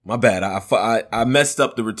My bad. I messed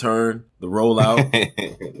up the return, the rollout.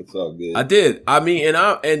 It's all good. I did. I mean, and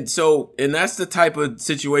that's the type of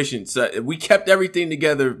situation. So we kept everything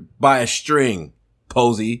together by a string,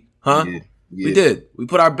 Posey, huh? Yeah. We did. We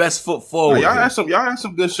put our best foot forward. Y'all had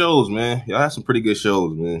some good shows, man. Y'all had some pretty good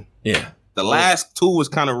shows, man. Yeah. The last two was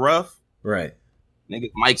kind of rough. Right.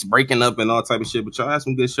 Niggas, mics breaking up and all type of shit, but y'all had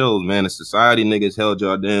some good shows, man. The society niggas held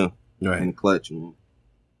y'all down in the clutch, man.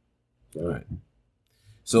 Right.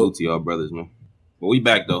 So to y'all brothers, man. But we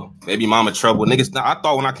back though. Baby mama trouble. Niggas, I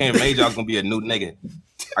thought when I came of age I was gonna be a new nigga.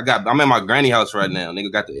 I'm at my granny house right now.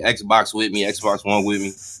 Nigga got the Xbox with me, Xbox One with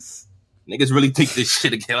me. Niggas really take this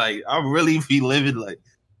shit again. Like, I really be living like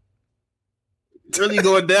it's really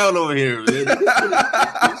going down over here, man.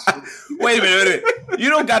 Wait a minute. You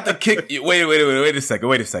don't got the kick. Wait a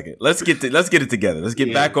second. Let's get it together. Let's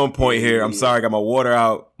get back on point here. I'm sorry, I got my water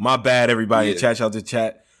out. My bad, everybody. Chat, shout to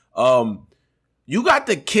chat. You got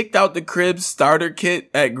the kicked out the crib starter kit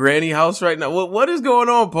at Granny house right now. What is going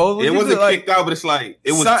on, Pose? It wasn't kicked out, but it's like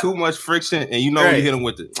it was too much friction, and you know when you hit him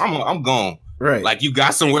with it. I'm gone. Right. Like you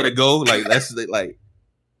got somewhere to go. Like that's like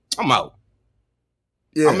I'm out.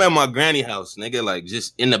 Yeah. I'm at my granny house, nigga, like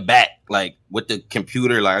just in the back, like with the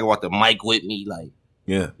computer, like I got the mic with me, like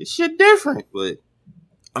this shit different. But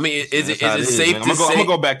I mean, is it safe to say? I'm gonna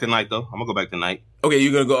go back tonight though. I'm gonna go back tonight. Okay,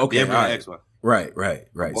 you're gonna go. Okay, yeah,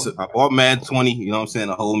 right. So I bought Mad 20, you know what I'm saying,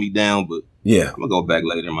 to hold me down, but I'm gonna go back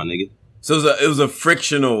later, my nigga. So it was a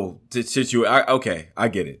frictional situation. Okay, I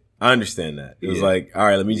get it. I understand that. It was like, all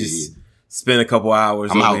right, let me just spend a couple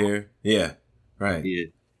hours over here. Yeah, right.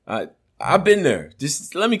 Yeah. I've been there.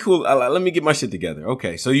 Just let me get my shit together.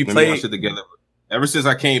 Okay, so you played my shit together. Ever since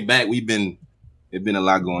I came back, it's been a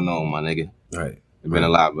lot going on, my nigga. Right. It's been a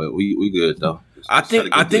lot, but we good though. I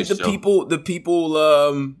think the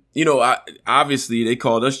people, you know, obviously they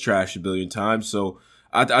called us trash a billion times. So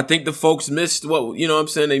I think the folks missed what, you know what I'm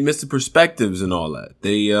saying? They missed the perspectives and all that.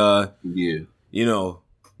 They, you know,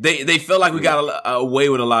 they felt like we got away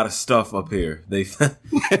with a lot of stuff up here. They felt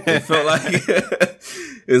like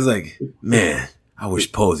it's like, man, I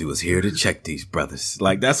wish Posey was here to check these brothers.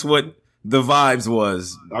 Like that's what the vibes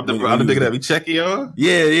was. I'm the nigga that be checking y'all.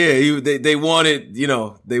 Yeah. They wanted, you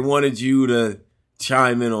know, you to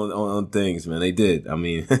chime in on things, man. They did. I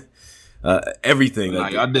mean, everything.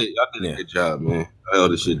 Like, y'all did a good job, man. I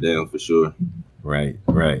held this shit down for sure. Right.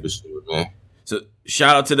 For sure, man. So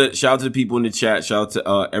shout out to the people in the chat. Shout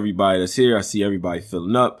out to everybody that's here. I see everybody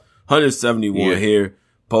filling up. 171 here.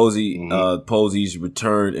 Posey, Posey's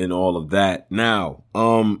return and all of that. Now,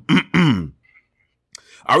 are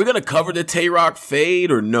we gonna cover the Tay-Rock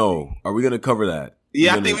fade or no? Are we gonna cover that?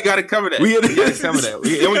 Yeah, I think we gotta cover that. We gotta cover that.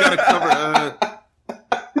 We gotta cover.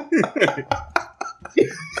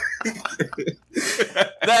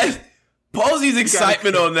 That Posey's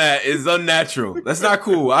excitement on that is unnatural. That's not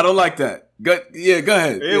cool. I don't like that. Go ahead. Yeah,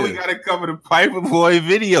 we gotta cover the Piper Boy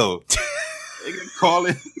video. They can call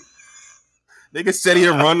it. Nigga said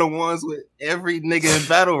he'll run the ones with every nigga in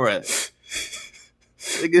battle rap.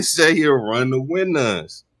 Nigga said he'll run the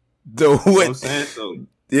winners. The win. You know what I'm saying? So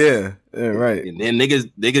yeah, right. And then niggas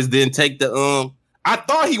didn't take the I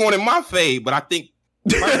thought he wanted my fade, but I think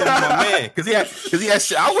Piper was my man because he had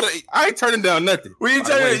shit. I ain't turning down nothing. We ain't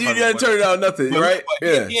turning. You didn't turn down nothing, right?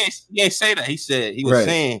 Yeah. He ain't say that. He said he was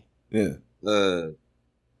saying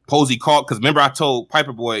Posey called because remember I told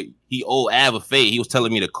Piper Boy he owed Av a fade. He was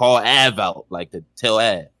telling me to call Av out, like to tell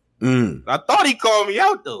Av. I thought he called me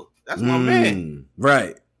out though. That's my man.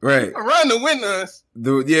 Right. Run the winners.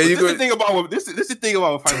 This the thing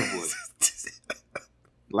about Piper Boy.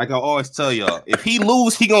 Like I always tell y'all, if he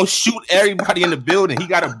lose, he gonna shoot everybody in the building. He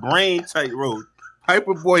got a brain tight road.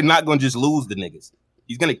 Piper Boy not gonna just lose the niggas.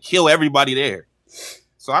 He's gonna kill everybody there.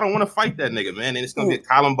 So I don't want to fight that nigga, man. And it's gonna be a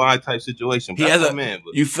Columbine type situation. He has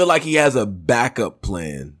you feel like he has a backup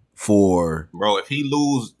plan for bro. If he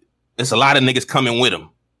lose, it's a lot of niggas coming with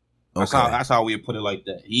him. Okay. That's how we put it like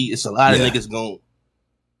that. It's a lot of niggas going.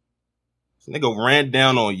 This nigga ran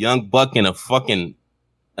down on Young Buck in a fucking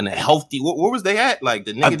and a healthy. Where was they at? Like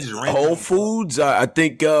the nigga just ran. Whole Foods. I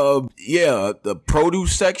think. The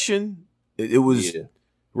produce section. It was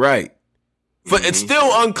right, but it's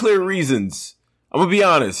still unclear reasons. I'm gonna be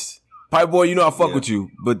honest, Pipe Boy. You know I fuck with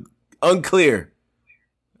you, but unclear.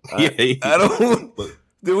 I don't.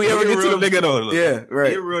 Did we ever get to the nigga though? Yeah,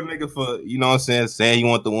 right. He a real nigga for you know what I'm saying you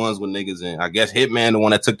want the ones with niggas in. I guess Hitman the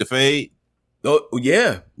one that took the fade. Oh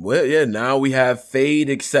yeah, well yeah. Now we have fade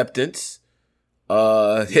acceptance.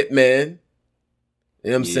 Hitman. You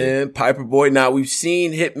know what I'm saying? Piper Boy. Now we've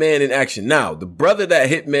seen Hitman in action. Now the brother that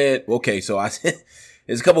Hitman. Okay, so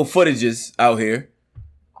there's a couple footages out here.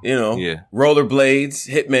 You know, rollerblades,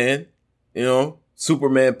 Hitman, you know,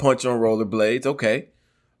 Superman punch on rollerblades. Okay.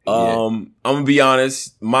 I'm gonna be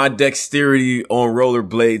honest. My dexterity on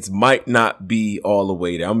rollerblades might not be all the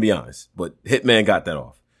way there. I'm gonna be honest, but Hitman got that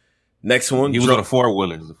off. Next one, he was on the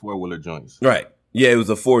 4-wheelers, the 4-wheeler joints. Right. Yeah, it was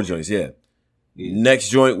a 4 joints. Yeah. Next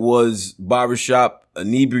joint was barbershop,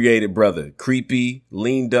 inebriated brother, creepy,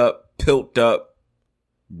 leaned up, pilt up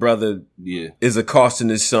brother. Yeah, is accosting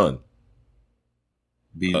his son.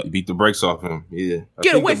 Beat the brakes off him. Yeah,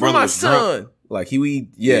 get away from my son. Drunk. Like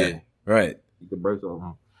right. Beat the brakes off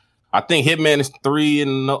him. I think Hitman is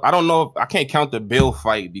 3-0. I don't know. I can't count the Bill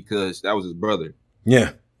fight because that was his brother.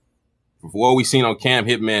 Yeah. For what we seen on Cam,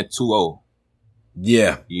 Hitman 2-0.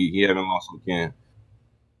 Yeah. He haven't lost on Cam.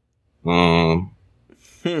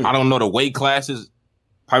 I don't know the weight classes.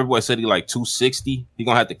 Piper Boy said he like 260. He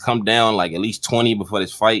gonna have to come down like at least 20 before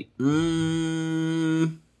this fight. At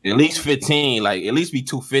least 15. Like at least be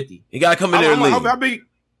 250. He gotta come in there. How big?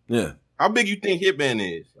 Yeah. How big you think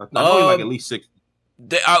Hitman is? I know he's like at least 60.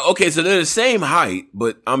 Okay, so they're the same height,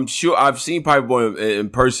 but I'm sure I've seen Piper Boy in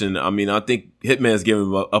person. I mean, I think Hitman's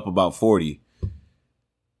giving up about 40,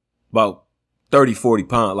 about 30, 40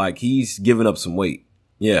 pounds. Like he's giving up some weight.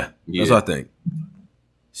 Yeah, that's what I think.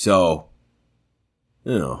 So,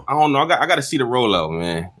 you know, I don't know. I got to see the rollout,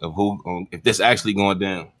 man, of who if this actually going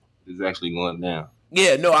down. It's actually going down.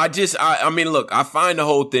 Yeah, no, I mean, look, I find the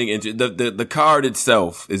whole thing the card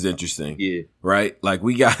itself is interesting. Yeah, right. Like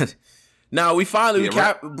we got. Now we finally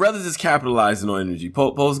brothers is capitalizing on energy.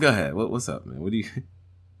 Post, go ahead. What's up, man? What do you?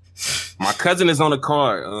 My cousin is on the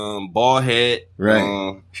card. Bald head,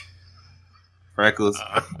 right? Freckles.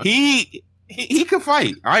 He can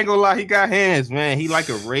fight. I ain't gonna lie. He got hands, man. He like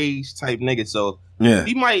a rage type nigga. So yeah,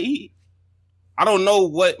 he might. I don't know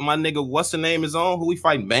what my nigga what's the name is on. Who we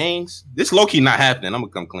fighting? Bangs. This low key not happening. I'm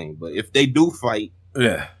gonna come clean. But if they do fight,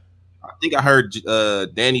 yeah, I think I heard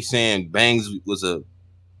Danny saying Bangs was a.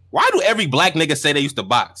 Why do every black nigga say they used to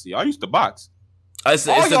box? Y'all used to box. It's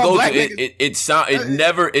the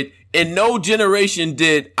go-to. In no generation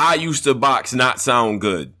did I used to box not sound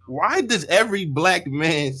good. Why does every black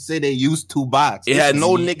man say they used to box? It had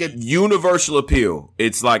no nigga universal appeal.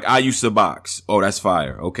 It's like I used to box. Oh, that's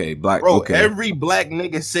fire. Okay, black. Bro, okay. Every black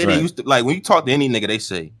nigga say they used to. Like when you talk to any nigga, they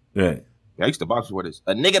say, right. I used to box before this.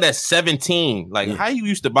 A nigga that's 17. Like, how you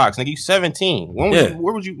used to box? Nigga, you 17. When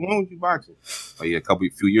was you boxing? Oh, yeah,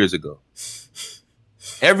 few years ago.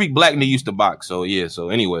 Every black nigga used to box. So, yeah. So,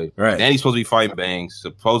 anyway. Right. Danny's supposed to be fighting Bangs.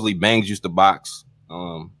 Supposedly, Bangs used to box.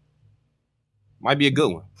 Might be a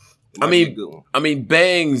good one. I mean,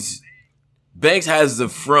 Bangs has the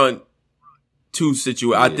front tooth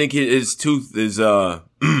situation. Yeah. I think his tooth is,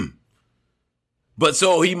 but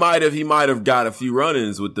so he might have got a few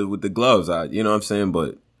run-ins with the gloves. You know what I'm saying?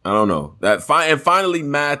 But I don't know. And finally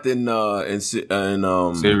Math and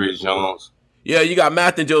Serious Jones. Yeah, you got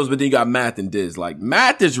Math and Jones, but then you got Math and Diz. Like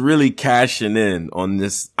Math is really cashing in on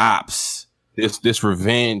this ops. This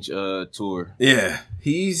revenge tour. Yeah.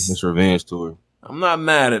 This revenge tour. I'm not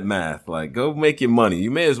mad at Math. Like, go make your money.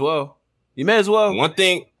 You may as well. One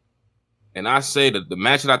thing, and I say that the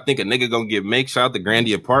match that I think a nigga gonna get shout out to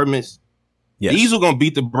Grandy Apartments. Yes. Diesel gonna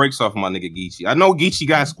beat the brakes off my nigga Geechee. I know Geechee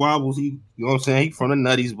got squabbles. You know what I'm saying? He from the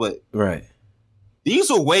nutties, but right.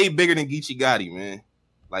 Diesel way bigger than Geechee Gotti, man.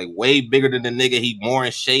 Like way bigger than the nigga. He more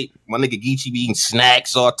in shape. My nigga Geechee be eating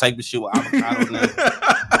snacks, all type of shit with avocado now.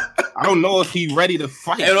 I don't know if he ready to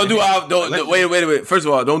fight. Hey, wait. First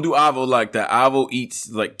of all, don't do Avo like that. Avo eats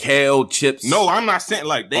like kale, chips. No, I'm not saying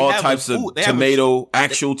like they all have types of tomato,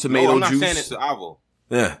 actual tomato juice. I'm not saying it's to Avo.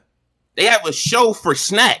 Yeah. They have a show for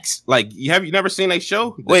snacks. Like, you never seen that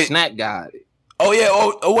show? The Snack Guide. Oh yeah.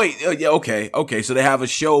 Oh wait. Yeah. Okay. So they have a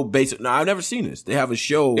show based. No, I've never seen this. They have a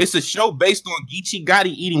show. It's a show based on Geechee Gotti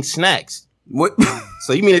eating snacks. What?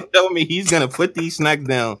 So you mean to tell me he's gonna put these snacks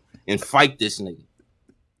down and fight this nigga?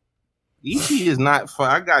 Geechee is not.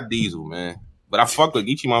 I got Diesel, man, but I fuck with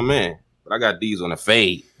Geechee, my man. But I got Diesel in a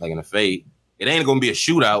fade, like in a fade. It ain't gonna be a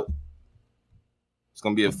shootout. It's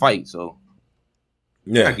gonna be a fight. So.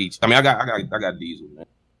 Yeah, I got Diesel, man.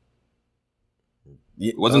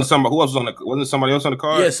 Yeah, wasn't somebody else on the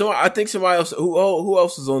card? Yeah, so I think somebody else. Who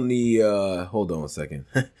else is on the? Hold on a second.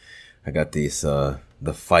 I got this the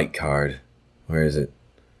fight card. Where is it?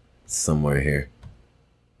 It's somewhere here.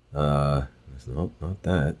 Nope, not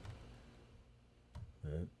that.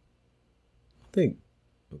 I think.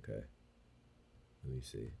 Okay. Let me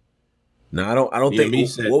see. No, I don't think.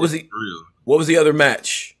 What was the other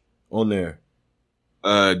match on there?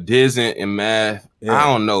 Diz and Math. Yeah. I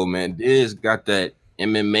don't know, man. Diz got that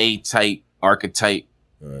MMA type archetype.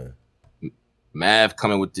 Mav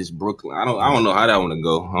coming with this Brooklyn. I don't know how that one to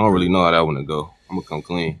go. I don't really know how that one to go. I'm gonna come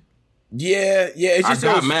clean. Yeah. It's just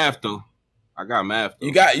I got Mav though.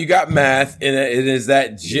 You got Math, and is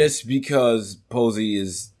that just because Posey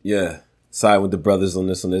is side with the brothers on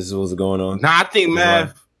this one? This is what's going on. Nah, I think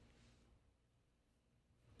Mav.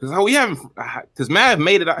 Because Mav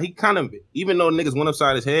made it out. He kind of, even though niggas went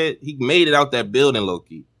upside his head, he made it out that building low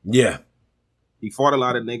key. Yeah, he fought a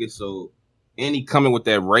lot of niggas. So, and he coming with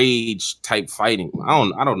that rage type fighting. I don't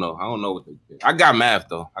know. I don't know what I got Mav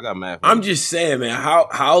though. I'm just saying, man.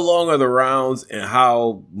 How long are the rounds, and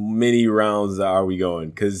how many rounds are we going?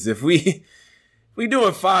 Because if we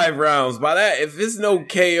doing 5 rounds, by that, if it's no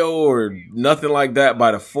KO or nothing like that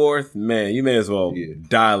by the 4th, man, you may as well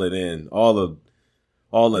dial it in. All the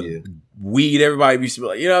weed everybody be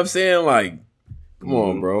smelling. You know what I'm saying? Like, come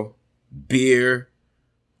on, bro. Beer.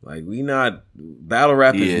 Like, battle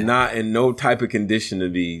rap is not in no type of condition to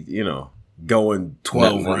be, going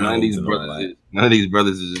 12 rounds. None of these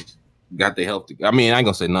brothers has got their health together. I mean, I ain't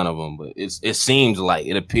gonna say none of them, but it seems like,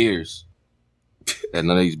 it appears that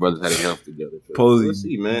none of these brothers had their health together. So Posey, let's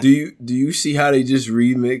see, man. Do you see how they just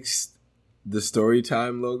remixed the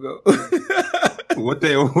Storytime logo? What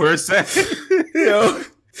they were saying? Yo,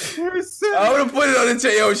 I'm gonna put it on the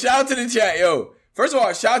chat. Yo, shout out to the chat. Yo, first of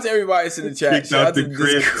all, shout out to everybody that's in the chat. Kicked out the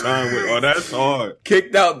crib time with, that's hard.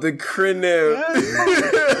 Kicked out the crib.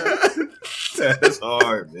 That's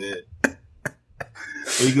hard, man.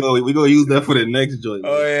 We go use that for the next joint.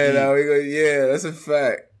 Oh yeah, no, we go. Yeah, that's a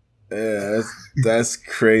fact. Yeah, that's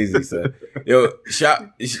crazy, son. Yo, shout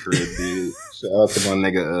out to my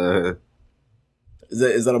nigga.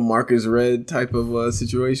 Is that a Marcus Red type of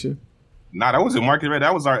situation? Nah, that wasn't Marcus Red.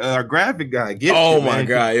 That was our graphic guy. Gifted, oh my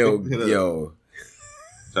god, yo.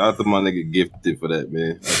 Shout out to my nigga Gifted for that,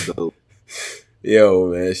 man. That's dope. Yo,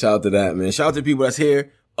 man, shout out to that, man. Shout out to the people that's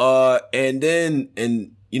here. And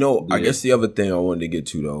I guess the other thing I wanted to get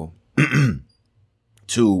to though,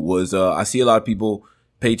 too, was I see a lot of people,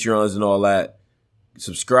 Patreons and all that.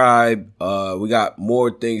 Subscribe. We got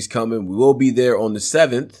more things coming. We will be there on the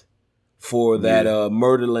 7th for that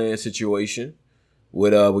Murderland situation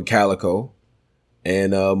with Calico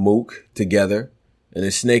and Mook together, and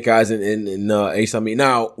then Snake Eyes and Ace Amin.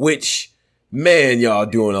 Now, which, man, y'all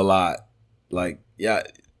doing a lot. Like, yeah.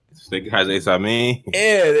 Snake Eyes, Ace Amin.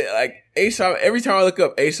 Yeah, like Ace Amin, every time I look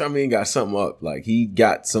up, Ace Amin got something up. Like, he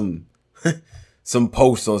got some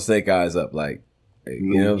posts on Snake Eyes up. Like,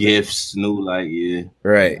 new gifts,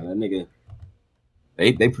 right. That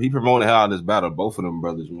nigga, he promoted the hell out of this battle. Both of them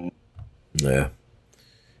brothers, man.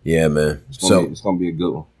 Yeah, man. It's gonna be a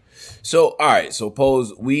good one. So, all right. So,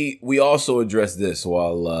 Pose, we also addressed this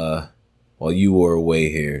while you were away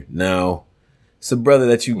here. Now, it's a brother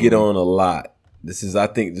that you get on a lot. I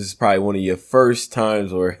think this is probably one of your first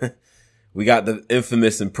times where we got the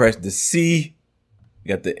infamous impression. We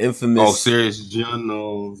got the infamous. Oh, Serious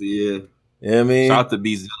Journals, yeah. You know what I mean? Shout out to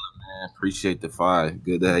B-Zilla, man. Appreciate the 5.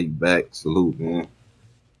 Good to have you back. Salute, man.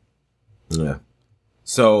 Yeah.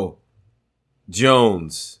 So,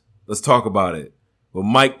 Jones, let's talk about it. Well,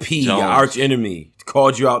 Mike P, your arch enemy,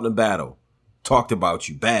 called you out in the battle, talked about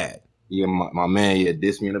you bad. Yeah, my man,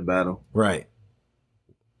 dissed me in the battle. Right.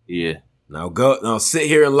 Yeah. Now sit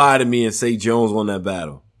here and lie to me and say Jones won that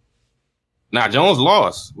battle. Nah, Jones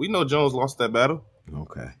lost. We know Jones lost that battle.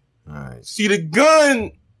 Okay. All right. See the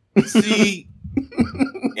gun. See,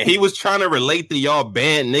 and he was trying to relate to y'all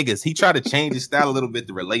band niggas. He tried to change his style a little bit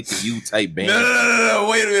to relate to you type band. No.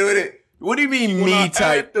 Wait a minute. What do you mean me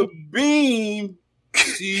type? The beam.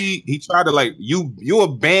 See, he tried to like you a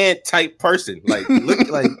band type person. Like look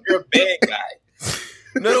like you're a band guy.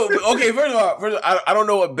 No. Okay. First of all, I don't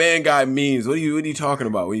know what band guy means. What are you talking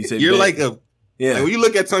about when you say you're band? Like when you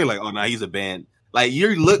look at Tony like, oh no, he's a band. Like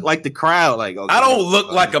you look like the crowd. Like okay, I don't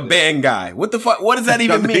look like a band guy. What the fuck? What does that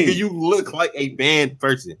even mean? You look like a band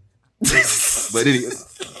person.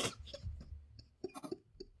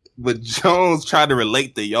 But Jones tried to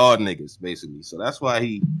relate to y'all niggas basically, so that's why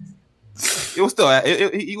he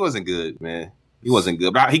wasn't good, man. He wasn't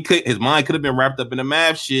good. But his mind could have been wrapped up in the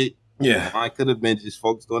math shit. Yeah, his mind could have been just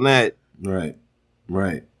focused on that. Right.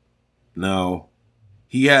 No,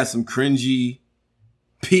 he had some cringy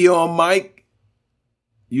P on Mike.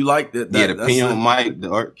 You like that? The P on Mike,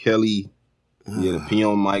 the R. Kelly. Yeah, the P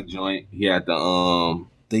on Mike joint. He had the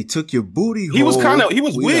They took your booty hole. He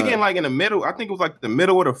was wigging like in the middle. I think it was like the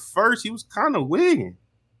middle of the first. He was kind of wigging.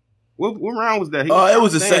 What round was that? It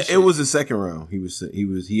was the second round.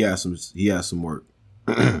 He had some work.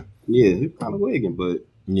 Yeah, he was kind of wigging, but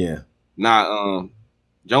yeah. Nah,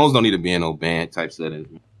 Jones don't need to be in no band type settings.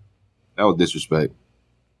 That was disrespect.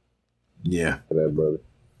 Yeah, for that brother.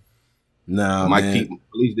 Nah, Mike man.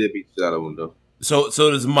 Police did beat the shit out of him though. So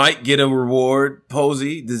does Mike get a reward,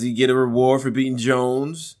 Posey? Does he get a reward for beating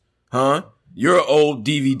Jones? Huh? You're an old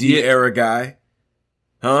DVD era guy.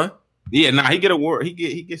 Huh? Yeah, he get a award.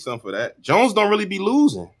 He get something for that. Jones don't really be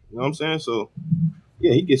losing. You know what I'm saying? So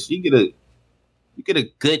yeah, you get a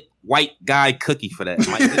good white guy cookie for that.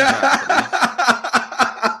 Mike,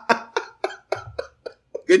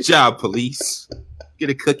 good job, police. Get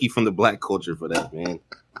a cookie from the black culture for that, man.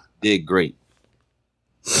 Did great.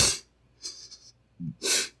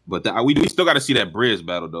 But we still got to see that Briz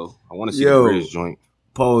battle though. I want to see the Briz joint.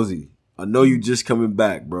 Posey, I know you just coming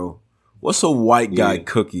back, bro. What's a white guy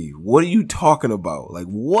cookie? What are you talking about?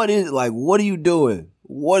 What are you doing?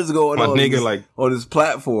 What is going on nigga, on this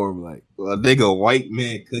platform? A nigga white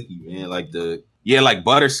man cookie, man. Like the shit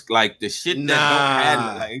that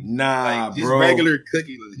don't have just bro. Regular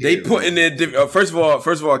cookie. They put in there. First of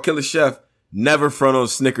all, Killer Chef, never front on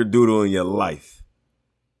Snickerdoodle in your life.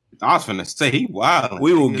 I was finna say he wild.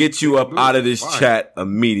 We will get you up out of this chat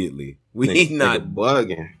immediately. We not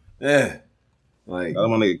bugging. Yeah. I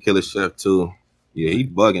don't want to Killer Chef too. Yeah, he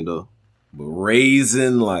bugging though. But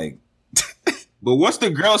raisin, But what's the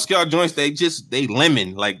Girl Scout joints? They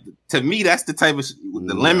lemon. To me, that's the type of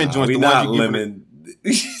the lemon joints. We not lemon.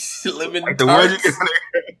 Lemon tarts.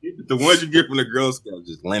 The ones you get from the Girl Scout,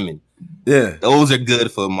 just lemon. Yeah, those are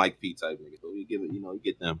good for Mike P type nigga. So you give it, you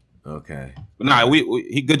get them. Okay. But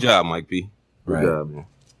he good job, Mike P. Good job, man.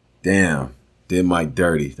 Damn, did Mike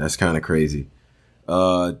dirty. That's kind of crazy.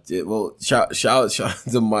 Shout out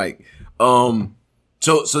to Mike.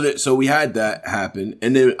 So we had that happen,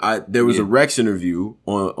 and then there was a Rex interview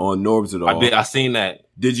on Norbs at all. I seen that.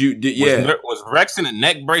 Was Rex in a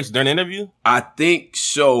neck brace during the interview? I think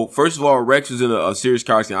so. First of all, Rex was in a serious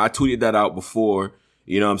car accident. I tweeted that out before.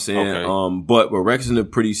 You know what I'm saying? Okay. But Rex is in a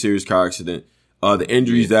pretty serious car accident. The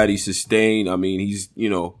injuries that he sustained, I mean, he's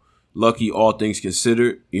lucky, all things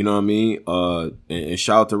considered. You know what I mean? And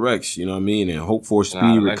shout out to Rex. You know what I mean? And hope for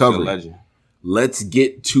speedy recovery. Let's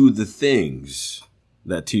get to the things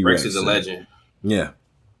that T-Rex is a legend. Yeah.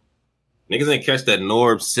 Niggas didn't catch that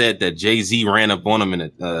Norb said that Jay-Z ran up on him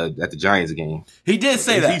at the Giants game. He did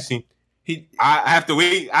say that. I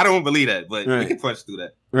don't believe that, but we can punch through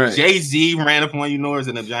that. Right. Jay-Z ran up on you, Norbs,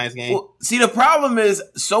 in the Giants game. Well, see, the problem is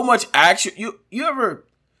so much action.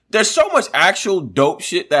 There's so much actual dope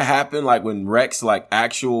shit that happened, when Rex,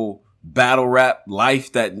 actual battle rap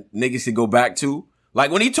life that niggas could go back to.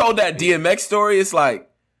 When he told that DMX story, it's I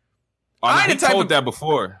ain't told that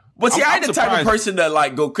before. But see, I ain't the type of person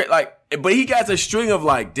that go but he got a string of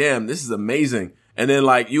damn, this is amazing. And then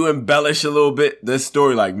you embellish a little bit this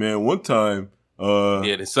story, man, one time,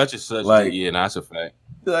 there's such and such. That's a fact.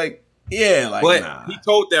 But he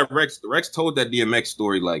told that Rex told that DMX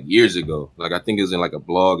story years ago. I think it was in a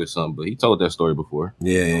blog or something, but he told that story before.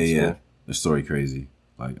 Yeah. The story crazy.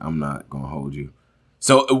 I'm not gonna hold you.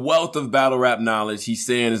 So a wealth of battle rap knowledge. He's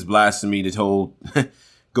saying it's blasphemy, the whole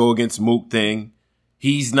go against Mook thing.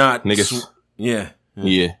 He's not niggas. Yeah.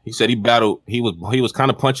 He said he battled. He was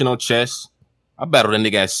kind of punching on chest. I battled a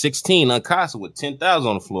nigga at 16 on Casa with 10,000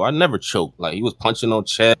 on the floor. I never choked. He was punching on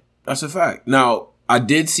chest. That's a fact. Now, I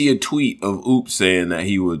did see a tweet of Oops saying that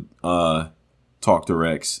he would talk to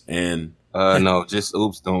Rex, and no, just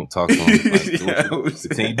Oops don't talk to him.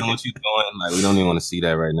 Continue doing what you're doing. We don't even want to see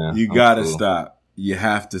that right now. You gotta stop. You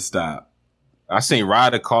have to stop. I seen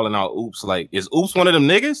Ryder calling out Oops. Is Oops one of them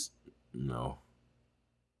niggas? No.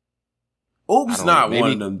 Oops not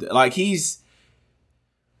one of them. He's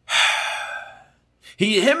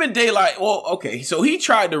him and Daylight. Well, okay. So he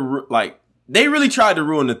tried to they really tried to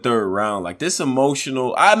ruin the third round. This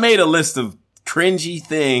emotional. I made a list of cringy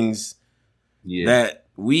things that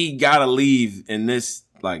we gotta leave in this.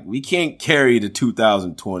 We can't carry the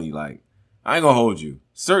 2020. I ain't gonna hold you.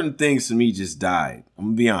 Certain things to me just died. I'm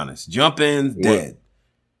gonna be honest. Jump In's dead.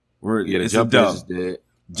 It's a dub. Dead.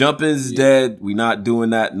 Jump In's dead. We not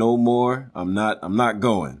doing that no more. I'm not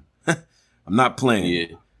going. I'm not playing.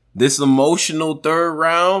 Yeah. This emotional third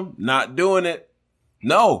round, not doing it.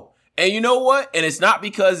 No. And you know what? And it's not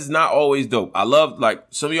because it's not always dope. I love,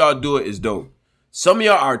 some of y'all do it is dope. Some of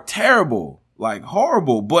y'all are terrible,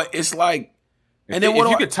 horrible, but it's and then if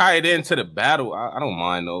you could tie it into the battle, I don't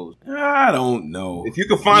mind those. I don't know. If you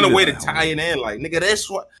could find a way to tie it in, nigga, that's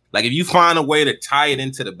what. If you find a way to tie it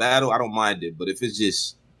into the battle, I don't mind it. But if it's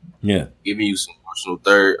just giving you some personal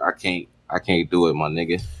third, I can't do it, my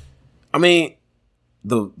nigga. I mean,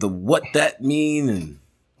 the what that mean and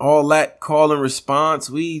all that call and response,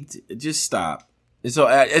 we just stop. It's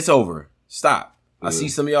over. Stop. I see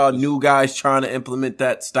some of y'all new guys trying to implement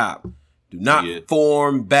that. Stop. Do not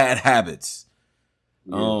form bad habits.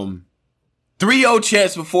 3-0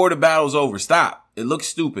 chance before the battle's over. Stop. It looks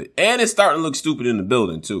stupid. And it's starting to look stupid in the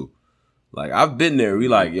building, too. Like, I've been there. We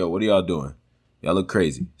like, yo, what are y'all doing? Y'all look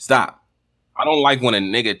crazy. Stop. I don't like when a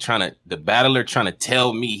nigga the battler trying to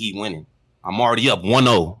tell me he winning. I'm already up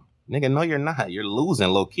 1-0. Nigga, no, you're not. You're losing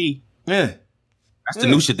low key. Yeah. That's the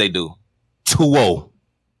new shit they do. 2-0.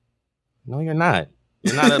 No, you're not.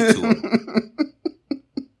 You're not up 2-0.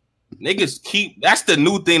 Niggas that's the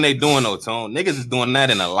new thing they doing though, Tone. Niggas is doing that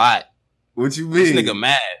in a lot. What you mean? This nigga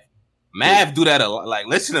Mav do that a lot. Like,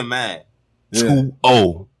 listen to Mav.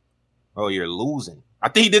 2-0. Oh, you're losing. I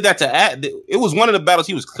think he did that to Ad. It was one of the battles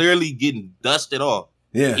he was clearly getting dusted off.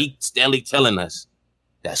 Yeah. He steadily telling us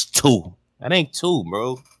that's 2. That ain't 2,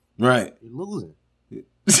 bro. Right. You're losing.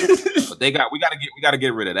 But we gotta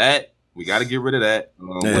get rid of that. We got to get rid of that.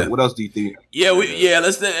 What else do you think?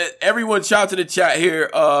 Let's everyone shout to the chat here.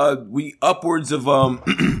 We upwards of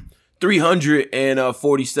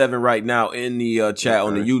 347 right now in the chat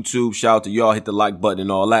on the YouTube. Shout out to y'all. Hit the like button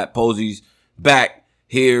and all that. Posey's back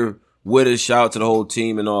here with us. Shout out to the whole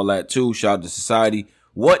team and all that too. Shout out to society.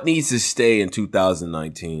 What needs to stay in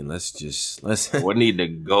 2019? Let's what need to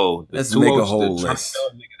go? Let's make a whole list.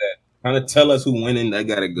 Trying to tell us who winning, that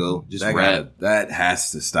gotta go. Just rap. That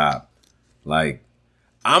has to stop. Like,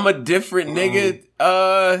 I'm a different nigga.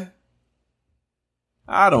 I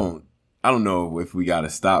don't know if we gotta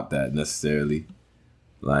stop that necessarily.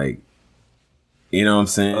 Like, you know what I'm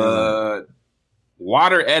saying?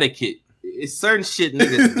 Water etiquette. It's certain shit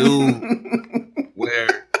niggas do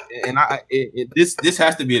where, and this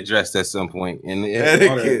has to be addressed at some point. And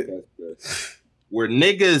etiquette. Where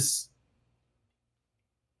niggas,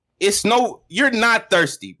 you're not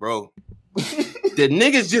thirsty, bro. The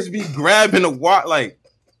niggas just be grabbing the water, like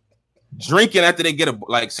drinking after they get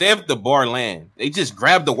say if the bar land, they just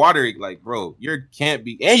grab the water, like, bro, you can't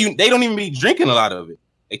be, and they don't even be drinking a lot of it.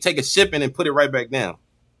 They take a sip and then put it right back down.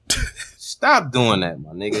 Stop doing that, my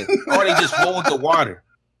nigga. Or they just hold the water.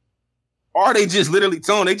 Or they just literally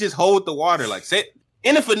they just hold the water, like say.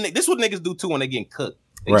 And if this is what niggas do too when they getting cooked.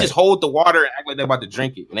 They just hold the water and act like they're about to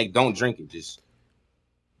drink it, and they don't drink it. Just.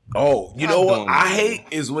 Oh, you know what I hate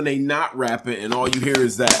is when they not rapping and all you hear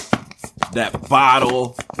is that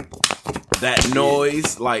bottle, that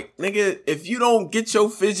noise. Like, nigga, if you don't get your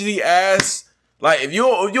fidgety ass, like if you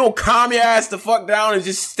don't calm your ass the fuck down and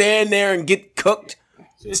just stand there and get cooked,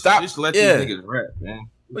 stop. Just let these niggas rap, man.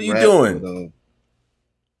 What are you doing?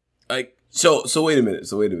 Like, so wait a minute.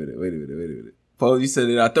 Paul, you said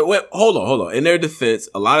it out there. Wait, hold on. In their defense,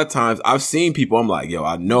 a lot of times I've seen people. I'm like, yo,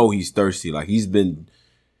 I know he's thirsty. Like he's been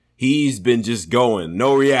just going,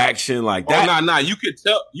 no reaction like that. Oh, nah. You could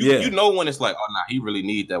tell. You know when it's like, oh, nah, he really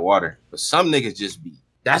need that water. But some niggas just be.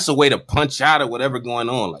 That's a way to punch out or whatever going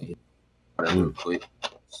on. Like, real quick,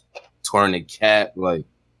 turn the cap, like.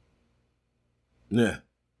 Yeah.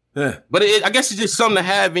 But I guess it's just something to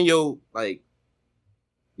have in your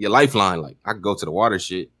lifeline. Like, I could go to the water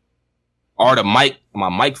shit, or my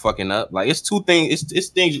mic fucking up. Like, it's two things. It's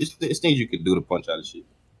things you could do to punch out of shit.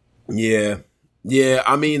 Yeah,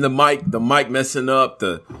 I mean the mic messing up,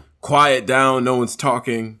 the quiet down, no one's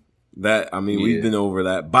talking. We've been over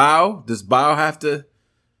that. Does Bow have to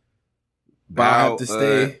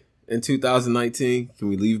stay in 2019? Can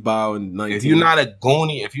we leave Bow in 19? If you're not a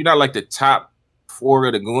Goonie, if you're not like the top 4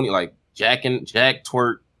 of the Goonie, like Jack,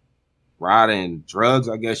 Twerk, Ryder, and Drugs,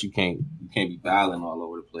 I guess you can't be bowling all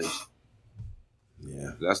over the place.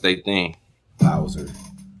 Yeah, that's their thing. Bowser,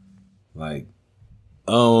 like,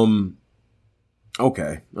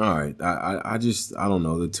 okay, all right. I don't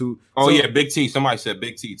know the two. Oh yeah, Big T. Somebody said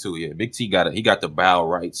Big T too. Yeah, Big T got the bow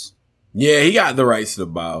rights. Yeah, he got the rights to the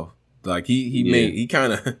bow. Like he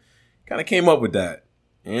kind of came up with that,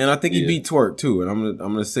 and I think he beat Twerk too. And I'm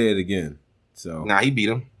gonna say it again. So he beat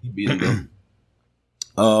him.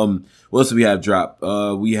 What else do we have dropped?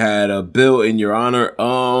 We had Bill in Your Honor.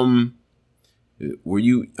 Were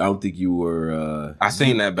you? I don't think you were. I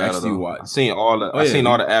seen that battle. I seen all the. I seen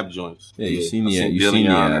all the app joints. Yeah, you seen the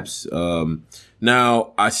apps.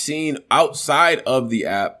 Now I seen outside of the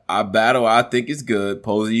app, I battle. I think it's good.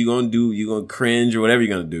 Posey, you gonna cringe or whatever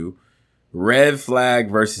you're gonna do. Red Flag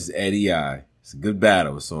versus Eddie I. It's a good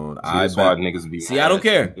battle. So that's why niggas be. See, I don't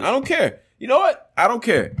care. You know what? I don't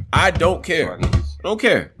care. I don't care.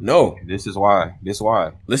 No. This is why.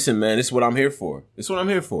 Listen, man, this is what I'm here for.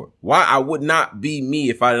 Why I would not be me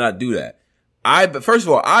if I did not do that. First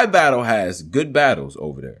of all, iBattle has good battles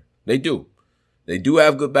over there. They do. They do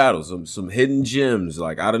have good battles. Some hidden gems,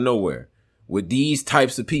 like out of nowhere, with these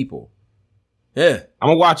types of people. Yeah. I'm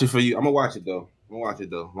gonna watch it for you. I'm gonna watch it though.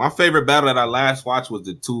 My favorite battle that I last watched was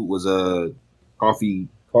Coffee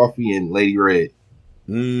and Lady Red.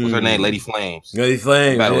 What's her name? Lady Flames. Lady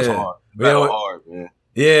Flames. Battle was hard. Battle hard, man.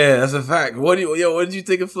 Yeah, that's a fact. What did you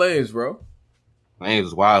think of Flames, bro? Flames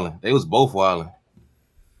was wilding. They was both wilding.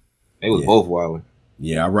 Both wilding.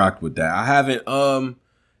 Yeah, I rocked with that. I haven't.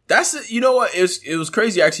 You know what? It was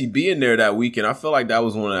crazy actually being there that weekend. I feel like that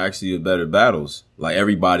was one of actually the better battles. Like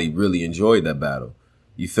everybody really enjoyed that battle.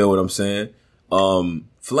 You feel what I'm saying?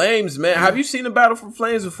 Flames, man. Have you seen a battle from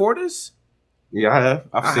Flames before this? Yeah, I have.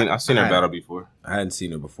 I've seen her battle before. I hadn't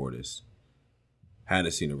seen her before this.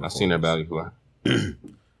 I've seen her battle before.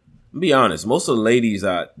 Be honest. Most of the ladies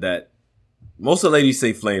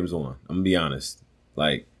say Flames on. I'm gonna be honest.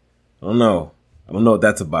 Like, I don't know what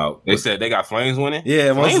that's about. They said they got Flames winning.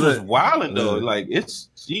 Yeah, Flames was wilding though. Like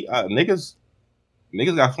niggas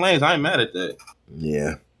got Flames. I ain't mad at that.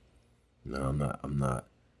 Yeah. No, I'm not.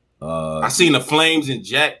 I seen the Flames and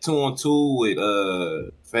Jack 2-on-2 with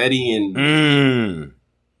Fetty and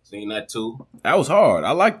seen that too. That was hard.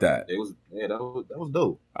 I like that. That was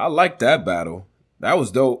dope. I like that battle. That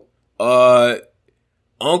was dope.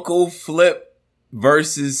 Uncle Flip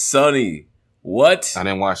versus Sonny. What? I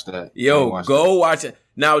didn't watch that. Yo, go watch it.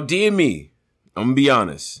 Now, DME, I'm gonna be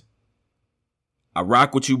honest. I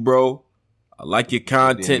rock with you, bro. I like your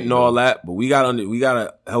content and all that, but we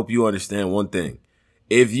gotta help you understand one thing.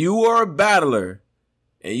 If you are a battler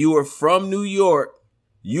and you are from New York,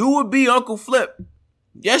 you would be Uncle Flip.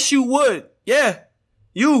 Yes, you would. Yeah,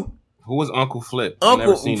 you. Who was Uncle Flip?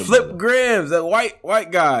 Uncle Flip Grams, that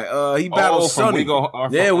white guy. He battled Sonny. We Go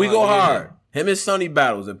Hard. Him and Sonny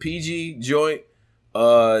battles, a PG joint.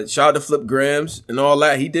 Shout out to Flip Grams and all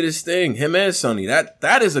that. He did his thing. Him and Sonny.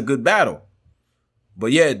 That is a good battle.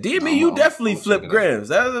 But yeah, DME, you definitely Flip Grams.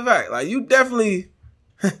 That is a fact. Like you definitely.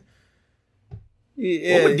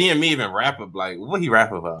 Yeah. What would DME even rap about? Like, what he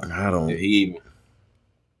rap about? I don't.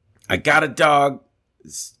 I got a dog.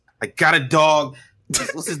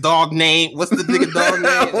 What's his dog name? What's the nigga dog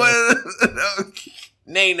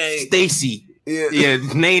name? Nene. Stacy. Yeah,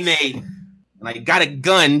 Nene. And I got a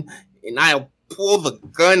gun, and I'll pull the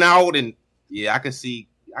gun out, and yeah, I can see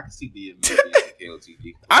DME.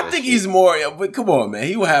 I think he's more. But come on, man,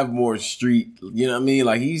 he will have more street. You know what I mean?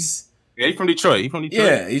 Like he's from Detroit.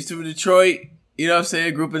 Yeah, he's from Detroit. You know what I'm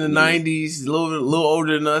saying? Grew up in the 90s, a little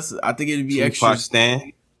older than us. I think it'd be Tupac extra.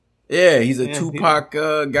 Stan. Yeah, he's a Tupac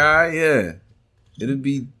guy. Yeah. It'd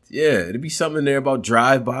be something there about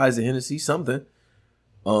drive-bys and Hennessy, something.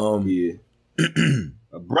 Yeah.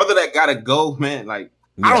 A brother that gotta go, man. Like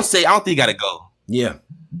I don't think he gotta go. Yeah.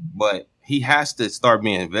 But he has to start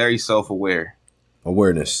being very self-aware.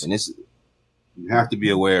 Awareness. And you have to be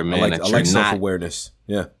aware, man. I like self-awareness.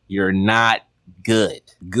 Yeah. You're not good.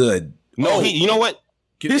 Good. No, you know what?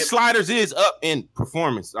 His sliders is up in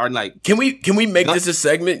performance. Or like, can we make this a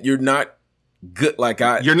segment? You're not good.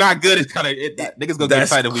 You're not good. It's kind of niggas gonna get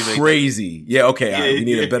excited. That's crazy. Yeah. Okay. Right, we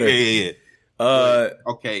need a better. Yeah.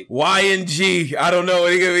 Okay. Y and G. I don't know.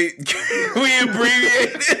 We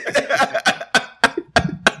abbreviate it.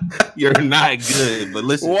 You're not good, but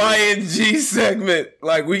listen. Y and G segment.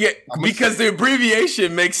 Like we get because the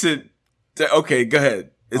abbreviation makes it. Okay, go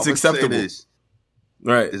ahead. It's acceptable.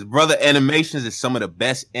 Right. His brother animations is some of the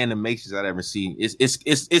best animations I've ever seen.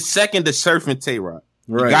 It's second to Surf and Tay-Rock.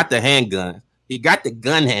 Right. He got the handgun. He got the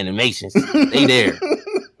gun animations. They there.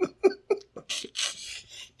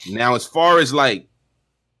 Now, as far as like,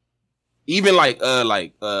 even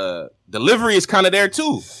delivery is kind of there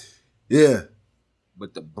too. Yeah.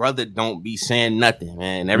 But the brother don't be saying nothing,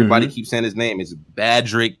 man. Everybody keeps saying his name. It's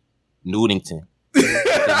Badrick Newington. The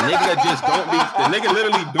nigga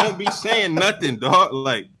literally don't be saying nothing, dog.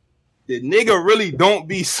 Like, the nigga really don't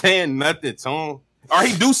be saying nothing, Tone. Or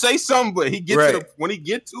he do say something, but when he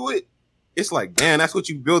get to it, it's like, damn, that's what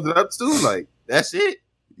you build it up to? Like, that's it?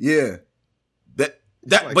 Yeah.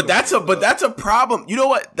 That's a problem. You know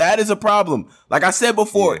what? That is a problem. Like I said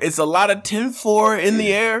before, it's a lot of 10-4 in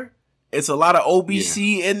the air. It's a lot of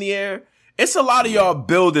OBC in the air. It's a lot of y'all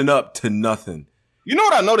building up to nothing. You know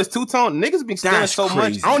what I noticed too, Tone? Niggas been stealing so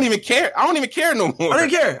much. I don't even care. I don't even care no more. I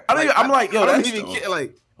don't care. I'm like, yo, I don't even care.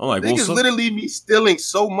 Like, niggas literally be stealing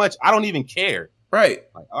so much. I don't even care. Right.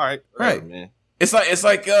 Like, all right, man. It's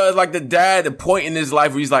like the dad, the point in his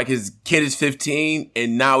life where he's like, his kid is 15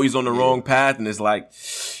 and now he's on the wrong path, and it's like,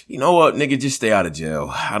 you know what, nigga, just stay out of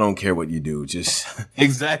jail. I don't care what you do. Just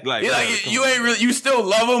exactly. Like, you ain't really, you still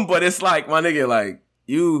love him, but it's like, my nigga, like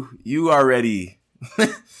you already.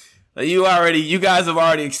 You guys have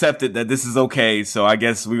already accepted that this is okay, so I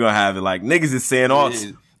guess we're gonna have it. Like, niggas is saying all.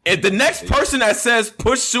 If the next person that says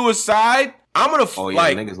push suicide, I'm gonna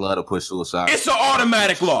niggas love to push suicide. It's an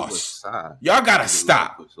automatic loss. Y'all gotta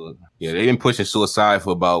stop. Yeah, they've been pushing suicide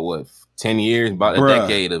for about 10 10 years, about a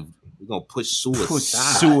decade of we're gonna push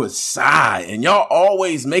suicide. And y'all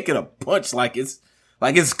always make it a punch like it's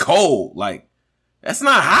cold. Like, that's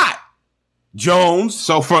not hot. Jones.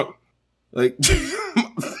 So from like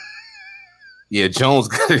yeah, Jones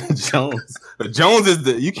is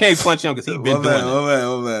you can't punch him because he's been doing it.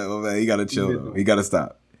 My man. He gotta chill though. He gotta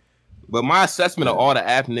stop. But my assessment of all the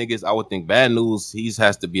app niggas, I would think Bad News, he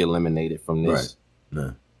has to be eliminated from this.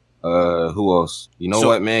 Right. Nah. Who else? You know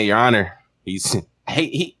what, man? Your Honor. His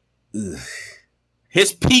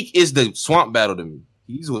peak is the Swamp Battle to me.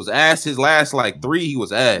 He was ass. His last like 3, he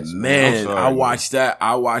was ass. Man, I watched that.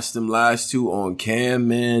 I watched them last 2 on cam,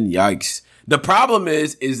 man. Yikes. The problem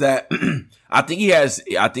is that I think he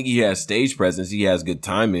has stage presence. He has good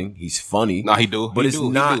timing. He's funny. No, he do. But it's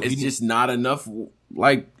just not enough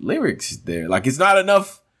like lyrics there. Like, it's not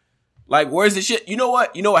enough. Like, where's the shit? You know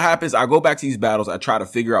what happens? I go back to these battles. I try to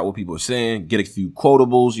figure out what people are saying, get a few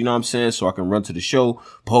quotables, you know what I'm saying? So I can run to the show,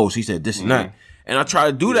 post, he said this and that. And I try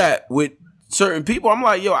to do that with certain people. I'm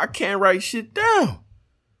like, yo, I can't write shit down.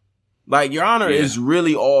 Like, Your Honor is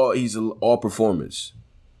really he's all performance.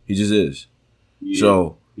 He just is. Yeah,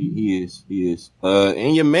 so. He is.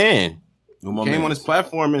 And your man came on his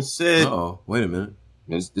platform and said, wait a minute.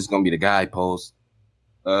 This is going to be the guy post.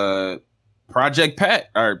 Project Pat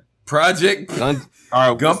or Project first of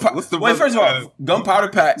all, Gunpowder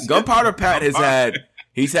Pat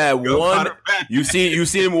he's had one. You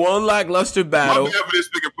see him one lackluster battle.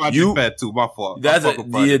 Pat too. My fault.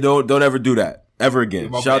 Don't ever do that ever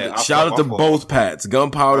again. Shout out to both Pats.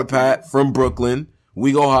 Gunpowder Pat from Brooklyn.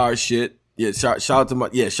 We go hard shit. Yeah, shout out to my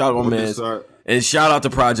man. And shout out to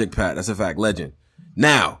Project Pat. That's a fact. Legend.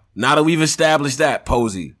 Now that we've established that,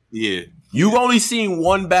 Posey. Yeah. You've only seen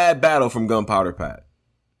one bad battle from Gunpowder Pat.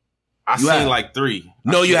 I seen like 3.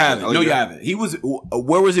 No, you haven't. You haven't. He was.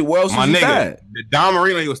 Where was it? Where else was he bad? The Don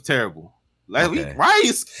Marino, he was terrible. Okay. Why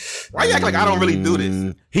you act like I don't really do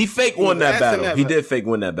this? He fake won that battle. He did fake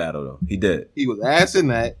win that battle though. He did. He was ass in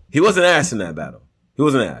that. He wasn't ass in that battle. He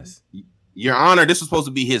wasn't ass. Your Honor, this was supposed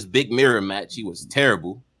to be his big mirror match. He was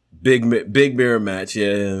terrible. Big mirror match.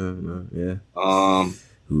 Yeah.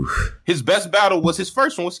 Oof. His best battle was his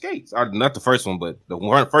first one with Skates. Not the first one, but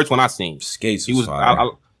the first one I seen. Skates was fire.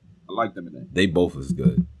 I liked them in that. They both was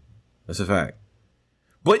good. That's a fact.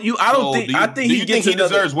 But I think he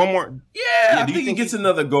deserves one more. Yeah, I think he gets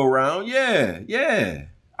another go round. Yeah.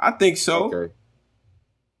 I think so. Okay.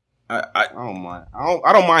 I don't mind.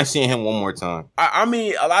 I don't mind seeing him one more time. I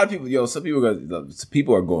mean, a lot of people, some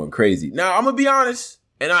people are going crazy. Now, I'm gonna be honest,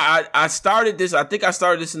 and I started this. I think I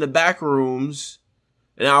started this in the back rooms,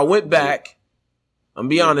 and I went back. I'm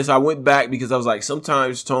be honest, I went back because I was like,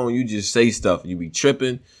 sometimes Tone, you just say stuff, you be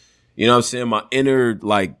tripping. You know what I'm saying? My inner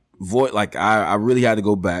voice, I really had to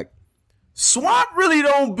go back. Swamp really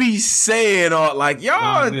don't be saying all like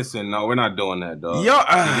y'all. Listen, no, we're not doing that, dog.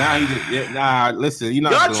 Listen, you're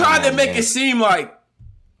not. Y'all trying to make it seem like,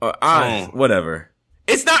 whatever.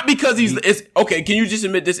 It's not because it's okay. Can you just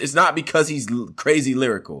admit this? It's not because he's crazy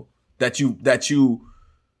lyrical that you.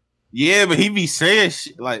 Yeah, but he be saying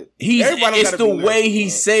shit like it's the way he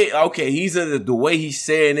say it. Okay, the way he's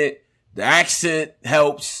saying it. The accent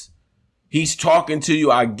helps. He's talking to you.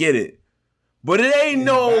 I get it. But it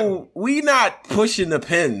ain't we not pushing the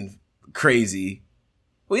pen crazy.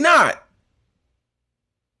 We not.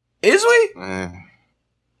 Is we?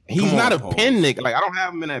 He's not a pen nigga. Like, I don't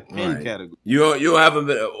have him in that pen category. You don't have him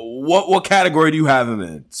in, what category do you have him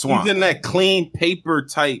in? Swamp. He's in that clean paper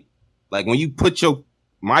type. Like, when you put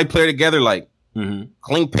my player together, like,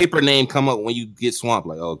 clean paper name come up when you get Swamp.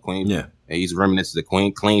 Like, oh, clean. Yeah. He's reminiscent of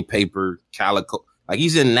clean paper, calico. Like,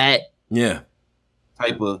 he's in that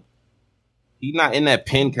type of. He's not in that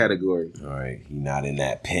pen category. All right, he's not in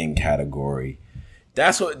that pen category.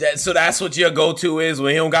 That's what your go-to is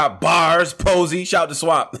when he don't got bars. Posey, shout to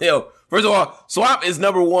Swamp. Yo, first of all, Swamp is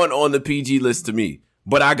number 1 on the PG list to me.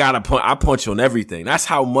 But I punch on everything. That's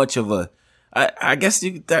how much of a. I guess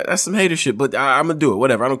that's some hater shit. But I'm gonna do it.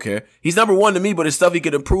 Whatever. I don't care. He's number 1 to me. But it's stuff he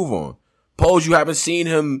could improve on. Pose, you haven't seen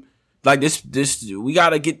him like this. We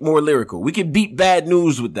gotta get more lyrical. We can beat Bad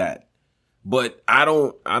News with that. But I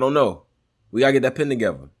don't know. We gotta get that pen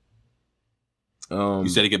together. You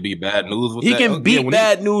said he could beat Bad News with that? He can beat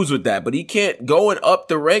Bad News with that, but he can't going up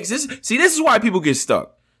the ranks. This is why people get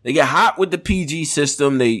stuck. They get hot with the PG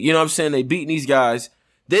system. You know what I'm saying? They beating these guys.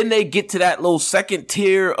 Then they get to that little second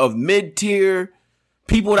tier of mid-tier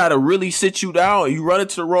people that'll really sit you down. You run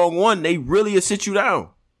into the wrong one, they really will sit you down.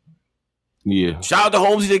 Yeah. Shout out to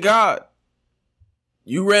Holmesy the God.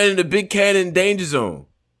 You ran into Big Cannon Danger Zone.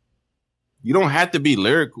 You don't have to be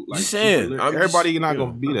lyrical. Just saying. Everybody not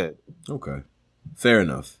going to be that. Okay. Fair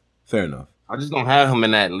enough. Fair enough. I just don't have him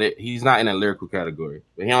in that. He's not in that lyrical category,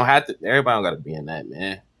 but he don't have to. Everybody don't got to be in that,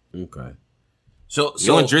 man. Okay. So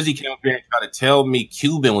when Drizzy came up here and tried to tell me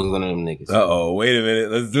Cuban was one of them niggas. Wait a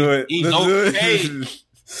minute. Let's do it. He's okay.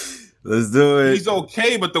 Let's do it. He's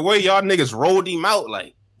okay, but the way y'all niggas rolled him out,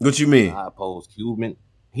 like, what you mean? I oppose Cuban.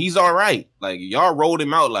 He's all right. Like, y'all rolled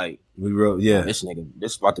him out like we wrote. Yeah, this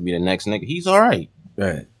about to be the next nigga. He's all right.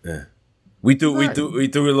 Right. Yeah. We threw a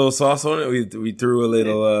little sauce on it. We threw a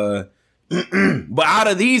little. But out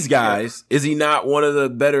of these guys, is he not one of the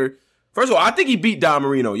better? First of all, I think he beat Don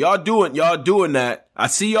Marino. Y'all doing that. I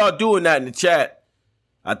see y'all doing that in the chat.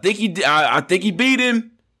 I think he beat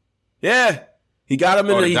him. Yeah, he got him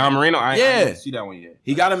in the Don Marino. I didn't see that one yet.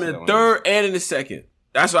 He got him in the third and in the second.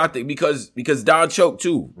 That's what I think because Don choked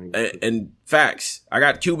too. And facts, I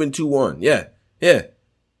got Cuban 2-1. Yeah. I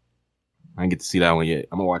didn't get to see that one yet.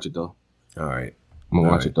 I'm gonna watch it though. All right, I'm gonna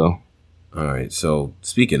watch it though. All right. So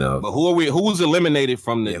speaking of, but who was eliminated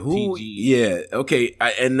from the PG? Yeah. Okay.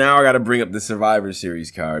 And now I got to bring up the Survivor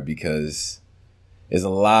Series card because there's a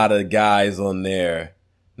lot of guys on there.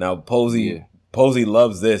 Now Posey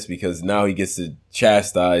loves this because now he gets to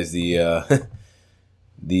chastise the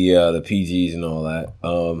PGs and all that.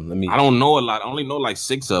 I don't know a lot. I only know like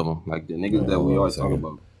 6 of them, like the niggas that we always talk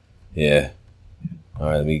about. Yeah. All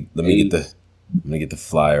right. Let me get the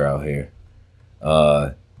flyer out here.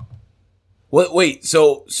 Wait.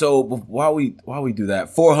 So while we do that,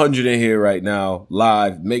 400 in here right now,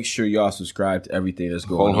 live. Make sure y'all subscribe to everything that's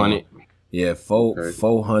going 400. on. Yeah,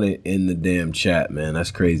 400 in the damn chat, man.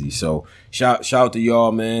 That's crazy. So shout out to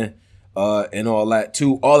y'all, man, and all that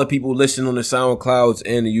too. All the people listening on the SoundClouds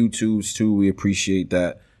and the YouTubes too. We appreciate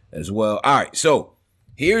that as well. All right, so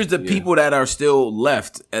here's the people that are still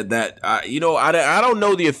left at that. I don't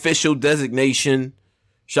know the official designation.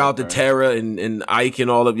 Shout out to Tara and Ike and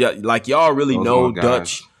all of y'all. Like y'all really know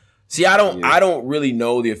Dutch. See, I don't really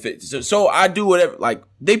know the official. So I do whatever. Like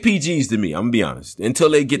they PGs to me. I'm gonna be honest. Until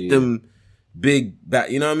they get them big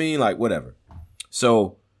back. You know what I mean? Like whatever.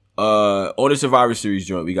 So on the Survivor Series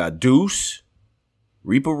joint, we got Deuce,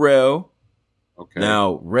 Reaper Rel. Okay.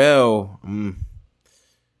 Now Rel,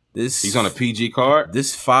 he's on a PG card.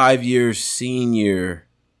 This 5-year senior.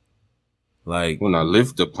 Like when I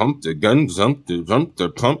lift the pump, the gun jump,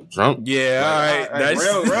 the pump jump. Yeah, all right. That's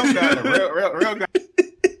real guy, real guy.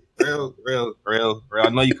 Real. I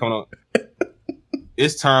know you coming on.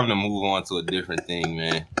 It's time to move on to a different thing,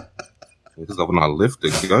 man. Because when I lift the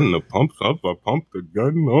gun, the pump's up. I pump the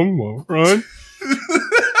gun, I'm gonna run.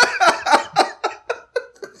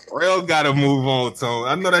 Real gotta move on, Tone.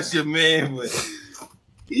 I know that's your man, but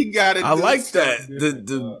he got it. I like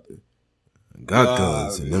that. Got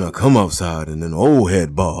guns, and then I come outside, and then old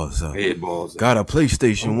head balls. Got a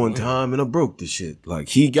PlayStation one time, and I broke the shit. Like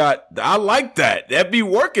I like that. That be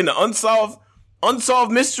working. The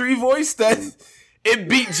unsolved mystery voice that it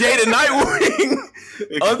beat Jada Nightwing.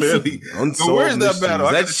 Unsolved where's that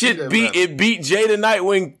battle? That shit beat Jada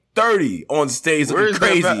Nightwing 30 on stage. Looking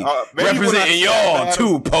crazy. Representing y'all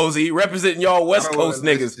too, Posey. Representing y'all West Coast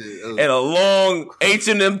niggas and a long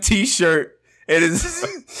H&M t-shirt. And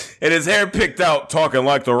his hair picked out, talking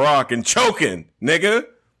like The Rock and choking, nigga.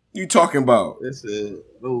 You talking about?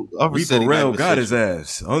 Reaper Rel got his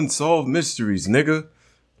ass. Unsolved mysteries, nigga.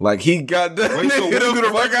 Like he got that nigga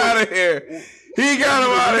the fuck out of here. He got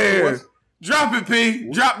him out of here. Drop it, P.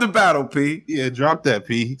 Drop the battle, P. Yeah, drop that,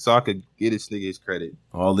 P. So I could get this nigga his credit.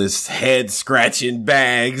 All this head scratching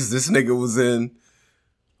bags this nigga was in.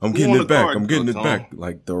 I'm getting it back. I'm getting it back.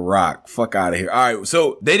 Like The Rock. Fuck out of here. All right.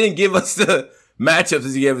 So they didn't give us the matchups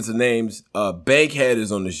as he gave us the names. Bankhead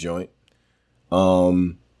is on this joint.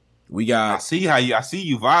 We got. I see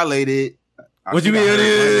you violated. What you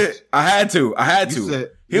mean? I had to.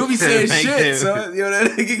 He'll be saying shit, son.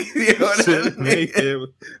 That nigga.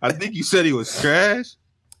 I think you said he was trash.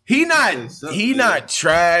 He not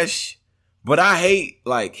trash, but I hate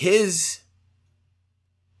like his.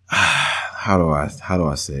 How do I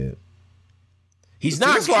say it? He's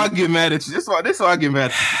not. That's why I get mad at you. That's why I get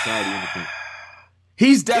mad at society.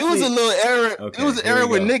 He's definitely. It was a little era. Okay, it was an era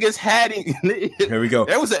where niggas had him. Here we go.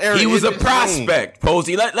 There was an era. He was a prospect,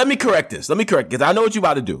 Posey. Let me correct this. Because I know what you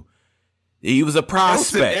about to do. He was a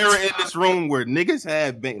prospect. There was an era in this room where niggas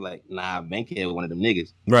had Bankhead was one of them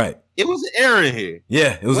niggas. Right. It was an era here.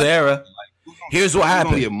 Yeah, it was an era. Here's what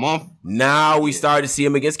happened. Only a month. Now we started to see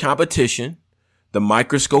him against competition. The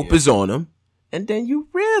microscope is on him. And then you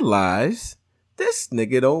realize this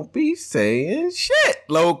nigga don't be saying shit.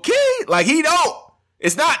 Low key. Like he don't.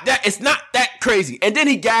 It's not that crazy. And then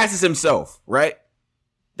he gasses himself, right?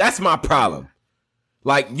 That's my problem.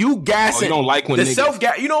 Like, you gassing. You don't like when the niggas...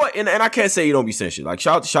 self-gas. You know what? And I can't say you don't be saying shit. Like,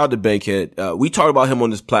 shout out to Bankhead. We talked about him on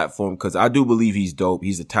this platform because I do believe he's dope.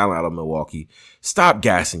 He's a talent out of Milwaukee. Stop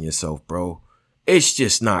gassing yourself, bro. It's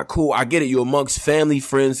just not cool. I get it. You're amongst family,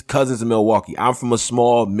 friends, cousins in Milwaukee. I'm from a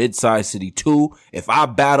small, mid-sized city too. If I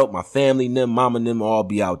battled, my family, them, mama, them all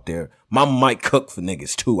be out there. Mama might cook for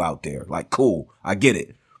niggas too out there. Like, cool. I get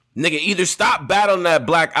it. Nigga, either stop battling that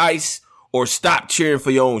black ice or stop cheering for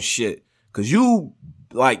your own shit. Cause you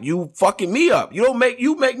fucking me up. You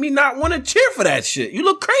make me not want to cheer for that shit. You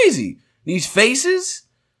look crazy. These faces.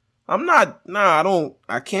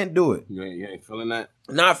 I can't do it. You ain't feeling that?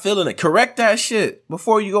 Not feeling it. Correct that shit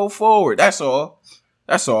before you go forward. That's all.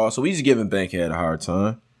 So we just giving Bankhead a hard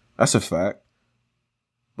time. That's a fact.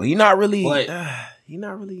 But he not really. That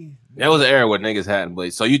was an era where niggas hadn't.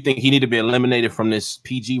 But so you think he need to be eliminated from this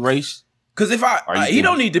PG race? Because he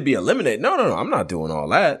don't need to be eliminated. No. I'm not doing all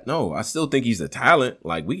that. No, I still think he's a talent.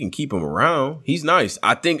 Like, we can keep him around. He's nice.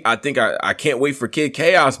 I can't wait for Kid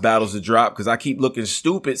Chaos battles to drop because I keep looking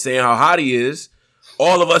stupid saying how hot he is.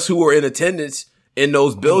 All of us who were in attendance in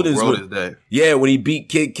those buildings. When he beat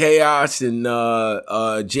Kid Chaos and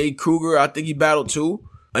Jay Kruger, I think he battled too.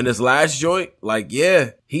 And this last joint, like,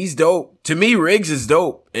 yeah, he's dope. To me, Riggs is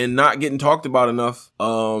dope and not getting talked about enough.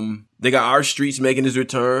 They got Our Streets making his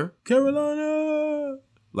return. Carolina.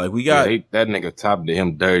 Like, we got... that nigga top to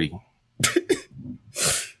him dirty.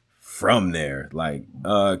 From there. Like,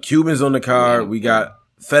 Cubans on the card. We got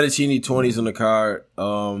Fettuccine 20s on the card.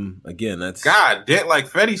 Again, that's... God damn, like,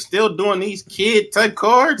 Fetty's still doing these kid-type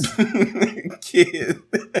cards? Kid.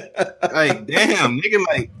 Like, damn, nigga,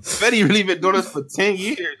 like, Fetty really been doing this for 10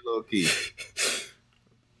 years, low-key.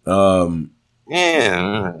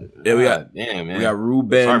 Yeah, we got Rue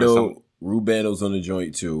Bando. Rue Bando's on the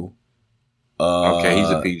joint too. Okay, he's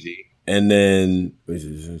a PG. And then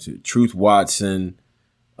Truth Watson,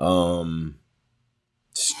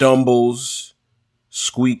 Stumbles,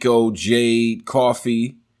 Squeako, Jade,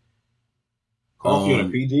 Coffee. Coffee on a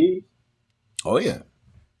PG? Oh yeah.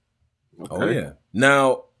 Okay. Oh yeah.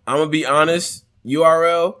 Now, I'm gonna be honest,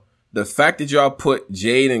 URL. The fact that y'all put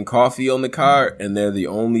Jade and Coffee on the card and they're the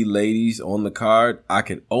only ladies on the card, I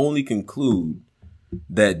can only conclude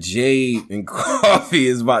that Jade and Coffee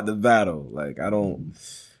is about to battle. Like, I don't...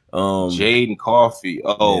 Jade and Coffee.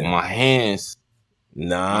 Oh, yeah. My hands.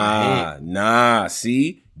 Nah.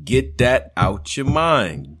 See? Get that out your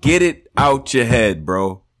mind. Get it out your head,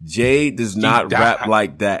 bro. Jade does not rap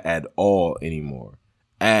like that at all anymore.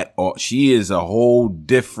 At all. She is a whole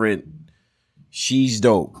different... She's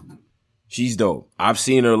dope. I've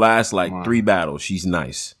seen her last 3 battles. She's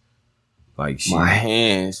nice. Like, my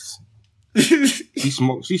hands. She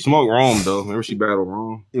smoked Rome though. Remember she battled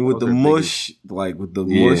Rome? And with the mush,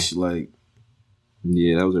 mush.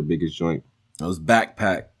 Yeah, that was her biggest joint. That was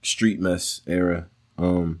backpack street mess era.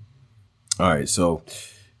 All right, so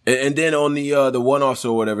and then on the one-offs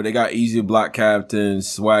or whatever, they got Easy Block Captain,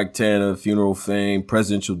 Swag Tanner, Funeral Fame,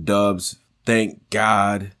 Presidential Dubs. Thank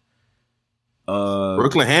God.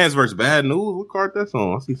 Brooklyn Hands versus Bad News. What card that's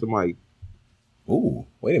on? I see somebody. Ooh,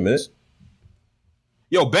 wait a minute.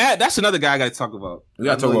 Yo, that's another guy I got to talk about. We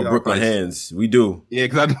got to talk about Brooklyn Hands. We do. Yeah,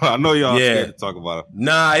 because I know y'all scared to talk about him.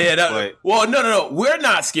 Nah, yeah. Well, no. We're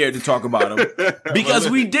not scared to talk about him because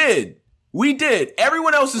we did. We did.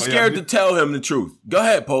 Everyone else is scared to tell him the truth. Go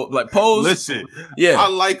ahead, Pose. Listen. Yeah. I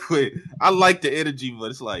like the energy,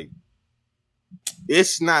 but it's like,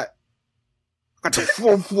 it's not. Got the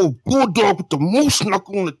 4-4 bulldog with the moose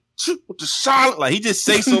knuckle on the chip with the silent. Like, he just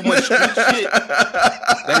say so much street shit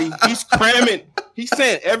that he's cramming. He's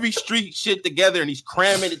saying every street shit together and he's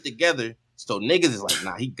cramming it together. So niggas is like,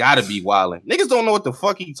 nah, he gotta be wildin'. Niggas don't know what the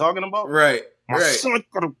fuck he talking about. Right. My son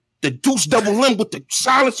got the deuce double limb with the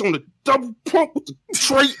silence on the double pump with the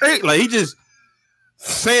tray 8. Like, he just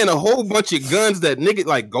saying a whole bunch of guns that niggas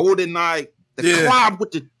like Golden Knight, the Club with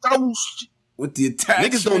the double shit. With the attack.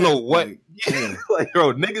 Niggas don't know what. Like,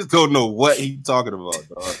 bro, niggas don't know what he talking about,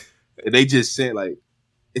 dog. They just said, like,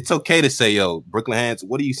 it's okay to say, yo, Brooklyn Hands,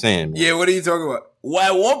 what are you saying, man? Yeah, what are you talking about? Well,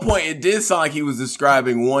 at one point, it did sound like he was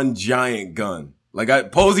describing one giant gun.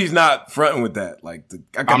 Like, Posey's not fronting with that. Like,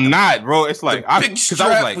 I'm not, bro. It's like, because I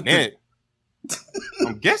was like, man,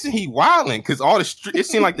 I'm guessing he wilding, because all the it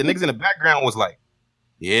seemed like the niggas in the background was like,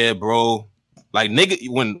 yeah, bro. Like, nigga,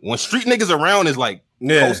 when street niggas around is like,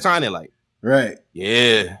 post-time, they're like, right.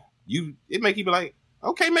 Yeah. It make you be like,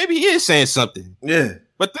 okay, maybe he is saying something. Yeah.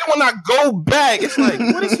 But then when I go back, it's like,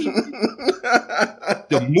 what is he?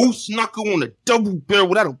 The moose knuckle on the double barrel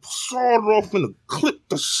without a sawed off and a clip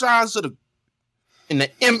the size of in the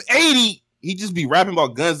M80, he just be rapping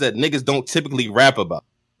about guns that niggas don't typically rap about.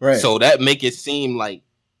 Right. So that make it seem like.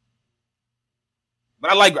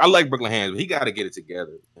 But I like Brooklyn Hands, but he got to get it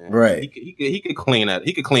together. Man. Right. He could clean that.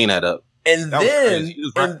 He could clean that up. And that then he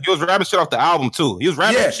was rapping shit off the album too. He was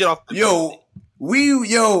rapping shit off.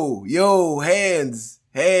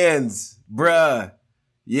 Hands, bruh.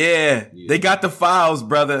 Yeah, they got the files,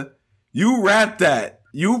 brother. You rap that.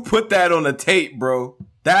 You put that on a tape, bro.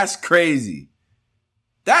 That's crazy.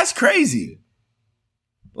 That's crazy.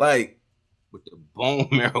 Like, with the bone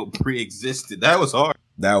marrow pre-existed. That was hard.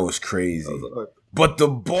 That was crazy. But the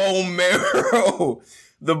bone marrow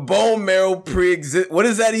pre-exist. What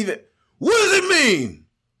does that even? What does it mean?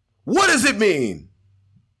 What does it mean?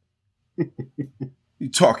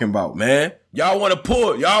 You talking about, man? Y'all want to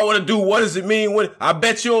pull? Y'all want to do? What does it mean? When I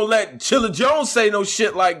bet you don't let Chilla Jones say no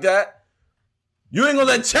shit like that. You ain't gonna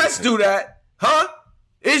let Chess do that, huh?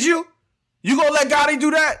 Is you? You gonna let Gotti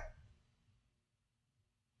do that?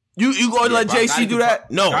 You gonna let JC do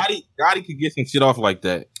that? No. Gotti could get some shit off like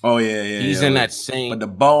that. Oh yeah. He's in that same. But the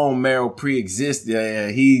bone marrow pre-exists. Yeah.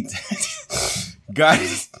 He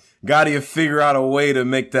Gotti will figure out a way to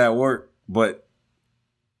make that work. But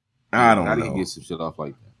I don't know. Gotti could get some shit off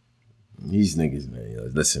like that. These niggas,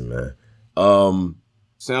 man. Listen, man.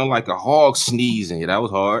 Sound like a hog sneezing. Yeah, that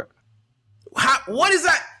was hard. What is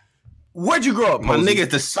that? Where'd you grow up, my nigga?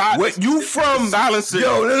 The silence. You from Silencer?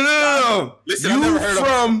 Yo, no. Listen, you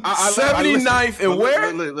from 79th and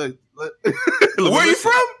where? Look. Where you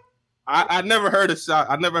from? I never heard a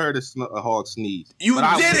hog sneeze. You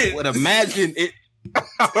did it. I would imagine it.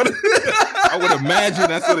 I would imagine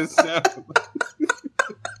that's what it sounds like.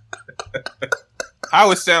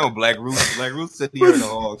 How it sound, Black Roots? Black Roots said he heard a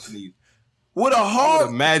hog sneeze. With a hog?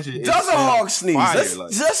 Imagine does a hog sneeze?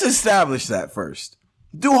 Let's establish that first.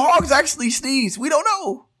 Do hogs actually sneeze? We don't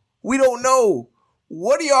know.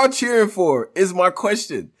 What are y'all cheering for is my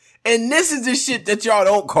question. And this is the shit that y'all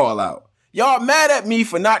don't call out. Y'all mad at me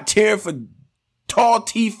for not cheering for Tall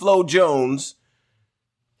T Flo Jones.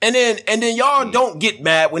 And then y'all don't get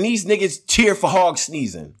mad when these niggas cheer for hog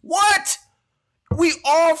sneezing. What? We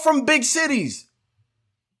all from big cities.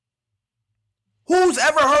 Who's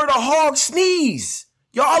ever heard a hog sneeze?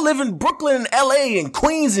 Y'all live in Brooklyn and LA and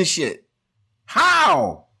Queens and shit.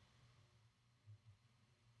 How?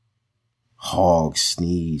 Hog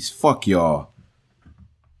sneeze. Fuck y'all.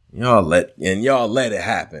 Y'all let it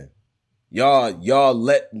happen. Y'all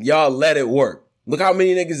let it work. Look how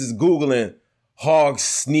many niggas is Googling hog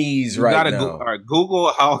sneeze right now. All right, Google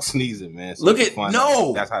a hog sneezing, man. So look at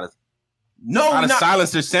no. That's how the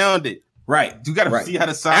silencer sounded. Right. You gotta see how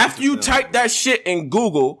the silencer after you type that shit in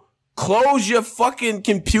Google, close your fucking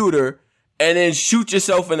computer and then shoot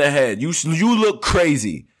yourself in the head. You look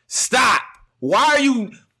crazy. Stop. Why are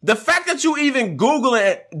you? The fact that you even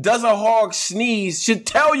Googling does a hog sneeze should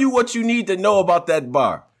tell you what you need to know about that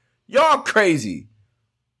bar. Y'all crazy.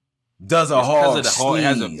 Does a hog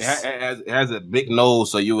sneeze? It has a big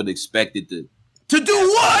nose, so you would expect it to. To do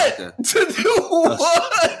what? To do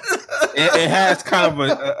what? It has kind of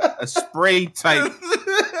a spray type.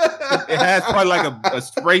 It has probably like a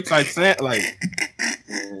spray type scent. Like,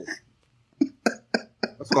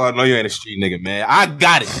 that's why I know you ain't a street nigga, man. I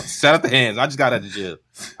got it. Set up the hands. I just got out of jail.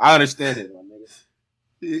 I understand it, my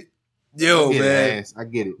nigga. Yo, man. I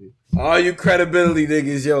get it. Man. All you credibility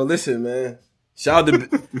niggas, yo, listen, man. Shout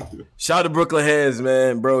out to Brooklyn Hands,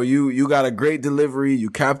 man. Bro, you got a great delivery. You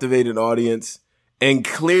captivated audience. And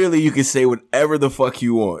clearly you can say whatever the fuck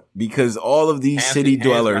you want. Because all of these city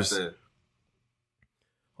dwellers,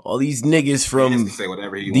 all these niggas from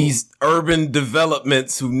these urban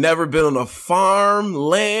developments who've never been on a farm,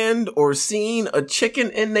 land, or seen a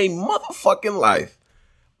chicken in their motherfucking life,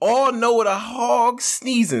 all know what a hog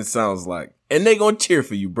sneezing sounds like. And they gonna cheer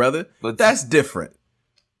for you, brother. But that's different.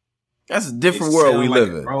 That's a different world we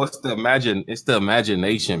live in. Bro, it's the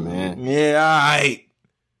imagination, man. Yeah, all right.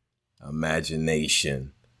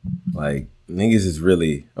 Imagination. Like, niggas is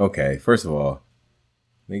really okay. First of all,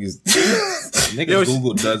 niggas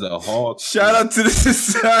Google does a hog. Shout out to the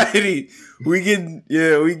society. We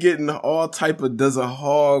getting all type of does a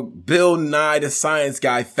hog Bill Nye the Science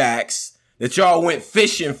Guy facts that y'all went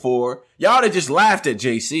fishing for. Y'all have just laughed at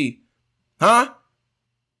JC. Huh?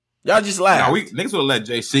 Y'all just laughed. Niggas will let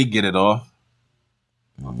JC get it off.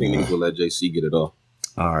 I think niggas will let JC get it off.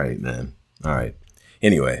 All right, man. All right.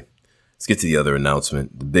 Anyway, let's get to the other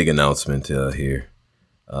announcement. The big announcement here.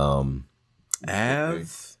 Av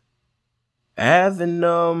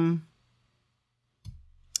and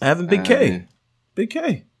Big K. Big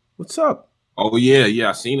K. What's up? Oh yeah.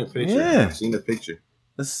 I seen a picture. Yeah. I seen the picture.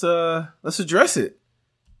 Let's address it.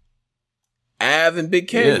 Av and Big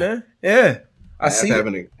K, man. Yeah. I see.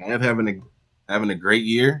 Having having a great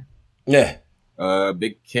year. Yeah.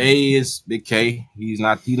 Big K is Big K. He's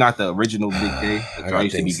not the original Big K. I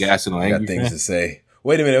used to be gassing on. I got things to say.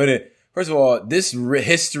 Wait a minute. First of all, this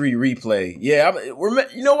history replay. Yeah,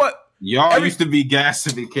 you know what? Y'all used to be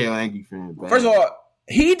gassing Big K on Angry Fan. First of all,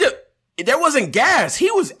 there wasn't gas. He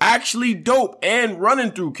was actually dope and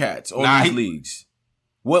running through cats on these leagues.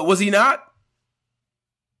 What was he not?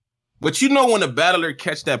 But you know when a battler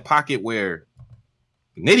catch that pocket where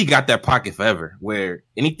Nitty got that pocket forever, where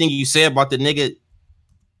anything you say about the nigga,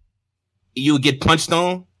 you would get punched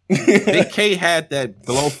on. Big K had that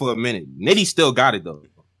glow for a minute. Nitty still got it though.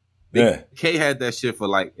 Big K had that shit for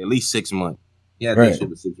like at least 6 months. He had that shit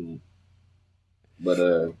for 6 months. But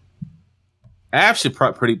Av should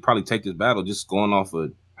probably take this battle just going off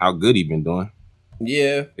of how good he been doing.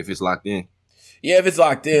 Yeah. If it's locked in. Yeah, if it's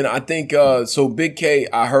locked in, I think so. Big K,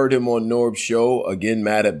 I heard him on Norb's show again,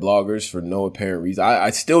 mad at bloggers for no apparent reason. I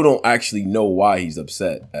still don't actually know why he's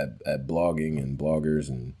upset at blogging and bloggers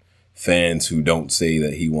and fans who don't say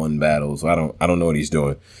that he won battles. I don't know what he's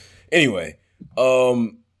doing. Anyway,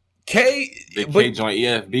 Big K joined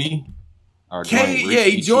EFB.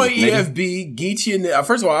 He joined EFB. Geechee and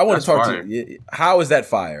first of all, I want to talk to you. How is that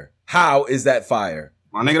fire? How is that fire?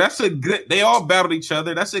 My nigga, that's a good. They all battled each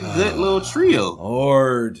other. That's a good little trio.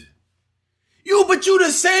 Lord, but you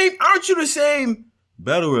the same? Aren't you the same?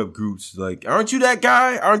 Battle rap groups, like, aren't you that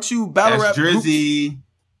guy? Aren't you battle rap? Drizzy.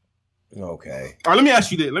 Okay. All right, let me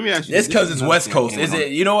ask you this. It's because it's West Coast. Is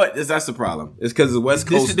it? You know what? That's the problem. It's because it's West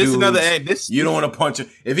Coast. This is another. You don't want to punch it.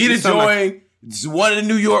 If he'd have joined one of the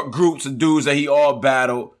New York groups of dudes that he all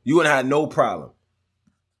battled, you would have had no problem.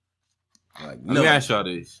 Let me ask y'all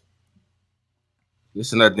this. This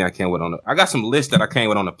is another thing I can't wait on. I got some lists that I can't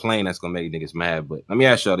wait on the plane that's gonna make niggas mad. But let me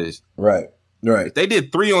ask y'all this. Right. If they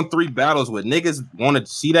did 3-on-3 battles with niggas wanted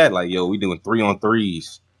to see that, like, yo, we doing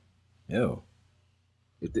 3-on-3s. Yo.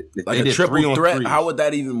 If like a triple threat, how would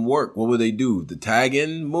that even work? What would they do? The tag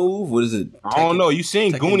in move? What is it? I don't know. You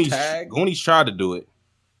seen Goonies? Goonies tried to do it.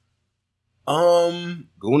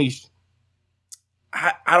 Goonies.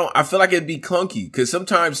 I feel like it'd be clunky because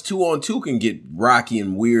sometimes 2-on-2 can get rocky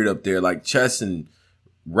and weird up there, like Chess and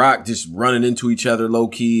Rock just running into each other low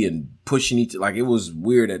key and pushing like it was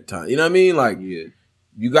weird at times. You know what I mean? Like,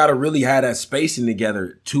 you got to really have that spacing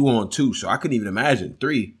together 2-on-2. So I couldn't even imagine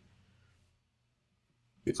 3.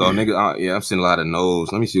 So nigga, I've seen a lot of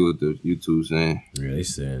no's. Let me see what the YouTube's saying. Yeah, they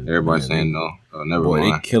saying everybody's saying no. Never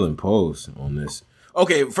mind. They killing Pose on this.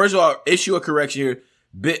 Okay, first of all, issue a correction here.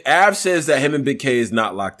 Av says that him and Big K is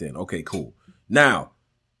not locked in. Okay, cool. Now,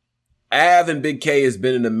 Av and Big K has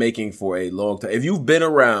been in the making for a long time. If you've been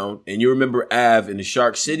around and you remember Av in the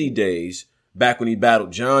Shark City days, back when he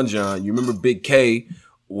battled John, you remember Big K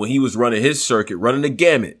when he was running his circuit, running the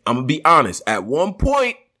gamut. I'm going to be honest. Not at one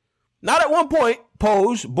point,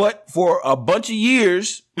 Pose, but for a bunch of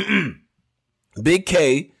years, Big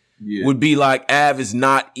K would be like, Av is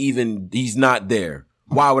he's not there.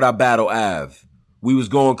 Why would I battle Av? We was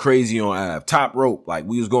going crazy on Av. Top rope. Like,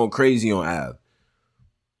 we was going crazy on Av.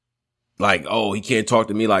 Like, oh, he can't talk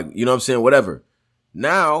to me. Like, you know what I'm saying? Whatever.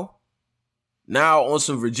 Now on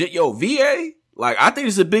some Virginia, VA, like, I think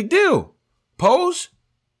it's a big deal. Pose,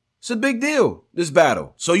 it's a big deal, this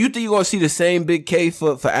battle. So you think you're going to see the same Big K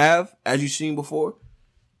for Av as you've seen before?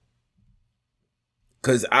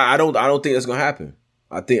 Because I don't think that's going to happen.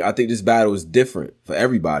 I think this battle is different for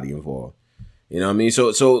everybody involved. You know what I mean?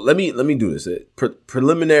 So let me do this.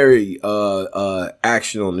 Preliminary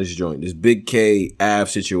action on this joint, this Big K Av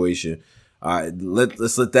situation. All right,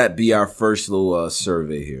 let's let that be our first little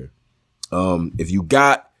survey here. If you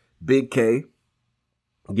got Big K,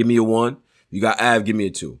 give me a 1. If you got Av, give me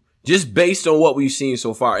a 2. Just based on what we've seen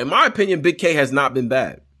so far. In my opinion, Big K has not been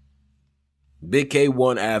bad. Big K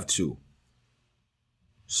 1, Av 2.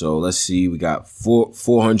 So let's see. We got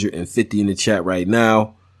 450 in the chat right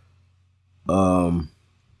now. You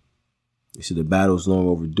see the battle's long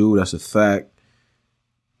overdue. That's a fact.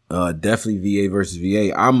 Definitely VA versus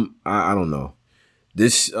VA. I don't know.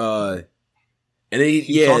 This and then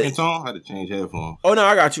talking tone. I had to change headphones. Oh no,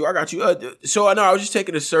 I got you. So I know I was just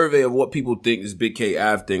taking a survey of what people think this Big K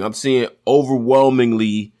Av thing. I'm seeing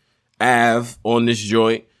overwhelmingly Av on this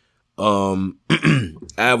joint. Av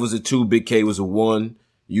was a 2, Big K was a 1.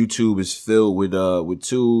 YouTube is filled with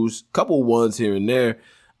 2s, couple 1s here and there.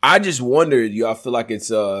 I just wondered, y'all feel like it's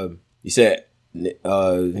you said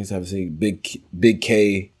things haven't seen Big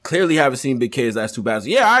K. Clearly haven't seen Big K's last 2 battles.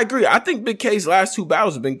 Yeah, I agree. I think Big K's last 2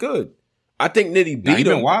 battles have been good. I think Nitty beat him.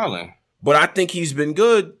 Been wilding. But I think he's been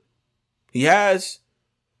good. He has.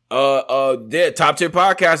 Top tier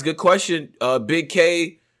podcast, good question. Big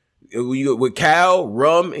K, with Cal,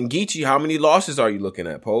 Rum, and Geechee, how many losses are you looking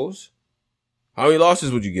at, Pose? How many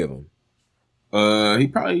losses would you give him? He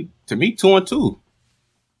probably, to me, 2-2.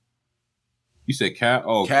 You said Cal.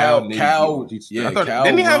 Oh, Cal. Yeah, Cal.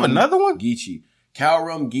 Didn't he have another one? Geechee. Cal,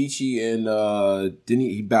 Rum, Geechee, and didn't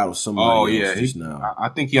he battled somebody else just now? I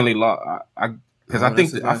think he only lost. I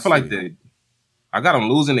feel like I got him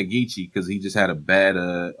losing to Geechee because he just had a bad.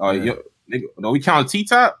 We count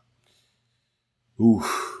T-Top? Ooh,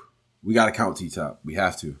 we got to count T-Top. We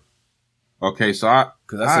have to. Okay, so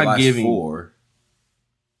because that's the last 4.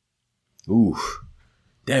 Ooh,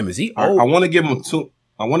 damn, is he old? I want to give him 2.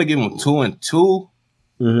 I want to give him 2-2.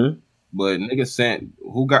 Mm-hmm. But niggas saying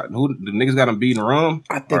who the niggas got him beating Rum?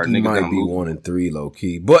 I think he might be 1-3 low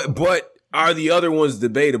key. But are the other ones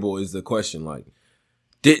debatable? Is the question. Like,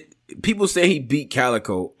 did people say he beat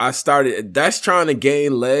Calico? That's trying to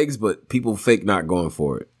gain legs, but people fake not going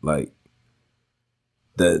for it. Like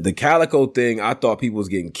the Calico thing, I thought people was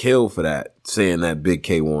getting killed for that, saying that Big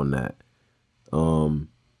K won that.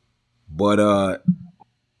 But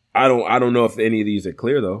I don't know if any of these are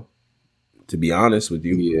clear though. To be honest with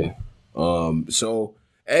you, yeah. So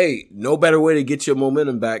hey, no better way to get your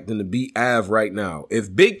momentum back than to beat Av right now.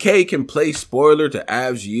 If Big K can play spoiler to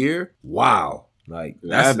Av's year, wow! Like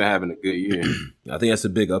Av been having a good year. I think that's a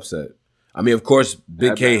big upset. I mean, of course,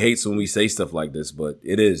 Big K hates when we say stuff like this, but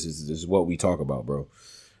it is. This is what we talk about, bro.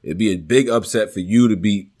 It'd be a big upset for you to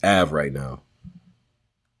beat Av right now.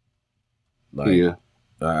 Like, yeah.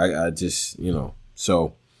 I just, so,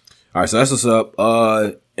 all right, so that's what's up.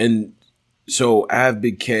 And so Av,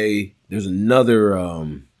 Big K, there's another,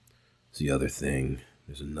 what's the other thing?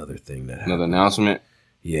 There's another thing that happened. Another announcement?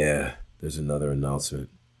 Yeah, there's another announcement.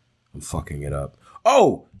 I'm fucking it up.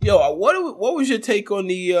 Oh, yo, what was your take on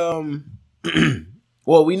the,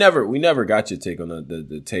 well, we never got your take on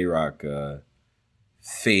the Tay-Rock,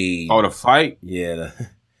 fade. Oh, the fight? Yeah.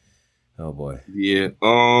 Oh boy. Yeah.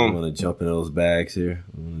 I'm gonna jump into those bags here.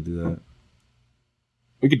 I'm gonna do that.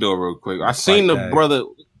 We could do it real quick. I seen the brother,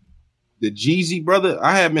 the Jeezy brother.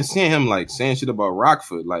 I have been seeing him like saying shit about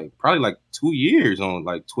Rockford, like probably like 2 years on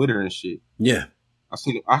like Twitter and shit. Yeah. I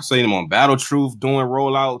seen him on Battle Truth doing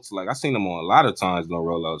rollouts. Like I seen him on a lot of times doing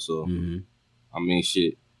rollouts. So I mean,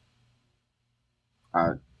 shit.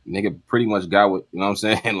 Nigga pretty much got what, you know what I'm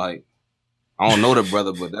saying? Like, I don't know the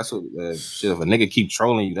brother, but that's what shit. If a nigga keep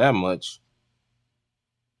trolling you that much,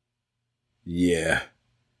 yeah.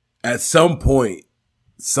 At some point,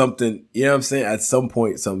 something, you know what I'm saying? At some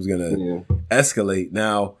point, something's gonna escalate.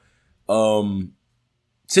 Now,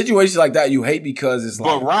 situations like that you hate because it's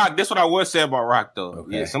like. But Rock, that's what I would say about Rock though.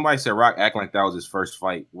 Okay. Yeah, somebody said Rock acting like that was his first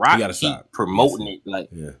fight. Rock keep promoting it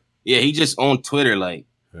like, he just on Twitter like,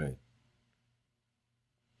 right.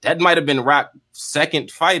 That might have been Rock's second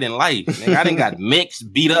fight in life. Nigga, I done got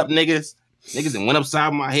mixed, beat up niggas that went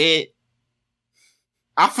upside my head.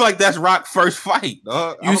 I feel like that's Rock's first fight,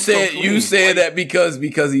 dog. You said that because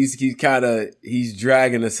he's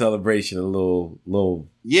dragging the celebration a little.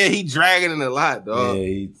 Yeah, he dragging it a lot, dog.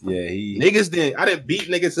 He niggas I didn't beat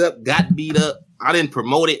niggas up, got beat up. I didn't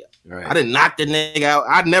promote it. Right. I didn't knock the nigga out.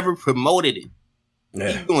 I never promoted it.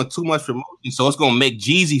 Yeah. He's doing too much promotion, so it's gonna make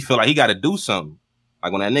Jeezy feel like he got to do something.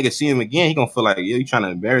 Like when that nigga see him again, he gonna feel like, you trying to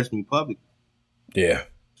embarrass me publicly. Yeah.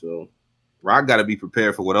 So Rock gotta be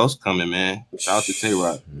prepared for what else coming, man. Shout out to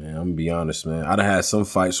Tay-Rock. Man, I'm gonna be honest, man. I done had some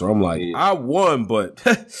fights where I'm like, I won, but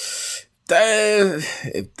if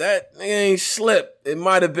that nigga ain't slipped, it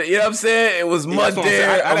might have been, you know what I'm saying? It was mud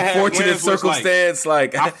there, unfortunate circumstance.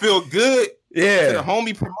 Like I feel good. Yeah. To the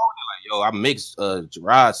homie promoting, like, yo, I mixed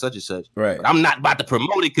Gerard such and such. Right. But I'm not about to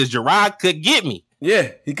promote it because Gerard could get me.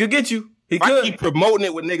 Yeah, he could get you. I keep promoting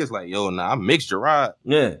it with niggas like, yo, I mixed Gerard.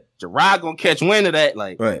 Yeah. Gerard gonna catch wind of that.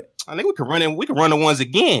 Like, right. I think we can run the ones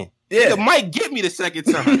again. Yeah. It might get me the second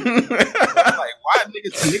time. Like, why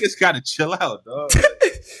niggas gotta chill out, dog?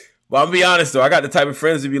 Well, I'll be honest though, I got the type of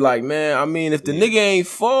friends to be like, man, I mean, if the nigga ain't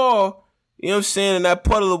fall, you know what I'm saying, in that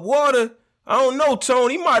puddle of water, I don't know,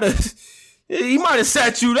 Tony, he might have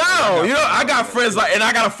sat you down. You know, I got friends like, and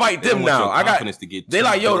I gotta fight them now. They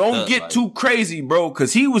like, yo, don't get too crazy, bro,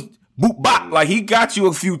 because he was boop bop, like he got you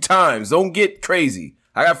a few times. Don't get crazy.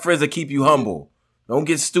 I got friends that keep you humble. Don't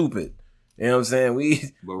get stupid. You know what I'm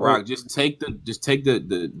saying? But Rock, just take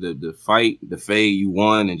the fight, the fade you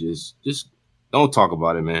won, and just don't talk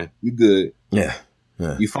about it, man. You good. Yeah.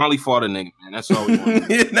 You finally fought a nigga, man. That's all we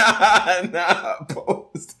want. nah,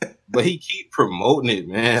 post. But he keep promoting it,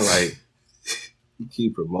 man. Like he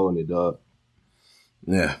keep promoting it, dog.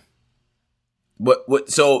 Yeah. What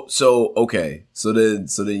so okay. So then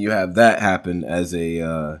you have that happen as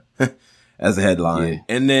a as a headline.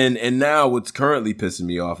 Yeah. And now what's currently pissing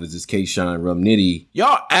me off is this K-Shine Rum Nitty.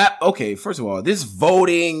 Y'all okay, first of all, this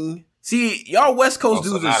voting. See, y'all West Coast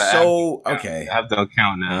dudes are so okay. App don't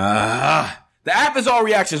count now. The app is all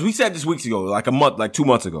reactions. We said this weeks ago, like 2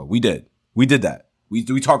 months ago. We did that. We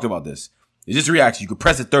talked about this. It's just reaction. You could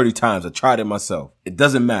press it 30 times. I tried it myself. It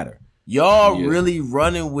doesn't matter. Y'all really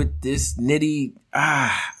running with this Nitty.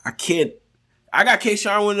 I can't. I got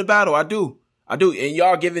K-Shine winning the battle. I do. And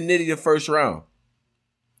y'all giving Nitty the first round.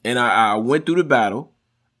 And I went through the battle.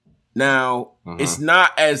 Now, it's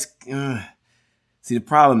not as... See, the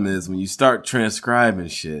problem is when you start transcribing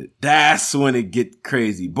shit, that's when it get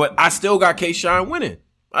crazy. But I still got K-Shine winning.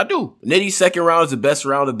 I do. Nitty's second round is the best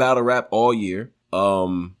round of battle rap all year.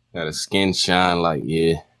 Got a skin shine,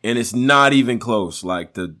 and it's not even close.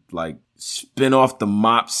 Spin off the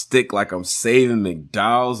mop stick like I'm saving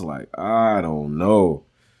McDowell's. I don't know.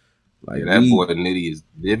 Boy Nitty is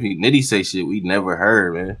Nitty say shit we never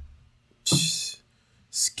heard, man.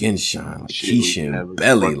 Skin shine, Keisha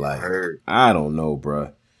belly, heard. I don't know,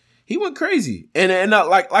 bruh. He went crazy, and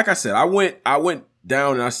like I said, I went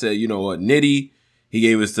down and I said, you know what, Nitty. He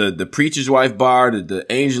gave us the Preacher's Wife bar, the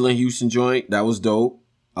Angel in Houston joint. That was dope.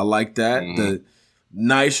 I like that. The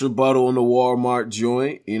nice rebuttal on the Walmart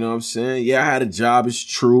joint. You know what I'm saying? Yeah, I had a job. It's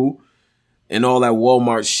true. And all that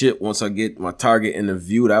Walmart shit once I get my Target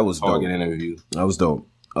interview. That was dope. Target interview. That was dope.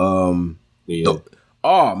 Oh,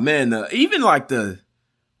 man. Even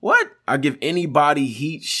what? I give anybody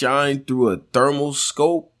heat shine through a thermal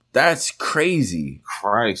scope. That's crazy.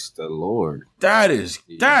 Christ the Lord. That's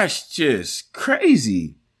just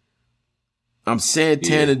crazy. I'm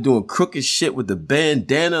Santana doing crooked shit with the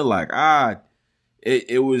bandana.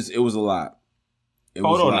 It was a lot.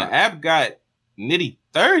 Hold on, the app got Nitty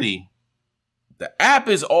 30. The app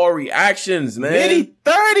is all reactions, man. Nitty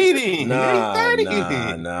 30 then.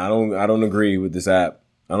 Nah. I don't agree with this app.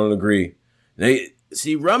 I don't agree.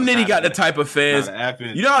 See, Rum Nitty got the type of fans.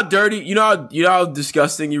 You know how dirty, you know how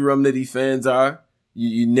disgusting you Rum Nitty fans are?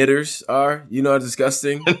 You knitters are? You know how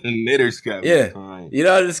disgusting? Knitters got me. You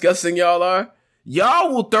know how disgusting y'all are?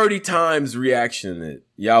 Y'all will 30 times reaction it.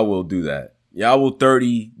 Y'all will do that. Y'all will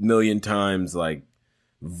 30 million times,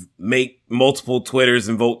 make multiple Twitters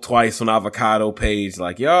and vote twice on avocado page.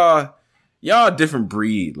 Y'all a different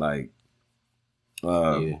breed.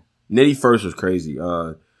 Nitty first was crazy.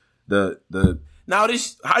 Now how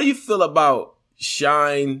do you feel about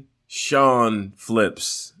Sean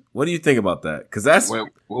flips? What do you think about that? Cause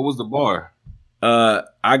what was the bar?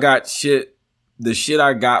 I got the shit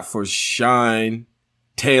I got for Shine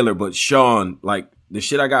Taylor, but Sean, the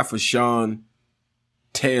shit I got for Sean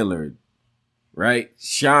Taylor, right?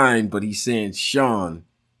 Shine, but he's saying Sean.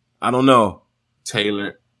 I don't know.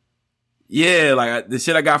 Taylor. Yeah, the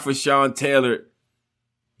shit I got for Sean Taylor,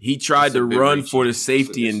 he tried to run for the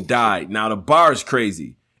safety and died. Now the bar is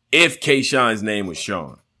crazy. If K-Shine's name was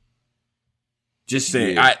Sean. Just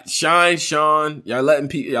saying. Yeah. Sean, y'all letting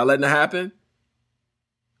it happen?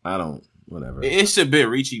 I don't. Whatever. It's a bit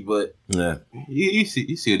reachy, but yeah, you see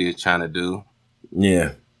what he's trying to do.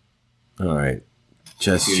 Yeah. All right.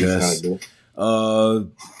 Chess. Yeah,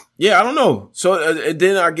 I don't know. So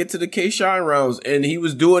then I get to the K-Shine rounds, and he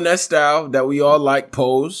was doing that style that we all like,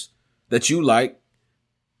 pose that you like.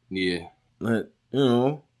 Yeah. You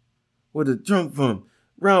know, where the drum from?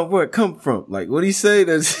 Round where it come from? What he say?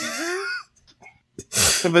 That's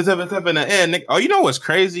up in the air, Nick. Oh, you know what's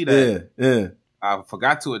crazy? Yeah. I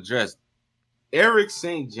forgot to address Eric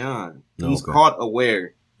St. John. He's caught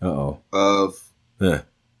aware of the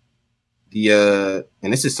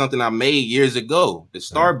and this is something I made years ago, the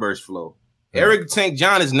Starburst flow. Eric St.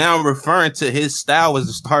 John is now referring to his style as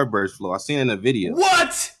the Starburst flow. I seen it in a video.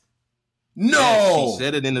 What? No. Yes, he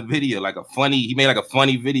said it in the video, he made a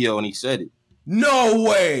funny video and he said it. No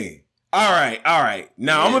way. All right.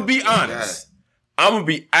 Now I'm gonna be honest. I'm gonna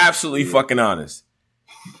be absolutely fucking honest.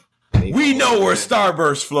 We know where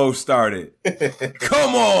Starburst flow started.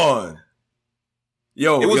 Come on.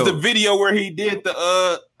 It was the video where he did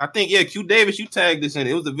I think, Q Davis, you tagged this in.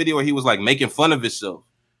 It was the video where he was making fun of himself.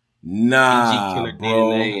 Nah, PG Killer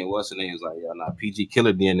DNA, and what's the name? He was PG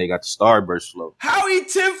Killer DNA got the Starburst flow. How he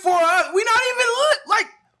 10 for us? We not even lit.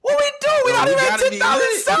 What we do? We not even at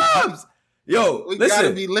 10,000 subs. Yo, we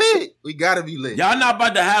gotta be lit. We gotta be lit. Y'all not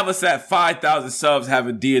about to have us at 5,000 subs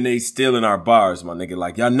having DNA still in our bars, my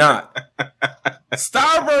nigga. Y'all not.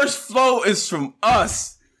 Starburst flow is from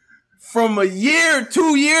us. From a year,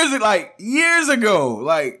 2 years, years ago.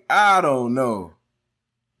 I don't know.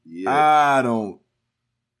 Yeah. I don't.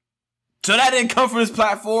 So that didn't come from his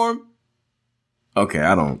platform? Okay,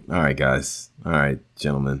 I don't. All right, guys. All right,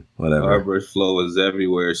 gentlemen. Whatever. Garbage flow is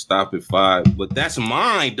everywhere. Stop at 5. But that's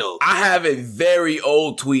mine, though. I have a very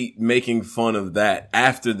old tweet making fun of that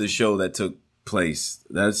after the show that took place.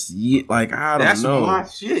 That's like, I don't know.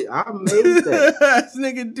 That's my shit. I made that. That's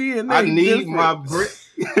nigga DNA. I need my brick.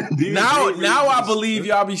 now I believe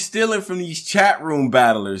y'all be stealing from these chat room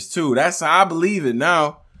battlers too. That's how I believe it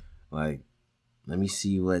now. Like, let me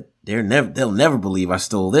see what they'll never believe I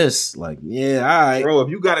stole this. Like, yeah, all right. Bro, if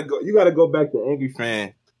you gotta go back to Angry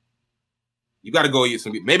Fan. You gotta go get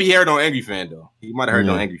some. Maybe he heard on Angry Fan though. He might have heard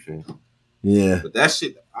on Angry Fan. Yeah. But that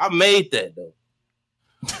shit, I made that though.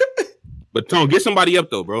 But Tone, get somebody up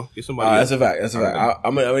though, bro. Get somebody. That's a fact. That's a fact.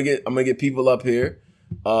 I'm gonna get people up here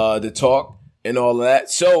to talk and all of that.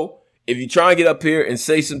 So if you try and get up here and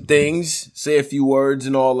say some things, say a few words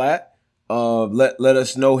and all that, let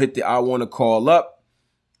us know. Hit the I want to call up,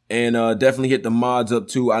 and definitely hit the mods up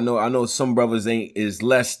too. I know some brothers is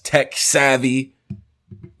less tech savvy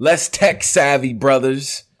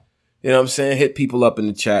brothers. You know what I'm saying? Hit people up in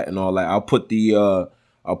the chat and all that. I'll put the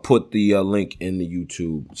link in the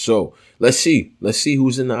YouTube. So let's see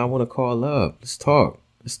who's in the I want to call up. Let's talk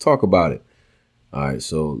about it. All right.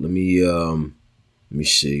 So let me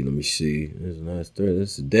see. This is last Thursday.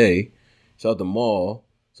 This is the day. Shout out to Maul.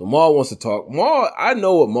 So Maul wants to talk. Maul, I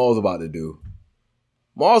know what Maul's about to do.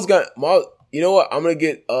 Maul. You know what? I'm gonna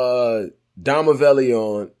get Domavelli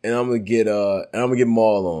on, and I'm gonna get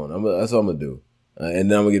Maul on. That's what I'm gonna do.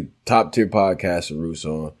 And then I'm gonna get top tier podcast and Roos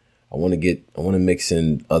on. I want to mix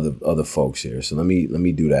in other folks here. So let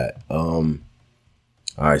me do that. All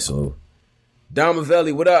right. So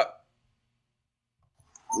Domavelli, what up?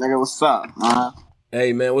 Nigga, what's up, man?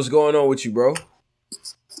 Hey, man, what's going on with you, bro?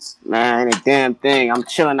 Man, ain't a damn thing. I'm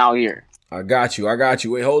chilling out here. I got you.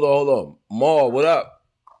 Wait, hold on. Maul, what up?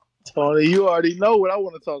 Tony, you already know what I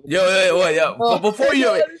want to talk about. Yo. But before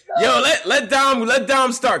let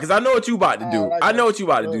Dom start, because I know what you about to do. I know what you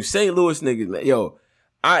about to do. St. Louis niggas, man. Yo,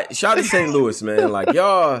 shout out to St. Louis, man. Like,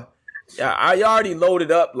 y'all already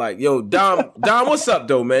loaded up. Like, yo, Dom, what's up,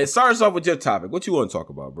 though, man? Start us off with your topic. What you want to talk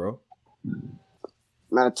about, bro?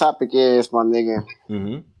 Man, the topic is, my nigga.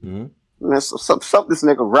 Mm-hmm. Man, sup this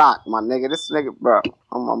nigga Rock, my nigga. This nigga, bro,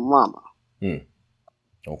 on my mama.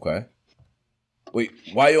 Okay. Wait,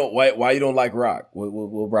 why you don't like Rock?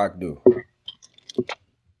 What Rock do?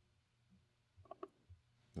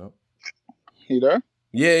 No. He there?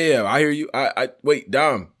 Yeah, I hear you. I wait,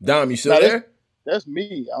 Dom, you still there? That's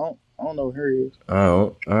me. I don't know who he is.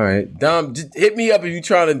 Oh, all right. Dom, just hit me up if you're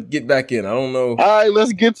trying to get back in. I don't know. All right,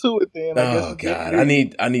 let's get to it then. Oh God, I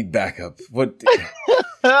need backup. What?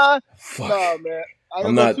 Fuck. Nah, man. I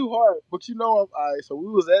didn't go too hard, but you know, all right. So we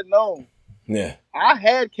was at Nome. Yeah. I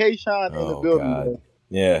had K-Shine in the building. God.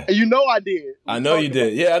 Yeah. And you know I did. I know you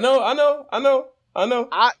did. Yeah, I know. I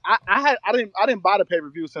didn't buy the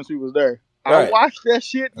pay-per-view since we was there. Right. I watched that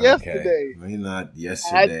shit yesterday. Maybe not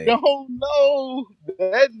yesterday. I don't know.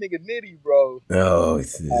 That nigga nitty, bro. No,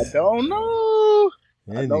 I don't know.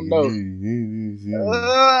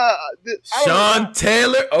 Sean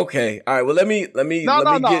Taylor. Okay. All right. Well, let me get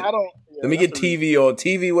TV on.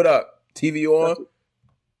 TV, what up? TV on.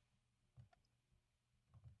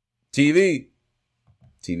 TV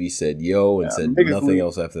said yo and said nothing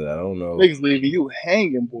else after that. I don't know. Niggas leaving you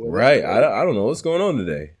hanging, boy. Right. I don't know what's going on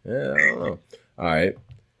today. Yeah, I don't know. All right.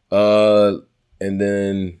 And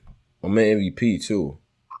then I'm an MVP too.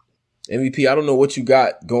 MVP, I don't know what you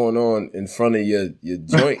got going on in front of your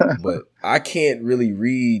joint, but I can't really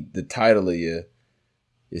read the title of your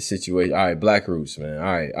situation. All right, Black Roots, man. All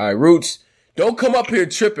right, Roots. Don't come up here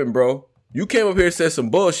tripping, bro. You came up here and said some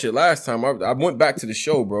bullshit last time. I went back to the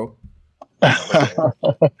show, bro.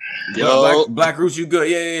 Yo, Black Roots, you good?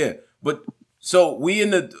 Yeah. But so we in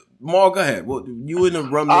the mall. Go ahead. Well, you in the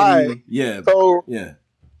rum? Right. Yeah. So yeah.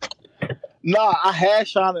 Nah, I had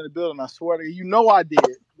Sean in the building. I swear to you. You know I did.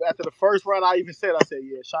 After the first round, I said,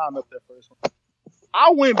 yeah, Sean up that first one. I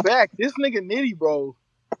went back. This nigga Nitty, bro.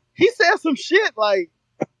 He said some shit like.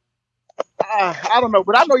 I don't know,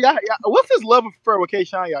 but I know y'all. What's this love affair with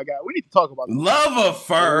K-Shine y'all got? We need to talk about this. Love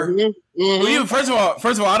affair? Mm-hmm. Well, first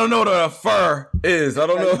of all, I don't know what a fur is. I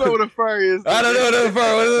don't know. You know what a fur is. I don't know what a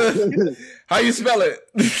fur is. How you spell it?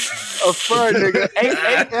 A fur, nigga.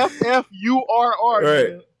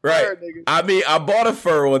 AFFURR. Right. Fur, nigga. I mean, I bought a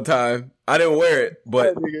fur one time. I didn't wear it,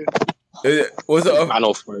 but I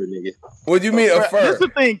know fur, nigga. What do you mean a fur? This is the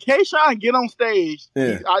thing. K-Shine get on stage.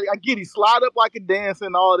 Yeah. I get he slide up like a dancer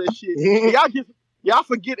and all this shit. Y'all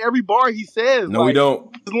forget every bar he says. No, we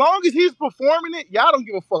don't. As long as he's performing it, y'all don't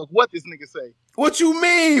give a fuck what this nigga say. What you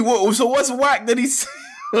mean? So what's whack that he?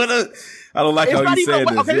 I don't like It's how not you even. said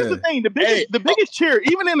this. Okay, here's the thing. The biggest cheer,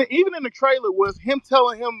 even in the trailer, was him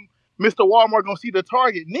telling him Mr. Walmart gonna see the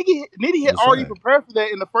target. Nitty had already prepared for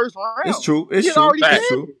that in the first round. It's true. It's true. It's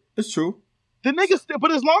true. It's true. The nigga still,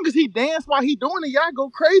 but as long as he dance while he doing it, y'all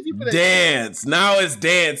go crazy for that. Dance. Now it's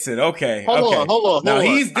dancing. Okay. Hold on. Now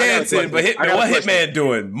he's dancing, but what Hitman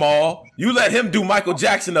doing, Maul? You let him do Michael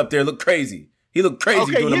Jackson up there look crazy. He looked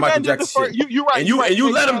crazy doing the Michael Jackson shit. You right. And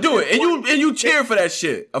you let him do it. And you cheer for that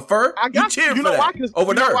shit. A fur? You cheer for that.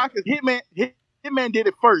 Over there. Hitman did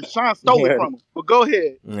it first. Sean stole it from him. But go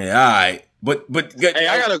ahead. Yeah, all right. But hey,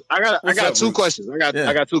 I got two questions. I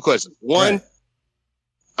got two questions. One,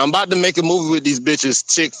 I'm about to make a movie with these bitches,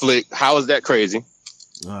 chick flick. How is that crazy?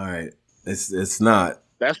 All right. It's not.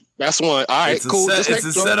 That's one. All right, cool. It's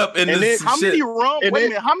a setup in this how shit. How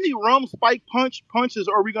many rum spike punches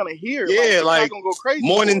are we gonna hear? Yeah, like gonna go crazy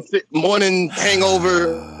morning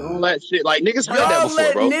hangover, all that shit. Like niggas heard that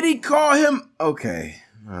before, bro. Nitty call him okay.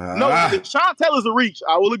 Sean Taylor's a reach.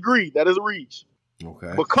 I will agree. That is a reach.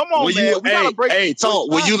 Okay. But come on, man. We gotta break. Hey, Tom,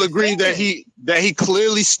 will you agree that he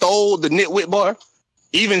clearly stole the nitwit bar?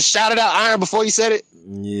 Even shouted out Iron before he said it?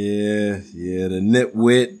 Yeah, the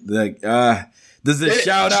nitwit. Like, does the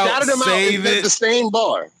shout out save it? The same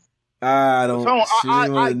bar. I don't.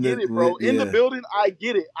 I get it, bro. In the building, I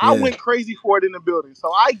get it. I went crazy for it in the building,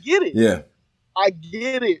 so I get it. Yeah. I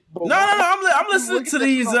get it. No. I'm listening to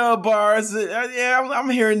these bars. I'm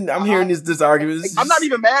hearing this argument. I'm not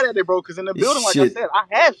even mad at it, bro. Because in the building, like I said, I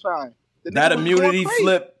had shine. That immunity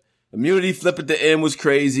flip at the end was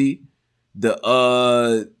crazy.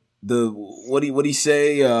 The what he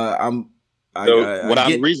say?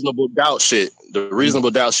 Reasonable doubt shit. The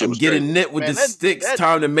reasonable doubt shit. I'm getting knit with the sticks.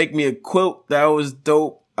 Time to make me a quilt. That was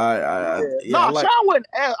dope. Sean wasn't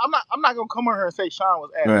ass. I'm not gonna come on here and say Sean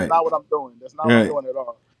was ass. Right. That's not what I'm doing. That's not what I'm doing at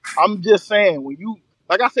all. I'm just saying when you,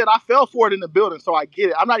 like I said, I fell for it in the building, so I get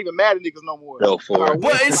it. I'm not even mad at niggas no more. Fell for it.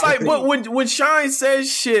 But it's like, when Shine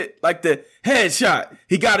says shit like the headshot,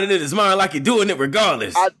 he got it in his mind like he doing it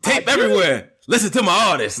regardless. Tape everywhere. Listen to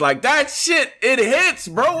my artist. Like that shit, it hits,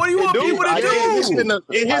 bro. What do you want people to do? It hits in the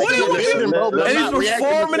building, bro. And he's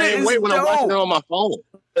performing it. When I'm watching it on my phone.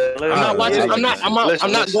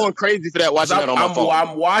 I'm not going crazy for that. Watching that on my phone.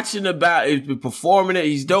 I'm watching performing it.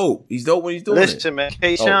 He's dope. He's dope when he's doing it. Listen, man.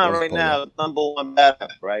 K-Shine right now, number one battle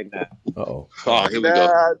right now. Oh, here we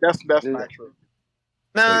go. That's not true.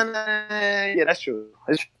 No, yeah, that's true.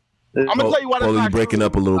 I'm gonna tell you why that's not breaking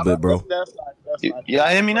up a little bit, bro. That's not y'all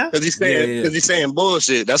hear me now? Because he's saying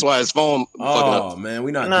bullshit. That's why his phone. Oh man,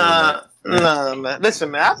 we not. Nah, man.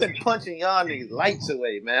 Listen, man. I've been punching y'all niggas lights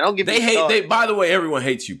away, man. Don't get me started. By the way, everyone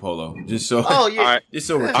hates you, Polo. Just so. Oh yeah. All right. Just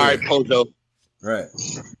so. All right, Polo. Right.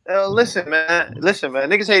 Listen, man.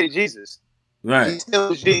 Niggas hated Jesus. Right. He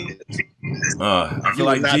still Jesus. I feel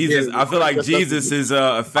like Jesus is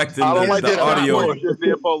affecting the audio.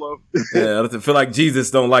 Yeah, I feel like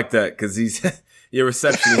Jesus don't like that because your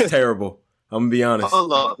reception is terrible. I'm gonna be honest.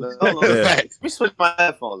 Hold on. Yeah. Let me switch my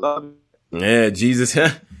headphones. Yeah, Jesus.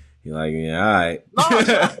 You're like, yeah, all right. No,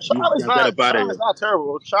 Sean is not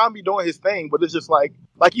terrible. Sean be doing his thing, but it's just like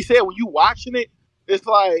you said, when you watching it, it's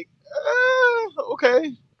like,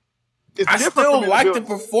 okay. I still like the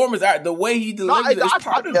performance. The way he delivered it is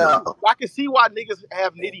part of it. I can see why niggas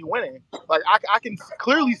have Nitty winning. Like, I can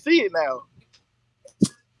clearly see it now.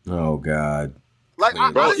 Oh, God. Like,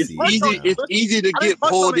 it's easy to get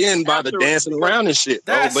pulled in by the dancing around and shit,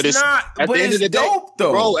 bro. But it's at the end of the day,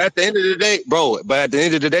 bro. At the end of the day, bro. But at the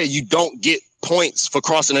end of the day, you don't get points for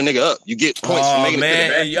crossing a nigga up. You get points for making it to the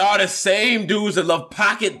back. And y'all the same dudes that love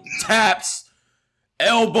pocket taps,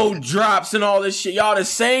 elbow drops, and all this shit. Y'all the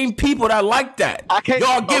same people that like that.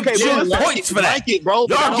 Y'all give Jim points for that, bro.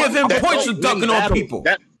 Y'all give him points for dunking on people.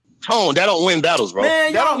 Tone, that don't win battles, bro.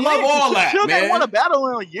 Man, y'all love all that, man. They won a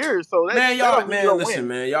battle in years, so listen,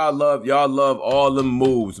 man. Y'all love all them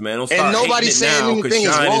moves, man. Don't start and nobody's saying anything is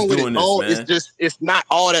wrong with it. No, it's not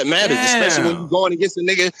all that matters, especially when you're going against a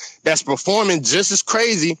nigga that's performing just as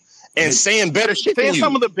crazy and saying better shit than you. Saying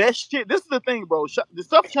some of the best shit. This is the thing, bro. The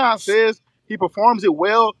stuff Sean says, he performs it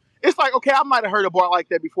well. It's like, okay, I might have heard a bar like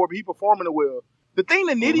that before, but he performing it well. The thing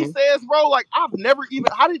that Nitty says, bro, like I've never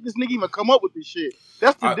even. How did this nigga even come up with this shit?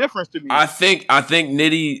 That's the difference to me. I think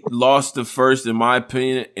Nitty lost the first, in my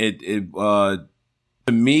opinion. It to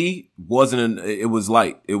me wasn't. It was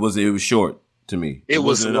light. It was short to me. It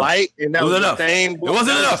was light, and that was enough. It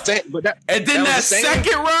wasn't enough. And then that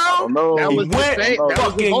second round, that was fucking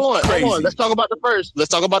crazy. Hold on. Let's talk about the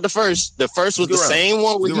first. The first was the same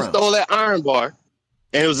one where he stole that iron bar,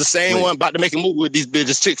 and it was the same one about to make a move with these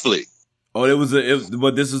bitches chick flick. Oh,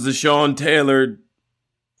 but this was the Sean Taylor.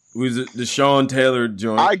 Was it the Sean Taylor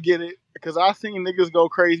joint? I get it. because I seen niggas go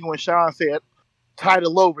crazy when Sean said,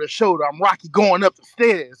 title over the shoulder, I'm Rocky going up the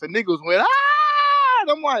stairs. And niggas went, and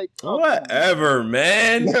I'm like, whatever,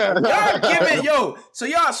 man. Y'all give it,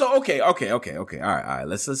 okay. All right.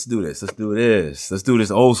 Let's do this. Let's do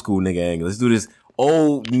this old school nigga angle. Let's do this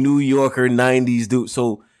old New Yorker 90s dude.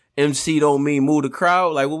 So MC don't mean move the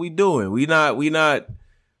crowd. Like, what we doing? We not.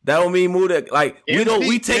 That don't mean move the, like,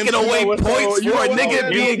 we taking away points for a nigga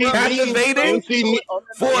being captivating,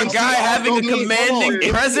 for a guy having a commanding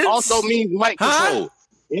presence. Also means mic control.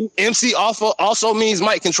 MC also means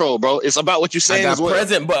mic control, bro. It's about what you're saying as well.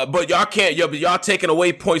 Present, but y'all can't. Y'all taking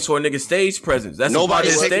away points for a nigga stage presence. That's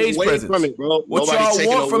nobody's stage presence. From it, bro. What y'all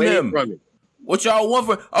want from him? What y'all want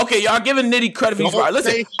from? Okay, y'all giving Nitty credit for his right.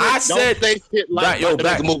 Listen, I said, Black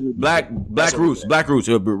Roots.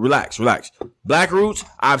 Relax. Black Roots.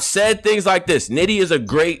 I've said things like this. Nitty is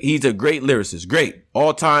he's a great lyricist. Great,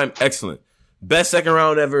 all time, excellent, best second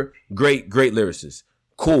round ever. Great lyricist.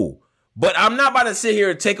 Cool. But I'm not about to sit here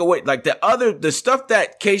and take away like the stuff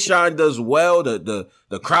that K-Shine does well, the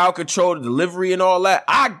crowd control, the delivery and all that.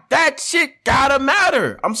 That shit gotta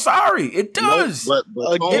matter. I'm sorry, it does. No,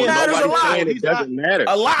 but it matters a lot. It doesn't matter.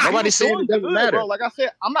 A lot. Nobody's saying it doesn't matter. Bro. Like I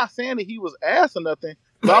said, I'm not saying that he was ass or nothing,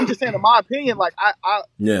 but I'm just saying, in my opinion, like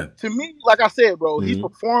to me, like I said, bro, he's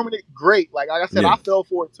performing it great. Like I said, I fell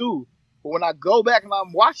for it too. But when I go back and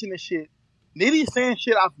I'm watching this shit, Nitty's saying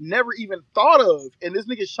shit I've never even thought of. And this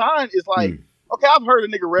nigga Shine is like, okay, I've heard a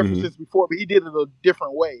nigga reference this before, but he did it a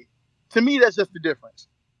different way. To me, that's just the difference.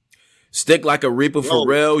 Stick like a Reaper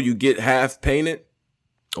Pharrell, you get half painted.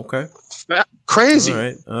 Okay. Crazy. All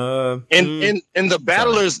right. And the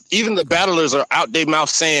battlers, even the battlers are out their mouth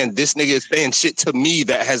saying this nigga is saying shit to me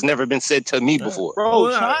that has never been said to me before.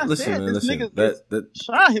 Bro, Shine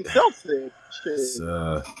Shine himself said shit.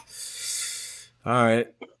 All right.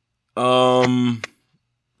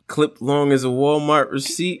 Clip long as a Walmart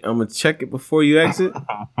receipt. I'm gonna check it before you exit.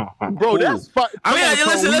 Bro, that's fine.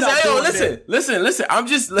 Listen. I'm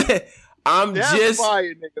just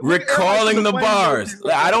recalling the bars.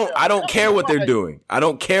 I don't care what they're doing. I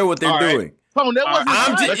don't care what they're doing. Tone, that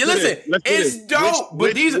wasn't it's dope.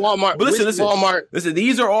 But these Walmart. But listen. Walmart. Listen,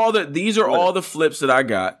 these are all the flips that I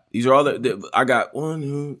got. These are all I got 1,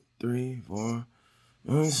 2, 3, 4,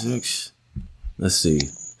 5, 6. Let's see.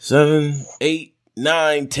 7, 8,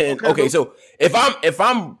 9, 10. Okay, so if I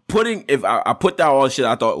put down all the shit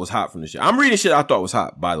I thought was hot from the shit. I'm reading shit I thought was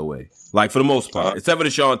hot, by the way. Like, for the most part, except for the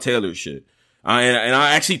Sean Taylor shit. And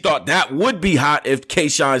I actually thought that would be hot if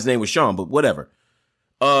K-Shine's name was Sean, but whatever.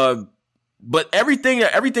 But everything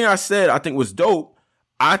I said I think was dope.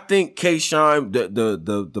 I think K-Shine,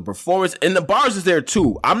 the performance and the bars is there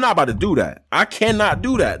too. I'm not about to do that. I cannot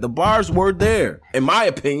do that. The bars were there, in my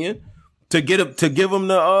opinion. To give him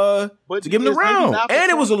the round, and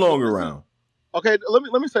it was a longer round. Okay,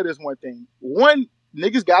 let me say this one thing. One,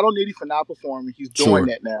 niggas got on Nitty for not performing. He's doing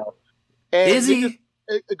that now. And is he?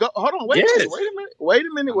 Hold on, wait a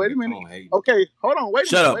minute. Okay, hold on, wait a minute.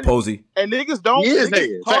 Shut up, Posey. And niggas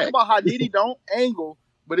talk about how Nitty don't angle,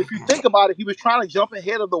 but if you think about it, he was trying to jump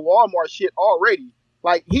ahead of the Walmart shit already.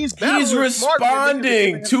 Like he's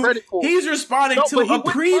responding to a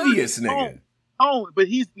previous nigga. But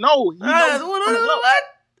what?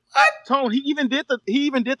 Tone, he even did the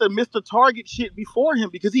Mr. Target shit before him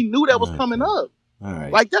because he knew that was coming up. All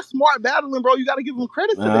right. Like, that's smart battling, bro. You got to give him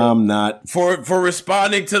credit for that. I'm not for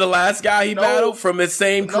responding to the last guy he battled from his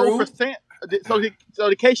same crew. So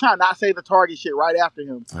the K-Shine not say the Target shit right after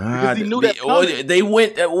him because he knew that. They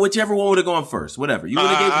went whichever one would have gone first. Whatever you would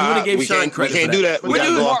have gave Shine credit. We can't do that.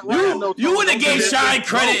 You would have gave Shine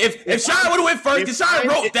credit if Shine would have went first. Because Shine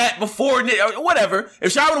wrote that before. Whatever.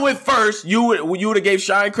 If Shine would have went first, you would have gave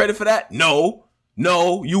Shine credit for that.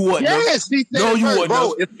 No, you wouldn't. Yes, no, you wouldn't.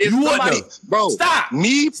 Bro, you wouldn't. Bro, stop.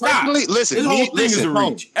 Me personally, listen. This whole thing is a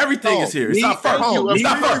reach. Everything is here. It's not fur. It's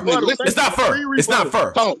not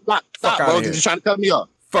fur. Stop, bro. You're trying to cut me off.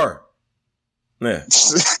 Fur. Yeah.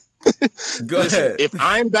 Go ahead. If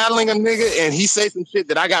I'm battling a nigga and he say some shit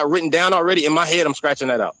that I got written down already in my head, I'm scratching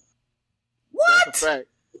that out. What?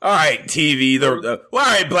 All right, TV. All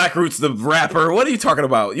right, Black Roots, the rapper. What are you talking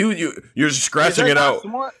about? You're scratching it out.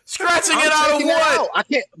 Scratching it out of what? I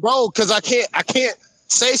can't, bro, because I can't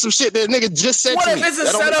say some shit that nigga just said to me.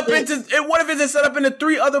 What if it's set up into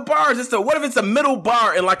 3 other bars? What if it's a middle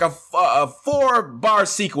bar in like a 4-bar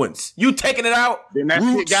sequence? You taking it out? Then that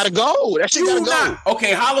shit gotta go. That shit gotta go.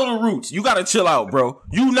 Okay, Hollow the Roots. You gotta chill out, bro.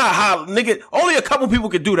 You not Hollow, nigga. Only a couple people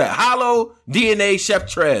could do that. Hollow, DNA, Chef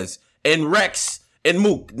Trez, and Rex. And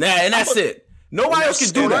Mook. Nah, and that's it. Nobody else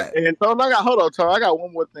can do that. And so hold on, Tone. I got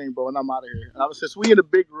one more thing, bro, and I'm out of here. Since we in the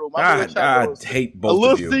big room, I hate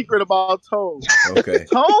both of you. A little secret about Tone. Okay.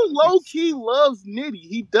 Tone low key loves Nitty.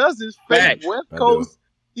 He does his fake West Coast,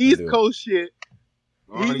 East Coast shit.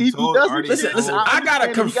 He does. Listen. I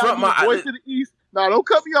gotta confront my voice to the East. No, don't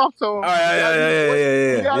cut me off, Tone.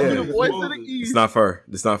 Yeah. You gotta be the voice of the East.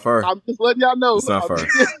 It's not fair. I'm just letting y'all know. It's not fair.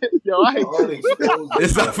 Yo, I hate you.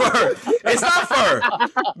 It's not fair. It's not fair.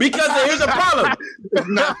 Because here's the problem.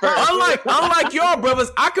 Unlike y'all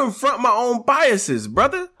brothers, I confront my own biases,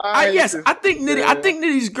 brother. I think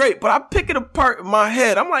Nitty's great, but I pick it apart in my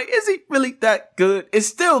head. I'm like, is he really that good? It's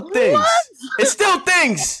still things. It's still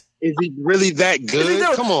things. Is he really that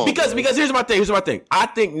good? Come on. Because here's my thing. I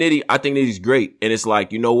think Nitty's great. And it's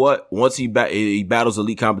like, you know what? Once he battles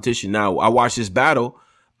elite competition, now I watch this battle.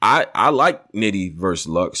 I like Nitty versus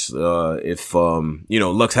Lux. If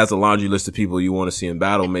Lux has a laundry list of people you want to see in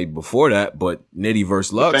battle, maybe before that, but Nitty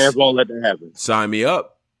versus Lux. Fans won't let that happen. Sign me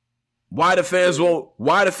up. Why the fans won't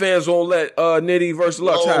let Nitty versus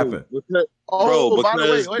Lux happen?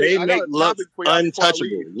 Because they make Lux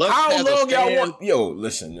untouchable. Lux How long y'all want? Yo,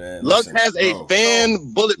 listen, man. Lux has a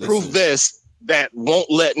fan bulletproof vest that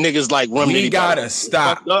won't let niggas like run. We gotta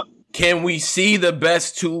stop. Can we see the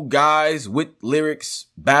best two guys with lyrics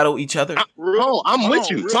battle each other? I'm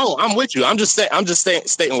with you. I'm with you. I'm just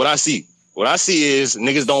stating what I see. What I see is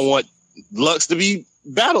niggas don't want Lux to be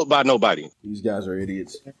battled by nobody. These guys are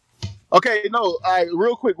idiots. Okay, no, all right,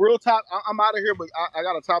 real quick, I'm out of here, but I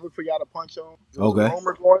got a topic for y'all to punch on.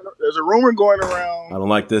 There's a rumor going around. I don't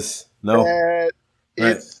like this. No. That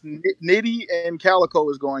it's Nitty and Calico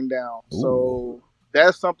is going down. Ooh. So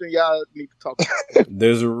that's something y'all need to talk about.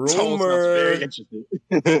 There's a rumor. Very interesting.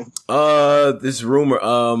 This rumor.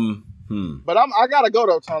 But I gotta go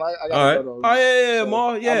though, Tone. I gotta go though. Oh yeah,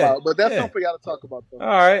 Ma. Yeah. But that's something we gotta talk about though.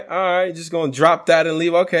 All right. Just gonna drop that and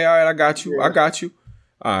leave. Okay, all right. I got you.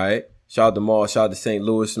 All right. Shout out to Maul. Shout out to St.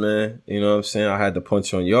 Louis, man. You know what I'm saying? I had to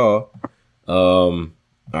punch on y'all. All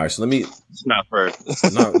right, so let me. It's not fair.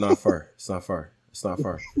 Not fair. It's not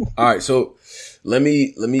fair. All right, so let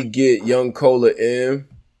me get Young Cola in,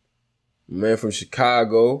 man from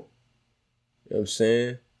Chicago. You know what I'm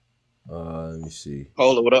saying? Let me see.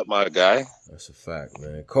 Cola, what up, my guy? That's a fact,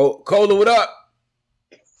 man. Cola, what up?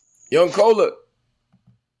 Young Cola.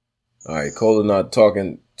 All right, Cola not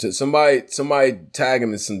talking. Somebody tag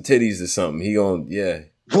him in some titties or something. He gonna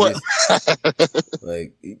What?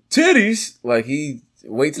 Like titties? Like he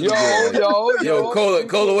waits till Yo,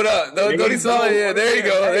 Cola, what up? Go to solid. Yeah, there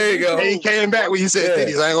you go. He came back when you said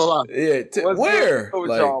titties. I ain't gonna lie. Yeah, where?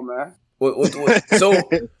 What's y'all, man? What?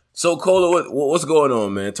 So Cola, what's going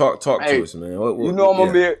on, man? Talk to us, man. I'm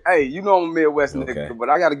a Midwest nigga, but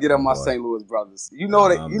I got to get on my St. Louis brothers.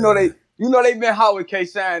 They've been hot with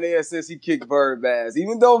K-Shine there since he kicked Verb ass.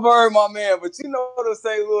 Even though Verb my man, but the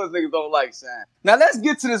St. Louis niggas don't like Shine. Now let's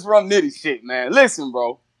get to this Rum Nitty shit, man. Listen,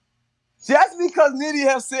 bro. Just because Nitty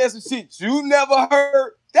have said some shit you never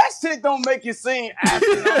heard, that shit don't make it seem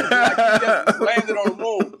astronomical like he just landed on the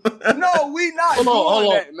moon. No, we not doing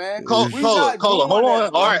that, man. Cola, hold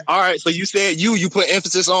on. All right. So you said you put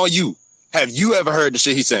emphasis on you. Have you ever heard the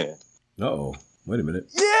shit he's saying? Uh-oh. Wait a minute.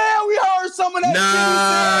 Yeah, we heard some of that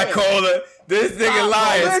shit. Nah, Cola. This nigga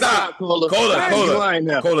lying. Stop. Cola. You lying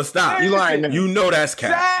now. Cola, stop. You lying now. You know that's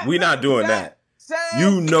cap. We not doing that.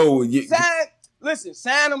 Listen,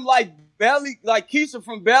 sign him like Belly, like Keisha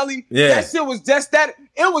from Belly. Yeah. That shit was just that.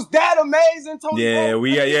 It was that amazing, Tony. Yeah,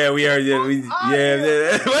 we are. Wait a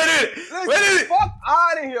minute. Fuck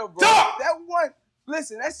out of here, bro. Stop. That one.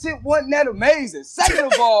 Listen, that shit wasn't that amazing. Second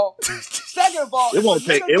of all, it won't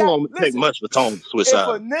take much for Tone to switch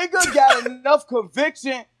out. If a nigga got enough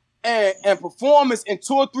conviction and performance in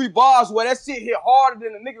 2 or 3 bars where that shit hit harder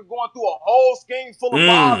than a nigga going through a whole scheme full of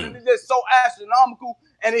bars and it's just so astronomical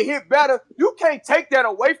and it hit better, you can't take that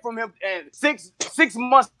away from him. And six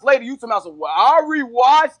months later, you talking about, well, I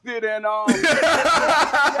rewatched it and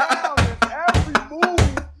every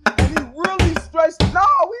movie, and he really stretched. No,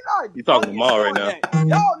 we not. You talking to Maul right now?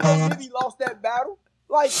 Y'all know Nitty lost that battle.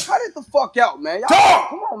 Like, cut it the fuck out, man.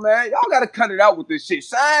 Come on, man. Y'all gotta cut it out with this shit.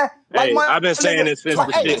 Shine. I've been saying this since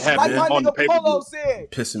the shit happened on the paper. Polo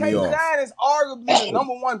said, pissing me off. Shine is arguably the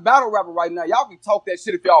 #1 battle rapper right now. Y'all can talk that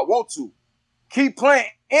shit if y'all want to. Keep playing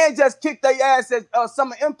and just kick their ass at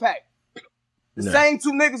Summer Impact. The same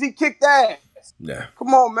 2 niggas he kicked ass. Yeah.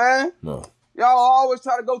 Come on, man. No. Y'all always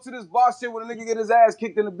try to go to this bar shit when a nigga get his ass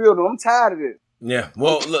kicked in the building. I'm tired of this. Yeah.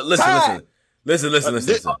 Well, listen. Listen. This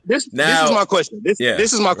is my question.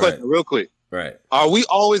 This is my question, real quick. Right. Are we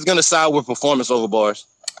always gonna side with performance over bars?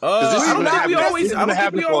 I don't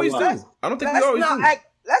think we always do.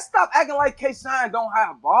 let's stop acting like K-Shine don't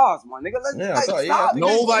have bars, my nigga. Stop.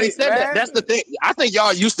 Nobody said that. That's the thing. I think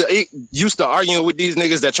y'all used to arguing with these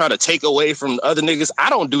niggas that try to take away from other niggas. I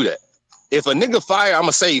don't do that. If a nigga fire,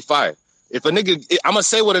 I'ma say he fire. If a nigga, I'ma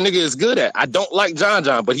say what a nigga is good at. I don't like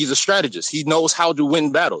John, but he's a strategist. He knows how to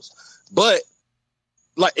win battles. But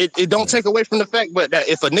like it don't take away from the fact, but that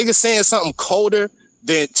if a nigga saying something colder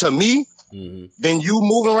than to me, then you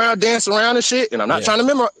moving around, dancing around and shit. And I'm not trying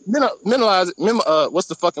to minimize it. What's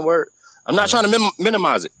the fucking word? I'm not trying to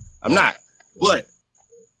minimize it. I'm not. But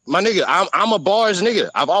my nigga, I'm a bars nigga.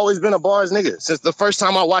 I've always been a bars nigga since the first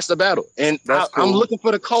time I watched the battle. And I'm looking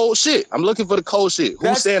for the cold shit.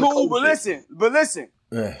 That's cool, but listen.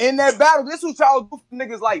 In that battle, this is what y'all do for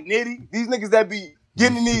niggas like Nitty. These niggas that be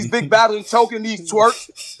getting in these big battles and choking these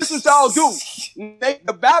twerks. This is what y'all do.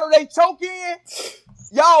 The battle they choke in,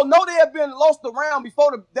 y'all know they have been lost the round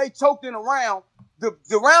before they choked in a round.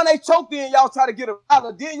 The round they choked in, y'all try to get a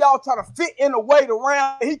battle. Then y'all try to fit in the way the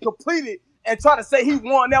round he completed and try to say he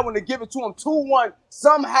won that one to give it to him 2-1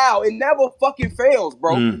 somehow. It never fucking fails,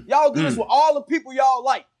 bro. Y'all do this with all the people y'all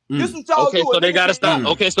like. This is what y'all do. So they gotta stop.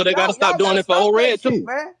 Okay, so they gotta stop doing it for Old Red too,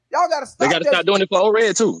 man. Y'all gotta stop. They gotta stop doing it for Old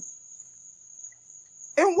Red too.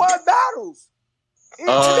 In what battles?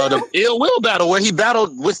 The Ill Will battle where he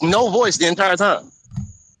battled with no voice the entire time.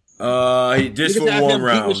 Just for one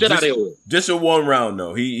round. Just for one round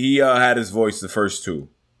though. He had his voice the first two.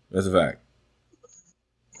 That's a fact.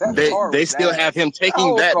 They still have him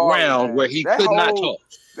taking that round where he could not talk.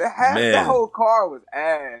 That whole car was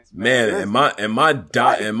ass. Man, am I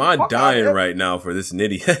dying right now for this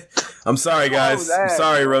Nitty? I'm sorry, guys. I'm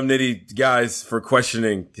sorry, Rum Nitty guys, for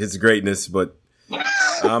questioning his greatness, but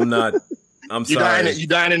I'm not. I'm sorry. You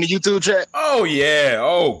dying in the YouTube chat? Oh yeah.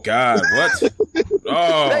 Oh God. What?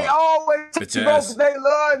 Oh. They always they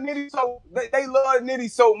love Nitty so they love Nitty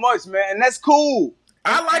so much, man, and that's cool.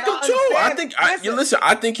 I like him too.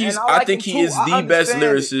 I think he is the best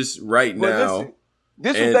lyricist right now.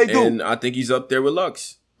 This is what they do. And I think he's up there with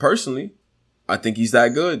Lux. Personally, I think he's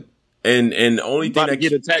that good. And the only thing that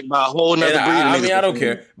get attacked by a whole nother breed. I don't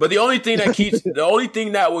care. But the only thing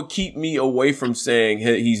that would keep me away from saying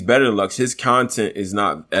he's better than Lux, his content is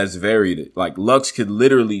not as varied. Like Lux could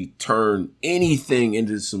literally turn anything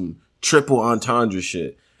into some triple entendre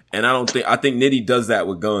shit. And I think Nitty does that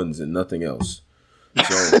with guns and nothing else.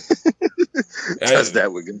 So does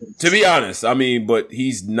that with guns. To be honest, I mean, but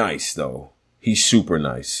he's nice though. He's super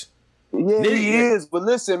nice. Yeah, he is. But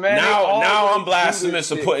listen, man. Now I'm blasphemous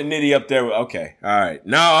for putting Nitty up there. Okay, all right.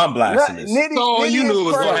 Now I'm blasphemous. Nitty you knew it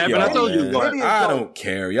was going to happen. I told you. I don't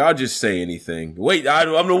care. Y'all just say anything. Wait, I'm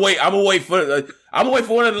gonna wait for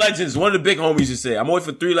one of the legends, one of the big homies to say it. I'm gonna wait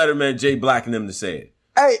for 3-letter man Jay Black and them to say it.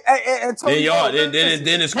 Hey, and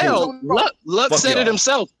then it's cool. Hell, Lux said it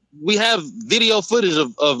himself. We have video footage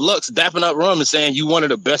of Lux dapping up Rum and saying you one of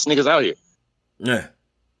the best niggas out here. Yeah.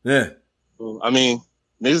 I mean,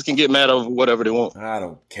 niggas can get mad over whatever they want. I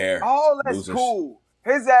don't care. All that's Losers. Cool.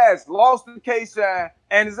 His ass lost to K-Shine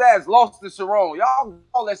and his ass lost to Sharon. Y'all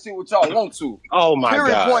all that shit what y'all want to. Oh my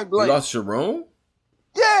God. Point blank. He lost Sharon?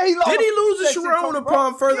 Yeah, he lost. Did he lose to Sharon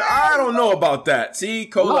upon further? Yeah, I don't know about that. See,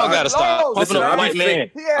 Cole, I gotta stop. Listen,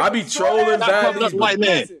 I be trolling badly. White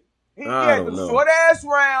man. He had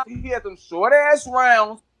them short ass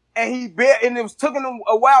rounds. And he bet, and it was taking him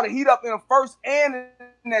a while to heat up in the first and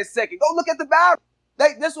in that second. Go look at the battle.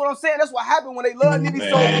 That's what I'm saying. That's what happened when they love Nitty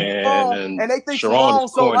so long and they think Sharon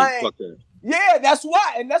so lame. Yeah, that's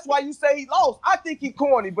why. And that's why you say he lost. I think he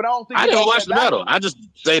corny, but I don't think I didn't watch the battle. I just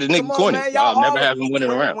say the nigga corny. Y'all never have him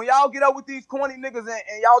winning around. When y'all get up with these corny niggas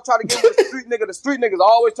and y'all try to get with the street niggas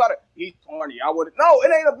always try to, he's corny. No,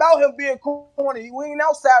 it ain't about him being corny. We ain't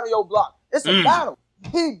outside of your block. It's a battle.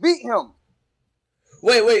 He beat him.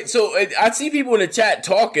 Wait. So I see people in the chat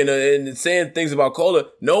talking and saying things about Cola.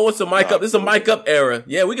 No one's a mic up. This is a mic up era.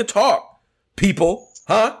 Yeah, we can talk. People,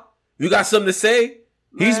 huh? You got something to say?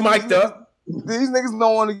 He's mic'd up. These niggas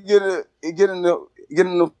don't want to get in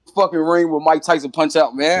the fucking ring with Mike Tyson punch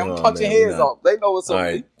out, man. I'm punching heads off. They know what's up. All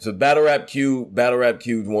right. So Battle Rap Q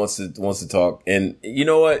wants to talk. And you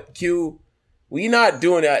know what, Q? We not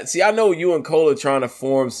doing that. See, I know you and Cola trying to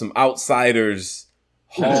form some outsiders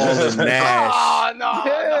Hall and Nash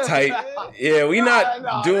type. Yeah, we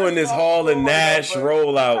not doing this Hall and Nash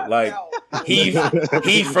rollout. Like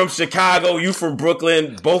he from Chicago, you from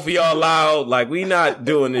Brooklyn, both of y'all loud. Like we not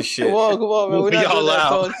doing this shit. Come on, man. Both of y'all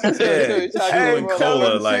loud. Q and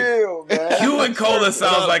Cola, like Q and Cola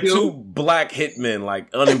sounds like two black hitmen,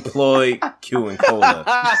 like unemployed Q and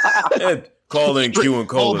Cola. Calling Q and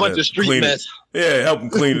Cola, whole bunch of street mess. Yeah, help him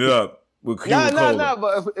clean it up. Nah.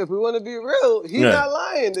 But if we want to be real, he's not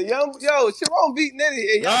lying. The Sharon beat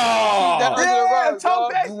Nitty.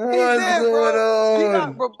 Talk that. He did, bro. He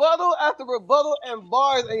got rebuttal after rebuttal and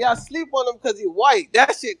bars, and y'all sleep on him because he white.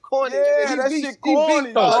 That shit corny. Yeah, that shit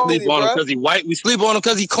corny. Don't sleep on him because he white. We sleep on him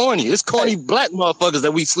because he corny. It's corny black motherfuckers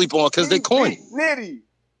that we sleep on because they corny. Nitty.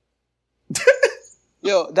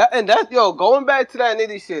 Going back to that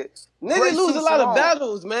Nitty shit. Nitty lose a lot of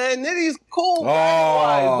battles, man. Nitty's cool.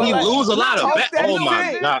 He lose a lot of battles. Oh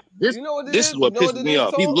my god, this is what pisses me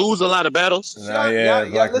off. He lose a lot of battles.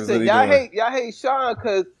 Listen, y'all hate Sean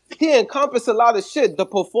because he encompassed a lot of shit. The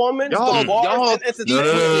performance, the bars, No.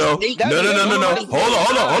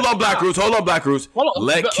 Hold on, Black Roots.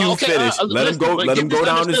 Let Q finish. Let him go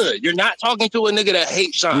down this. You're not talking to a nigga that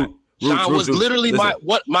hates Sean. Sean was literally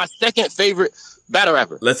my second favorite battle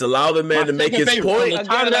rapper. Let's allow the man to make his point.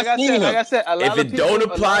 Like I said, if it don't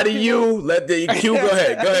apply to you, let the Q go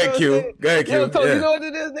ahead. Go ahead, Q. You know what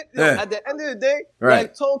it is? At the end of the day,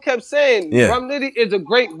 like Tone kept saying, Rum Nitty is a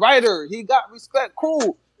great writer. He got respect.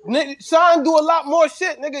 Cool. Sean do a lot more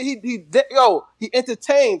shit, nigga. He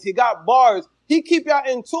entertains. He got bars. He keep y'all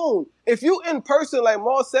in tune. If you in person, like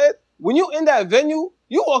Maul said, when you in that venue,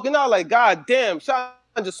 you walking out like, God damn, Sean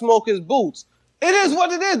just smoke his boots. It is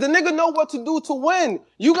what it is. The nigga know what to do to win.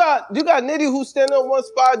 You got Nitty who's standing on one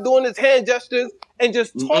spot doing his hand gestures and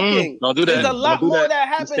just talking. Don't do that. There's a lot more that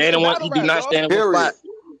happens. He do not stand in one spot.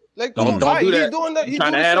 Like, don't do that. He's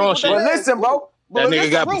trying to add on shit. But listen, bro. That nigga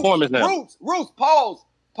got performance now. Roots, pause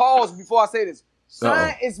before I say this.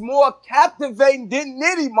 Sean is more captivating than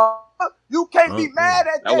Nitty, man. You can't be mad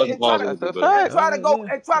at that and try to go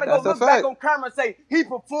look back on camera and say he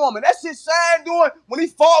performing. That shit Sean doing when he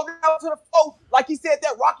fall down to the floor, like he said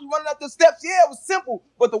that Rocky running up the steps. Yeah, it was simple,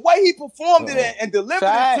 but the way he performed it and delivered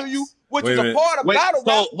it to you, which is a part of battle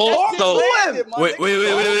rap. Wait a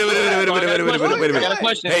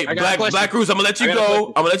minute. Hey, Black Cruz, I'm gonna let you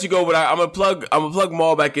go. But I'm gonna plug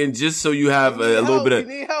Maul back in just so you have a little bit of,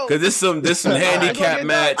 because this some handicap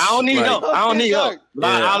match. I don't need help.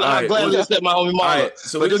 I'll gladly accept my homie Maul. Right,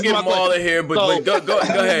 so we're gonna get Maul in here, but go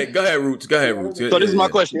ahead, Roots. So this is my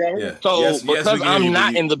question. So because I'm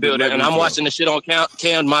not in the building and I'm watching the shit on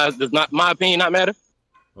cam, does not my opinion not matter?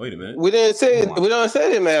 Wait a minute. We don't say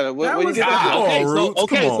it matter. So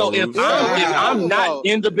if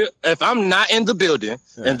I'm not in the building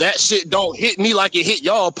and that shit don't hit me like it hit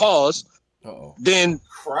y'all, then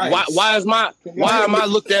why am I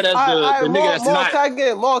looked at as the nigga that's not?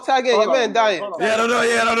 More tag in, your man dying. I don't know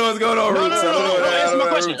what's going on,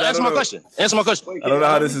 Roots. Answer my question. I don't know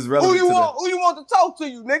how this is relevant. Who you want to talk to,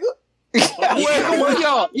 you nigga?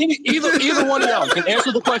 Either one of y'all can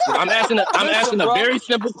answer the question. I'm asking a very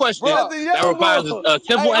simple question that requires a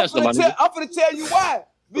simple answer. I'm gonna tell you why.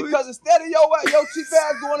 Because instead of your cheap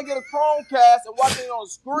ass going to get a Chromecast and watching it on a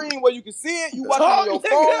screen where you can see it, you watching it on your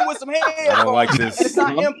phone with some headphones. I don't like this. And it's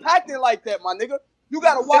not impacting like that, my nigga. You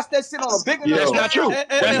gotta watch that shit on a bigger. That's not true.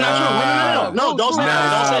 That's not true. No, don't say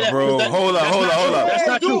that, bro. Hold up. That's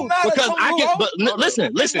not true. Because I can. But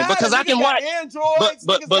listen. Because I can watch.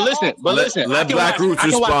 But listen. Let Black Roots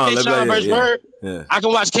respond. I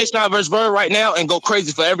can watch K-Shine versus Bird right now and go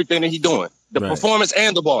crazy for everything that he's doing, the performance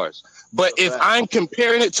and the bars. But if I'm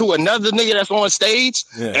comparing it to another nigga that's on stage,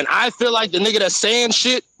 and I feel like the nigga that's saying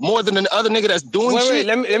shit more than the other nigga that's doing shit,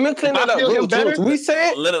 let me clean that up. We say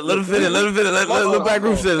it. Let him finish. Let Black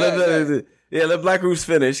Roots finish. Let Black Roots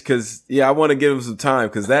finish, because I want to give him some time,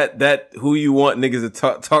 because that who you want niggas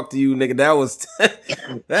to talk to you, nigga, that was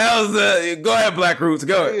go ahead, Black Roots,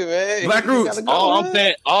 go ahead. Black Roots.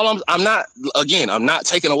 I'm not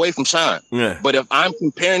taking away from Sean. Yeah. But if I'm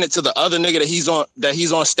comparing it to the other nigga that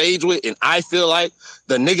he's on stage with, and I feel like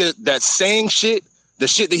the nigga that's saying shit, the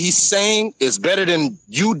shit that he's saying is better than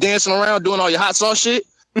you dancing around doing all your hot sauce shit,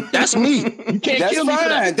 that's me. You can't kill me for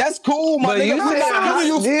that. That's cool, my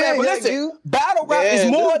nigga. But listen, battle rap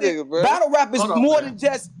is more than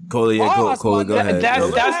just. Coley, go ahead. That's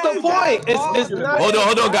the point. It's not.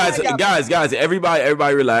 Hold on, guys.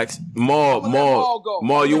 Everybody, relax. Maul,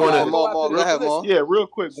 you wanna? Yeah, real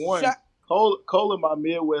quick. One, Cole, my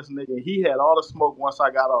Midwest nigga, he had all the smoke once I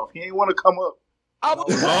got off. He ain't want to come up.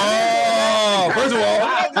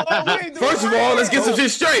 First of all, let's get some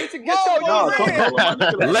shit straight.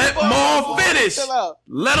 Let Maul finish.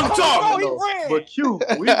 Let him talk. But Q,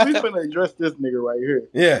 we finna address this nigga right here.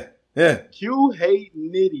 Yeah. Q hate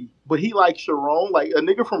Nitty, but he like Sharon. Like a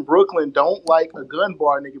nigga from Brooklyn don't like a gun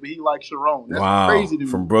bar nigga, but he like Sharon. That's crazy to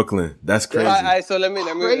me. From Brooklyn, that's crazy. All right, so let me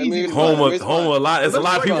home a lot. There's a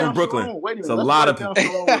lot of people from Brooklyn. It's a lot of people.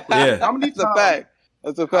 How many times?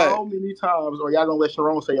 That's a fact. How many times are y'all gonna let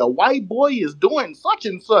Sharon say a white boy is doing such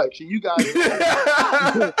and such, and you guys?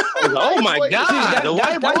 Oh my God! The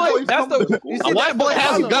white boy. A white boy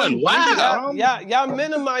has a gun. Wow. Y'all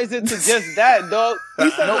minimize it to just that, dog. He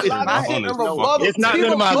said a lot of shit and rebuttal. It's not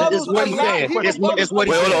minimized. It's what he's saying. It's what he's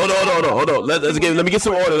saying. Hold on. Let me get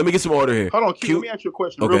some order here. Hold on, Q. Let me ask you a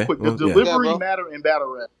question real quick. Does delivery matter in battle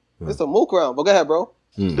rap? It's a mook round, but go ahead, bro.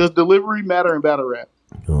 Does delivery matter in battle rap?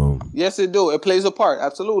 Yes, it do. It plays a part.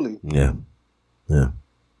 Absolutely. Yeah.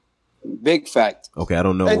 Big fact. Okay, I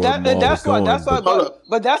don't know. And that's why.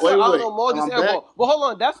 But that's why I don't know more. But hold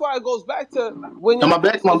on. That's why it goes back to when you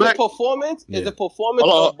performance is the performance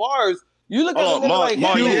of bars. You look at the nigga like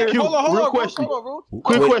hold on,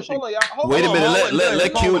 quick question. Wait a minute.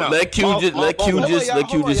 Let Q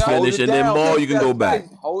just finish, and then Maul, you can go back.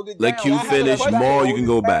 Let Q finish. Maul, you can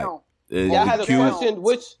go back. Y'all had a question,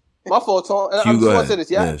 which my fault, Tom. And I'm just going to say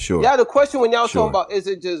this. Yeah, sure. Y'all had a question when y'all talking about is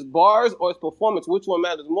it just bars or it's performance? Which one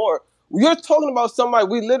matters more? You're talking about somebody.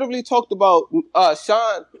 We literally talked about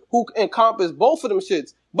Sean, who encompassed both of them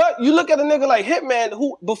shits. But you look at a nigga like Hitman,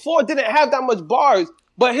 who before didn't have that much bars,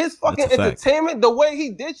 but his fucking entertainment, the way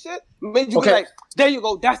he did shit, made you be like, there you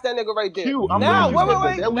go, that's that nigga right there. Q, wait.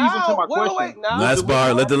 Last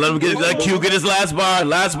bar. Let Q get his last bar.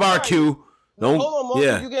 Last bar, Q. Hold on, Mo.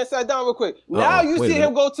 You getting sat down real quick. Now you see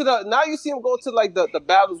him go to like the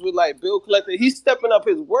battles with like Bill Collector. He's stepping up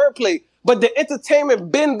his wordplay, but the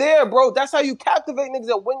entertainment been there, bro. That's how you captivate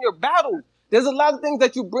niggas and win your battles. There's a lot of things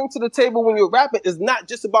that you bring to the table when you're rapping. It's not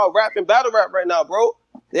just about rapping battle rap right now, bro.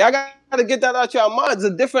 I gotta get that out your minds.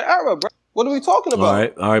 It's a different era, bro. What are we talking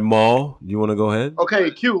about? All right, Maul. You want to go ahead?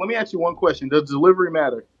 Okay, Q. Let me ask you one question. Does delivery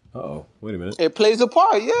matter? Wait a minute. It plays a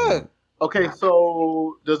part, yeah. Okay,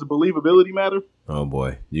 so does the believability matter? Oh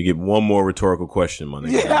boy, you get one more rhetorical question, my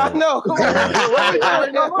nigga. Yeah, I know. Come on.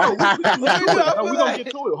 We're gonna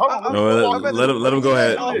get to it. Hold on. Let him go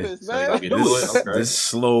ahead. This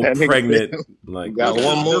slow, pregnant, like got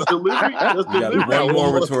one more. One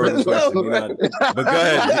more rhetorical question. But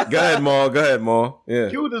go ahead, Maul. Yeah.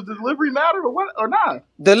 Q, does delivery matter or not?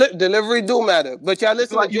 Delivery do matter, but y'all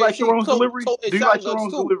listen. You like your own delivery? Do you like your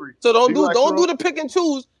own delivery? So don't do the pick and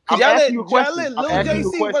choose. Y'all let Lil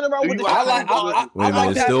JC run around with the Wait a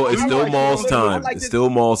minute, it's still Maul's time. It's still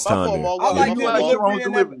Maul's time.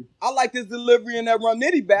 I like this delivery in that Rum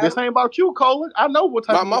Nitty battle. This ain't about you, Cola. I know what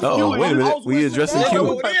type of Q. Wait a minute, we addressing Q.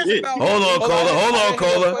 Hold on,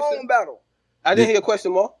 Cola. I didn't hear your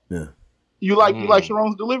question, Maul. Yeah. You like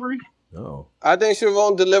Sharon's delivery? No. I think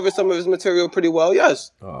Sharon delivered some of his material pretty well,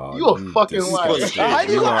 yes. You a fucking liar.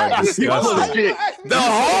 You are disgusting. The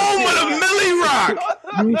home of the Millie Rock.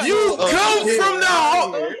 You come from the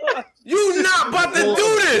home. You not about to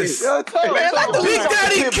do this. Big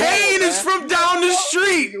Daddy Kane is from down the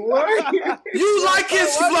street. You like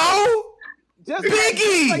his flow?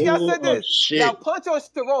 Biggie. Like y'all said this. Y'all punch on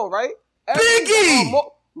Sharon, right? Biggie.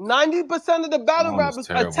 90% of the battle rappers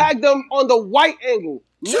attack them on the white angle.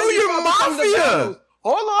 Junior Mafia.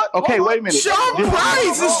 Hold on. Okay, wait a minute. Sean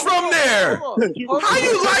Price is from there. How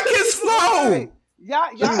you like his flow?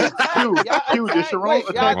 Q, did Sharon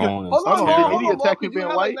attack him? Hold on. Did Nitty attack him being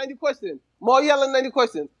white? More yelling 90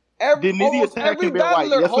 questions. Did Nitty attack him being white?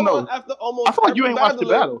 Yes or no? I feel like you ain't watched the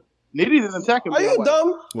battle. Nitty didn't attack him. Are you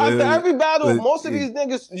dumb? After every battle, most of these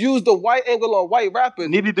niggas use the white angle on white rappers.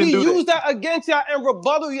 Nitty didn't do that. He used that against y'all and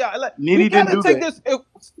rebuttal y'all. Like, Nitty didn't do that.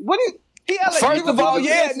 First of all,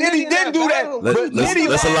 Nitty did do that.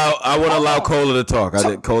 Let's allow. I want to allow Cola to talk.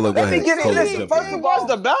 Cola, go ahead. Listen, first of all,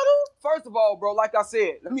 the battle. First of all, bro, like I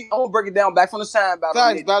said, I'm gonna break it down back from the Shine battle.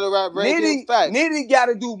 Facts, battle rap rankings. Nitty got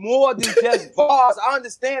to do more than just bars. I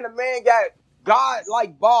understand the man got God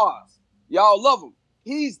like bars. Y'all love him.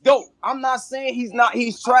 He's dope. I'm not saying he's not.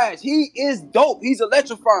 He's trash. He is dope. He's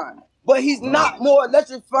electrifying. But he's not more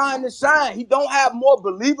electrifying than Shine. He don't have more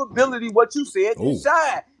believability, what you said, than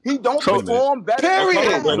Shine. He don't perform better.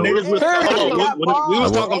 Period. We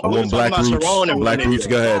was talking about Sharon and Black Roots.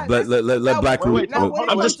 Go ahead. Let Black Roots.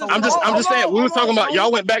 I'm just saying. We were talking about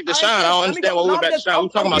y'all went back to Shine. I don't understand why we went back to Shine. We were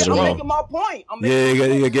talking about Sharon. I'm making my point.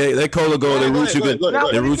 Yeah. Let Cola go. The Roots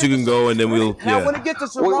you can go, and then we'll. Now when it gets to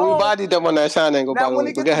Sharon, we bodied them on that Shine angle. Now when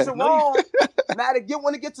it gets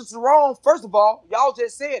to Sharon, first of all, y'all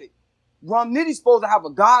just said it. Rum Nitty's supposed to have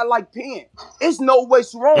a godlike pen. It's no way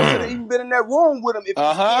Sharon should have even been in that room with him if he's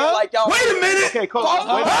like y'all. Wait a minute. Okay, Cole.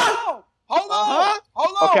 Hold on.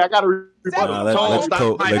 Okay, I got to rebuttal. Let Cola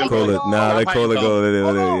go.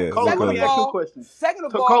 Cola, let me ask you a question. Second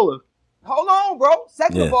of all, Cola. Hold on, bro.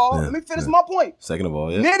 Second of all, let me finish my point. Second of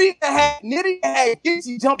all, Nitty had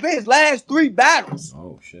Gitzy jump in his last 3 battles.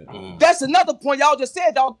 Oh, shit. That's another point y'all just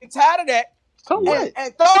said. Y'all get tired of that. So what?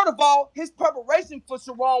 And third of all, his preparation for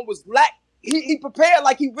Sharon was lack. He prepared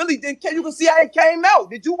like he really didn't care. You can see how it came out.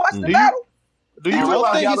 Did you watch the battle? Do you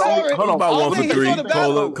realize Cola about 1 for 3.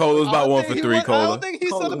 Cola's about 1 for 3. Cola. I don't think he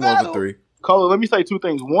saw the battle. 1 for 3. Cola, let me say two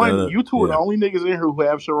things. One, you two are the only niggas in here who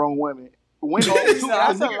have Sharon women. It's a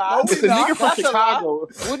nigga from Chicago.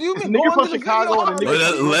 What do you mean? Nigga from Chicago and a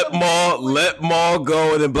nigga let Maul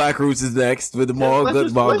go, and then Black Roots is next. With the Maul,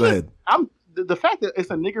 Maul, go ahead. The fact that it's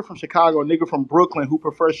a nigga from Chicago, a nigga from Brooklyn who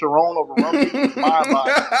prefers Sharon over Rumble is my mind.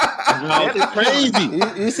 That is crazy.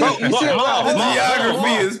 You see,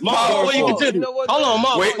 geography is powerful. Hold on,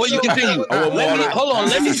 Mom. Wait, you continue. Hold on.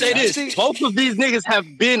 Let me say this. Both of these niggas have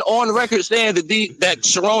been on record saying that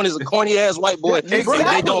Sharon is a corny ass white boy. Exactly.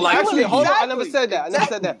 They don't like it. Hold on, I never said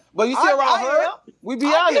that. But you see around her, we be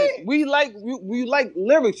honest. We like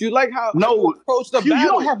lyrics. You like how you approach the battle. You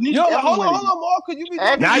don't have niggas. Hold on, Mark. Could you be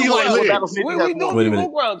now you like lyrics? We doing people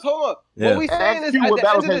grounds. Hold on. Yeah. What we saying is, at the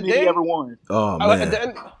end of the day, ever won. Oh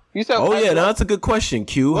man. You said, that's a good question,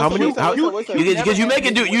 Q. How many? Because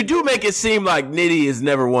you do make it seem like Nitty has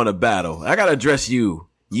never won a battle. I gotta address you,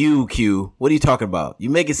 Q. What are you talking about? You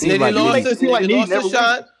make it seem like Nitty lost to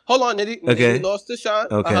Sean. Hold on, Nitty. Okay. Nitty lost to Sean.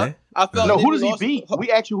 Okay. I felt no. Who does he beat?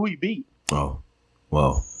 We asked you who he beat. Oh,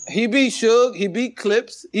 well. He beat Suge. He beat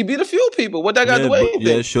Clips. He beat a few people. What that got to do anything?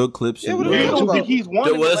 Yeah, Suge, Clips. Yeah, he's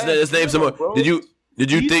one. Let's name some more. Did you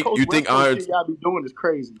think Iron? Y'all be doing is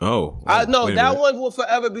crazy. Oh, no, that one will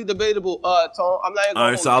forever be debatable. Tom, I'm not.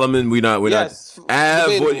 Iron Solomon, we're not.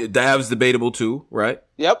 Av's debatable too, right?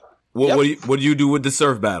 Yep. What do you do with the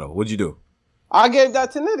surf battle? What'd you do? I gave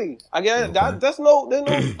that to Nitty. I gave that. There's no.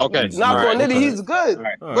 Okay. Not for Nitty. He's good.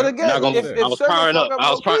 Right. But again, I was firing up. I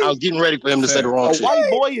was getting ready for him to say the wrong shit.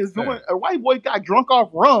 A white boy got drunk off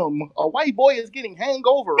rum. A white boy is getting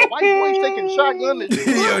hangover. A white boy is taking shotgun.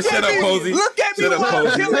 Yo, shut up, Posey. Look at me while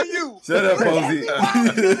I'm killing you. Shut up, Posey.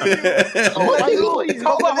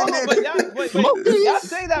 Y'all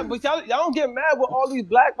say that, but y'all don't get mad when all these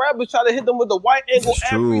black rappers try to hit them with the white angle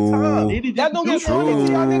every time. That don't get funny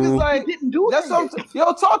to y'all niggas like.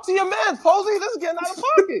 Yo, talk to your man, Posey. This is getting out of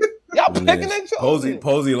pocket. Y'all picking and choosing.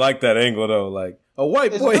 Posey like that angle though. Like a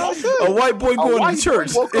white boy going to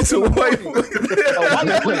church. It's a white boy.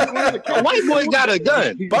 A white boy got a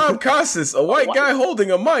gun. Bob Costas, a white guy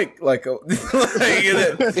holding a mic, like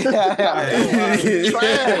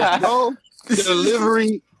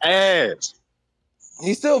delivery ass.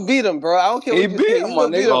 He still beat him, bro. I don't care. He beat him, my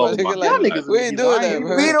nigga. Y'all niggas, we ain't doing that,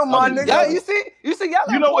 bro. Beat him, my nigga. You see,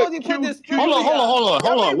 y'all. You know what? Hold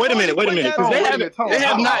on. Wait a minute. They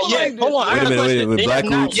have not yet. Hold on. Wait a minute.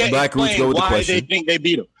 Black Roots go with the question. Why they think they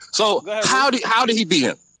beat him? So how did he beat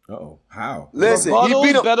him? How? Listen, he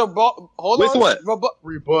beat him. Hold on. What?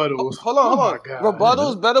 Rebuttals. Hold on.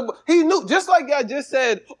 Rebuttals better. He knew, just like y'all just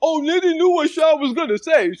said. Oh, Nitty knew what Sean was gonna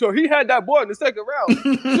say, so he had that boy in the second round.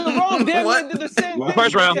 Sharon damn near did the same thing. It was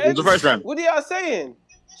the first round. What are y'all saying?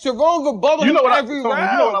 Sharon rebutted every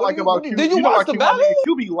round. You know what I like about Q? Did you watch the battle?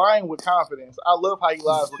 Q be lying with confidence. I love how he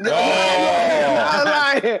lies with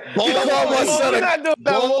confidence.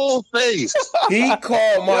 Bold face. He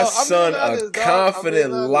called my son a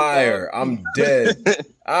confident liar. I'm dead.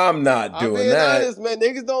 I'm not doing that. Honest, man.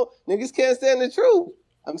 Niggas can't stand the truth.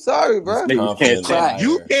 I'm sorry, bro. You can't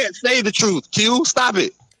say the truth. Q, stop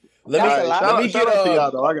it. Let me get to y'all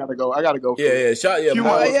though. I gotta go. Yeah.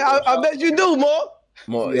 I bet you do, Mo.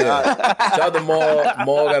 Maul, yeah. Shout out to Maul.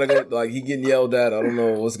 Maul gotta go. Like he getting yelled at. I don't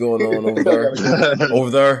know what's going on over there. Over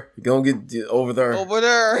there. Gonna get over there. Over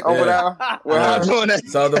there. Yeah. Over there. We're not doing that.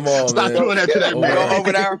 Shout out to Maul. Stop doing that to that man.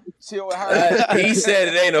 Over there. Chill with her. He said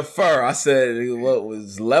it ain't a fur. I said what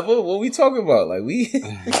was level? What we talking about? Like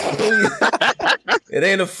it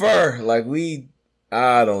ain't a fur. Like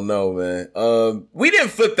I don't know, man. We didn't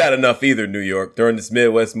flip that enough either, New York, during this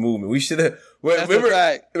Midwest movement. We should have.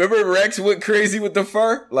 Remember Rex went crazy with the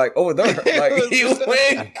fur? Like, over there. Like, he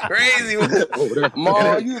went crazy with the fur.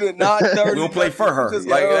 Ma, you did not dirty. We don't play for her.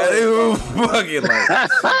 Like, fucking like.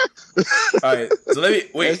 All right, so let me,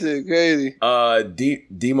 wait. That's crazy.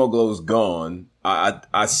 Demo Glow's gone.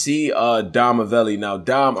 I see Dom Avelli. Now,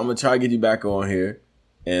 Dom, I'm going to try to get you back on here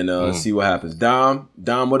and see what happens. Dom,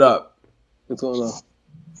 what up? What's going on?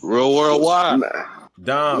 Real worldwide.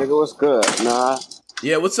 Dom. Nigga, what's good? Nah.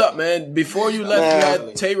 Yeah, what's up, man? Before you left, you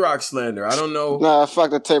had Tay-Rock slander. I don't know. Nah, fuck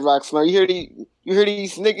the Tay-Rock slander. You hear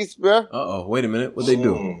these niggas, bro? Uh-oh, wait a minute. What'd they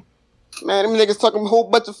do? Man, them niggas talking a whole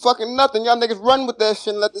bunch of fucking nothing. Y'all niggas run with that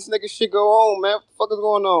shit and let this nigga shit go on, man. What the fuck is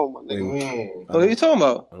going on, my nigga? What are you talking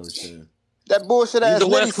about? I understand. That bullshit ass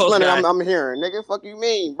Nitty slander I'm hearing, nigga. Fuck you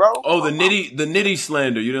mean, bro? Oh, the Nitty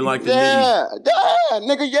slander. You didn't like the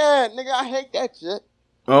Nitty? Yeah, nigga, I hate that shit.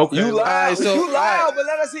 Okay. You loud, but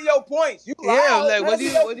let us hear your points. You loud. Yeah, like what do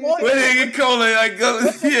you When they get cold, like go,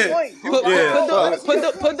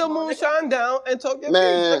 Put the moonshine down and talk your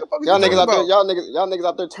man. Y'all niggas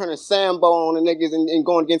out there turning Sambo on the niggas and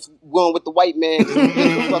going with the white man. I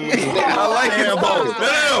like it.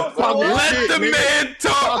 Let the man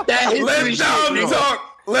talk. Let Dom talk.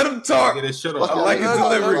 Let him talk. I like his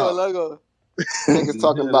delivery. Niggas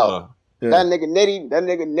talking about. That nigga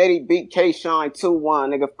Nitty beat K-Shine 2-1,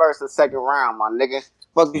 nigga, first and second round, my nigga.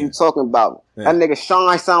 Fuck you talking about? That nigga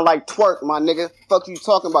Shine sound like Twerk, my nigga. Fuck you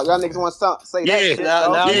talking about? Y'all niggas want to say that shit,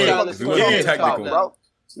 now technical, bro.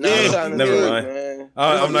 Never mind.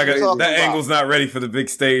 I'm not gonna. That angle's not ready for the big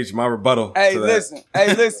stage. My rebuttal. Hey, listen.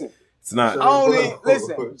 It's not. I don't even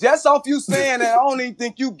listen. Just off you saying that, I don't even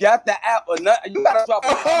think you got the app or nothing. You gotta drop.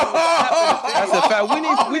 That's a fact. We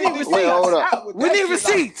need receipts. We need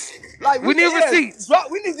receipts. Like we need receipts.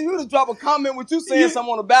 We need you to drop a comment with you saying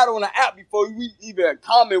something on the battle on the app before we even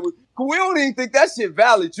comment with. We don't even think that shit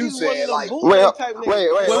valid. You saying like, wait,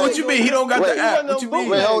 what you mean? He don't got the app. What you mean?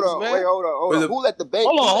 Wait, hold on. Who let the baby?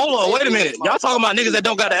 Hold on. Wait a minute. Y'all talking about niggas that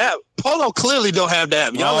don't got the app? Polo clearly don't have the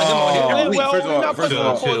app. Y'all let him on here. First of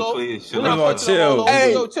all, chill.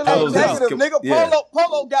 Hey, negative, nigga.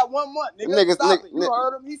 Polo got 1 month. Nigga, stop it. You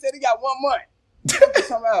heard him? He said he got 1 month.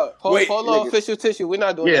 Polo official tissue. We're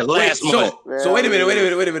not doing that. Last month. So wait a minute.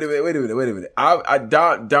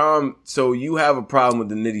 Dom. So you have a problem with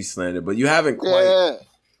the Nitty slander, but you haven't quite.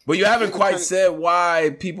 But you haven't quite said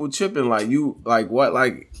why people tripping like you. Like what?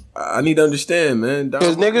 Like I need to understand, man.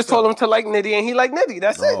 Because niggas told him to like Nitty, and he like Nitty.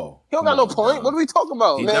 That's it. He don't got no point. What are we talking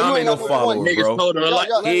about? Dom ain't no follower, bro. Niggas told him to like.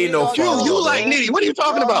 He ain't no follower. You like Nitty? What are you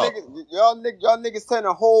talking about? Y'all niggas telling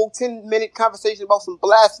a whole 10-minute conversation about some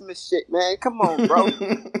blasphemous shit, man. Come on, bro.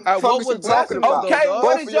 What was talking about? Okay,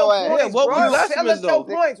 what is your point? What was blasphemous though?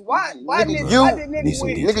 Why did Nitty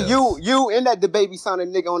win? Nigga, you and that the baby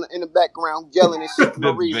sounding nigga in the background yelling and shit for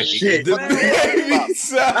no reason. Shit. The baby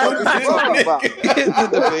sound.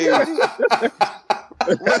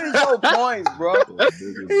 What is your points, bro?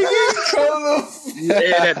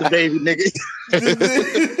 Yeah, that the baby nigga.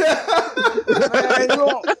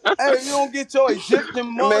 Man, you don't get your Egyptian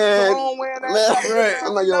monster on wearing that. Right.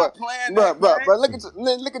 I'm like, bro, look at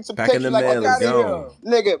your picture like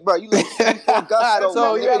nigga, bro, you look for God.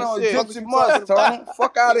 So you got on Egyptian monster,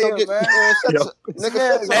 fuck out of here, man.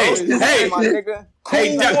 Hey, my nigga.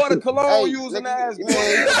 Cool water cologne using ass, boy.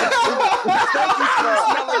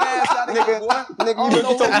 Nigga, you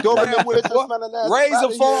look at your Doberman with it, smelling ass.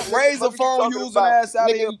 Razor phone using ass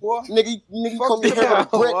out of here, boy. Nigga, you come here with a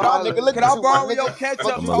brick, my nigga. Look at I borrow your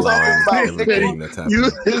ketchup?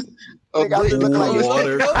 Water,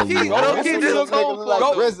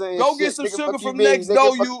 go get some sugar from Next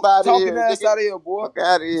Door. You talking ass out of here, boy. Fuck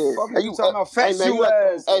out of here. You talking about fat shoe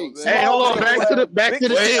ass? Hey, hold on. Back to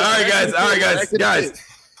the shit. All right, guys.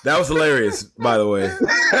 That was hilarious, by the way. All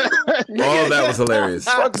of that was hilarious.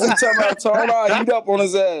 Fuck you talking about? Turn around, eat up on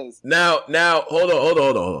his ass. Now, hold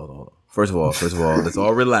on. First of all, let's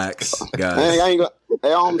all relax, guys. You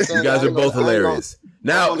guys are both hilarious.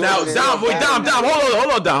 Now, Dom,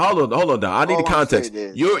 hold on, Dom. I need the context.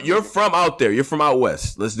 You're from out there. You're from out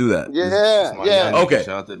west. Let's do that. Yeah. Okay.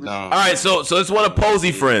 All right. So it's one of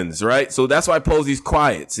Posey friends, right? So that's why Posey's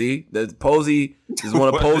quiet. See, that Posey is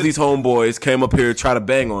one of Posey's homeboys. Came up here to try to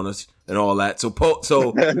bang on us and all that. So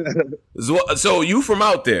you from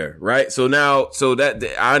out there, right? So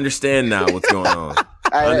that I understand now what's going on.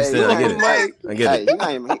 I understand. I get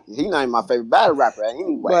it. He not my favorite battle rapper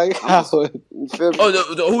anyway.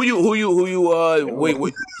 Who you?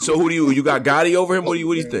 Wait. So who do you got Gotti over him? What do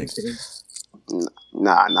you think?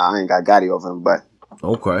 Nah, I ain't got Gotti over him, but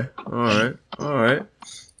okay. All right.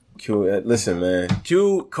 Q, listen, man.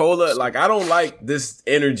 Q, Cola, like I don't like this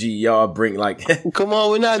energy y'all bring. Like, come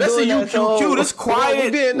on, we're not doing that. Q, this quiet.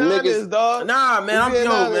 We're being honest, dog. Nah, man.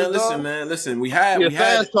 Listen. We had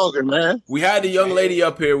the young lady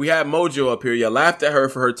up here. We had Mojo up here. You laughed at her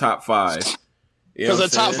for her top 5. Because the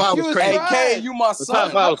top 5 was crazy. Hey, you my son.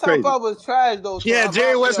 Top 5 was crazy. Top 5 was trash, though. Yeah,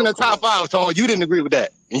 Jerry West in the top 5, Tone. You didn't agree with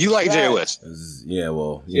that. And you like Jerry West. Yeah,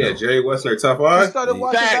 well. Yeah, Jerry West in the top 5?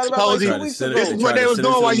 Facts, Posey. This is what they was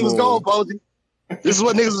doing while you was gone, Posey. This is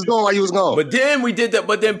what niggas was doing while you was gone. But then we did that.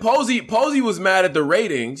 But then Posey was mad at the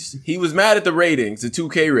ratings. He was mad at the ratings, the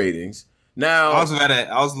 2K ratings. Now I was mad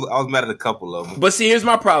at a couple of them. But see, here's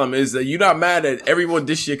my problem: is that you're not mad at everyone.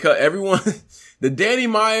 This shit cut everyone. The Danny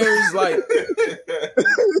Myers, like,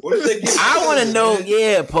 I want to know.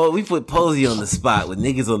 Yeah, we put Posey on the spot with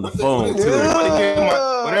niggas on the phone too.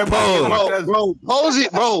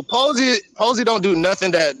 Posey don't do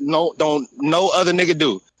nothing that no other nigga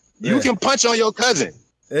do. You can punch on your cousin.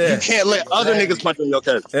 You can't let other niggas punch on your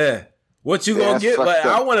cousin. Yeah. What you gonna get? But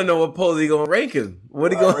I want to know what Posey gonna rank him.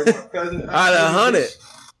 What he gonna out of 100?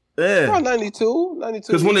 Yeah. 92.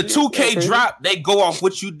 Because when the 2K drop, they go off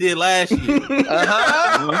what you did last year.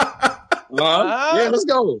 Yeah, let's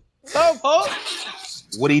go.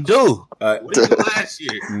 What'd he do? What did he do last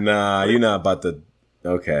year? Nah, you're not about to.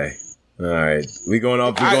 Okay. All right. We going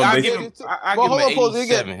off. I give him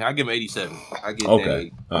 87. I give him 87. I give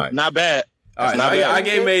okay. All right. Not bad. All right. I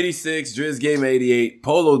gave him 86. Driz gave him 88.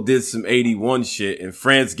 Polo did some 81 shit, and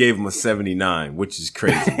France gave him a 79, which is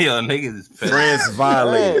crazy. Yo, niggas is pissed. France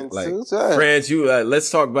violated. France, you.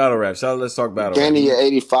 Let's talk battle rap. Let's talk battle rap. Danny at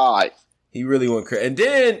 85. He really went crazy. And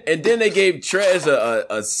then they gave Trez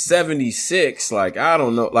a 76. Like, I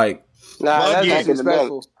don't know. Like, that's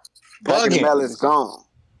disrespectful. Bugging. Mel is gone.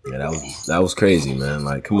 Yeah, that was crazy, man.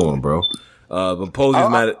 Like, come on, bro. But Posey's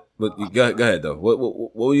mad at. But go ahead though. What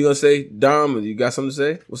were you gonna say, Dom? You got something to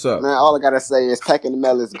say? What's up, man? All I gotta say is Pecking the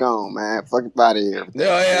Mel is gone, man. Fuck it out of here.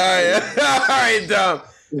 All right, Dom.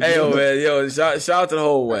 Hey, yo, man, shout out to the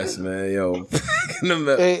whole West, man, yo.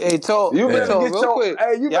 Hey, Toe, you better get real quick.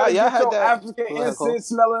 Hey, you better get your African incense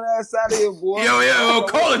smelling ass out of here, boy. Yo,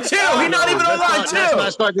 Cola, chill. He not even online. Chill. Let's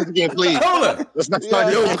not start this again, please. Cola, let's not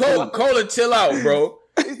start this again. Cola, chill out, bro.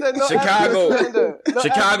 He said no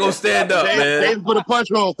Chicago stand up, man. Save for the punch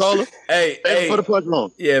room, Cola. Hey, for the punch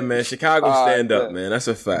room. Yeah, man. Chicago stand up, man. That's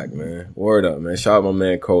a fact, man. Word up, man. Shout out my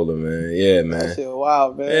man Cola, man. Yeah, man. That shit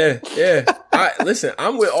wild, man. Yeah. Listen,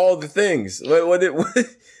 I'm with all the things. What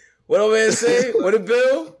old man say? What did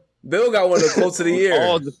Bill? Bill got one of the quotes of the year.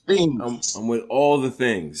 All the things. I'm with all the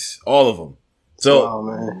things. All of them. So,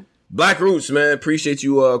 man. Black Roots, man. Appreciate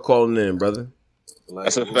you calling in, brother.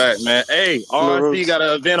 That's a fact, man. Hey, RC got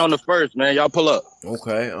an event on the 1st, man. Y'all pull up.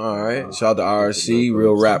 Okay, all right. Shout out to RC,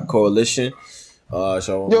 Real Rap Coalition. Yo,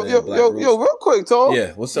 real quick, Tom.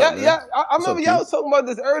 Yeah, what's up, man? Yeah, I remember y'all was talking about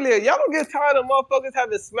this earlier. Y'all don't get tired of motherfuckers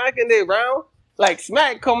having smack in their round? Like,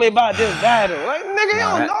 smack coming about this battle. Like, nigga,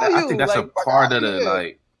 y'all know you. I think that's like, a part of the,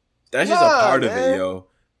 like... That's just a part of it, yo.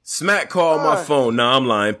 Smack called my phone. Nah, I'm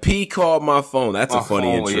lying. P called my phone. That's a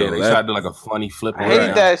funny intro. Yeah, they tried to do like a funny flip. I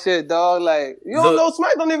hate that shit, dog. Like, you don't know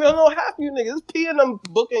Smack don't even know half you niggas. It's P and them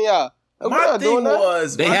booking y'all. My thing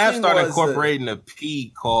was they have started incorporating the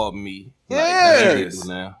P called me. Yeah,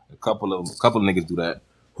 now a couple of niggas do that.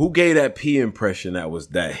 Who gave that P impression that was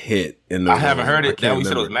that hit in the? I haven't heard it. That we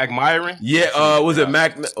said it was Mac Myron. Yeah, was it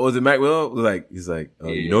Mac? Was it Mac? Well, he's like, oh,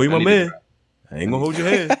 you know you my man. I ain't gonna hold your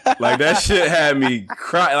hand. Like that shit had me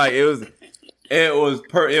cry. Like it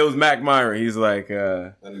was Mac Myron. He's like,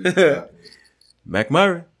 Mac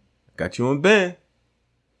Myron, got you on band.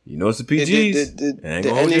 You know it's the PGs. Did any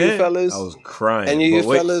of you fellas? I was crying. Any of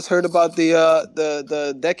you fellas heard about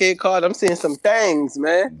the decade card? I'm seeing some things,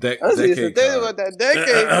 man. I'm seeing some things about that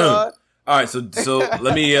decade card. All right, so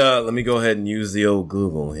let me go ahead and use the old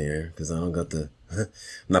Google here because I don't got the. I'm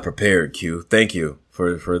not prepared. Q. Thank you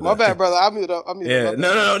for my bad, brother. I'm yeah.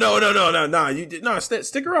 No. You did no.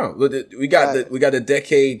 Stick around. We got the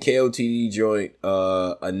decade KOTD joint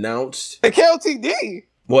announced. The KOTD.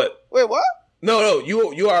 What? Wait, what? No.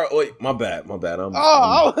 You are. Wait, my bad. I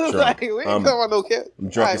was like, we ain't talking about no kid. I'm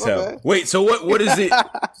drunk as hell. Bad. Wait, so what is it?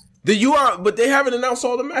 But they haven't announced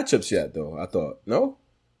all the matchups yet, though. I thought no.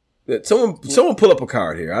 Someone pull up a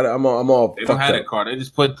card here. I'm all. They don't have that card. They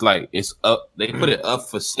just put it's up. They put it up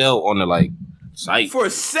for sale on the site. For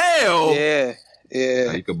sale. Yeah.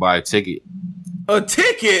 You could buy a ticket. A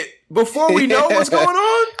ticket before we know what's going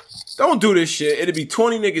on. Don't do this shit. It'll be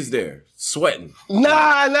 20 niggas there sweating.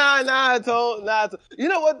 Nah. You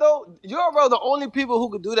know what though? You're the only people who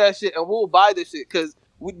could do that shit and will buy this shit because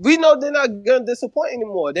we know they're not gonna disappoint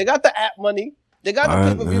anymore. They got the app money. They got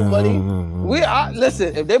the pay-per-view money.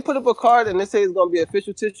 Listen, if they put up a card and they say it's gonna be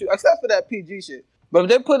official tissue, except for that PG shit. But if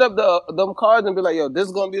they put up them cards and be like, yo, this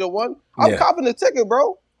is gonna be the one, I'm copping the ticket,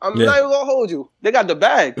 bro. I'm not even gonna hold you. They got the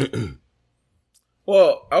bag.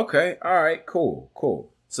 Well, okay. All right,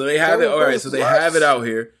 cool. So they have it. All right, so they have it out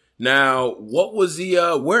here. Now, what was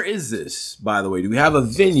the where is this, by the way? Do we have a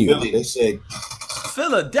venue? Philly, they said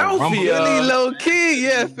Philadelphia. Philly low key,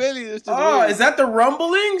 yeah, Philly. Is that the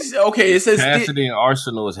Rumblings? Okay, it says Cassidy and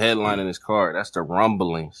Arsenal is headlining this card. That's the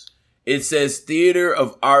Rumblings. It says Theater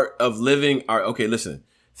of Art of Living Art. Okay, listen,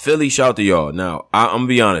 Philly, shout to y'all. Now, I'm gonna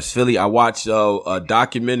be honest, Philly. I watched a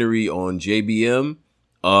documentary on JBM.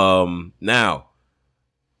 Now,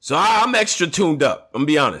 so I'm extra tuned up. I'm gonna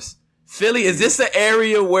be honest. Philly, is this an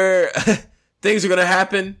area where things are gonna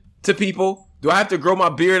happen to people? Do I have to grow my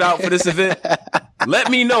beard out for this event?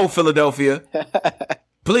 Let me know, Philadelphia.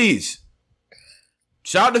 Please.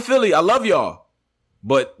 Shout out to Philly. I love y'all.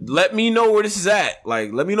 But let me know where this is at.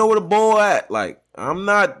 Like, let me know where the ball at. Like, I'm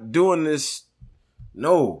not doing this.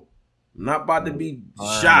 No, I'm not about to be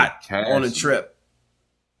shot on a trip.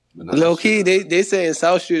 Low key, they saying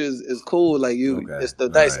South Street is cool. Like it's the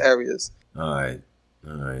nice areas. All right,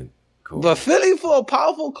 cool. But Philly for a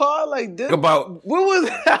powerful car like this. About what was?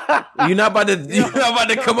 You're not about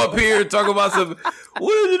to come up here and talk about some.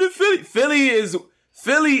 What is it in Philly?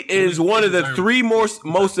 Philly is one of the three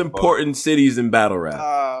most important cities in battle rap.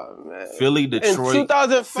 Man. Philly, Detroit, in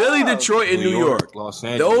 2005. Philly, Detroit, and New York. Los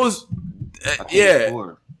Angeles.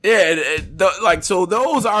 Those, so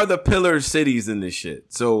those are the pillar cities in this shit.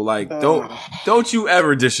 So like, don't you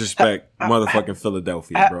ever disrespect motherfucking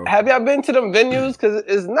Philadelphia, bro. Have y'all been to them venues? Because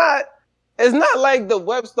it's not like the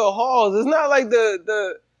Webster Halls. It's not like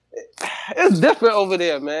it's different over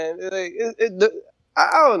there, man. I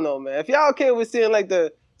don't know, man. If y'all okay with seeing like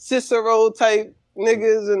the Cicero type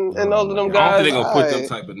niggas and all of them guys, I don't think they're gonna put them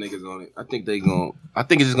type of niggas on it. I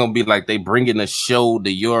think it's just gonna be like they bringing the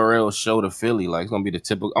URL show to Philly. Like it's gonna be the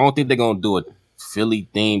typical. I don't think they're gonna do a Philly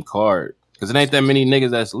themed card because it ain't that many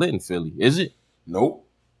niggas that's lit in Philly, is it? Nope.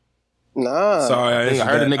 Nah. Sorry, I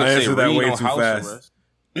heard a nigga say that way too fast.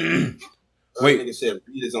 Wait, nigga said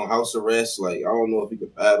Reed is on house arrest. Like I don't know if he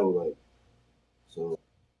could battle. Like so.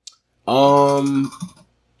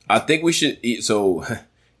 I think we should eat. So,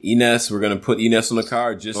 Enes, we're gonna put Enes on the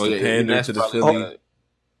card just to pander Enes to the Philly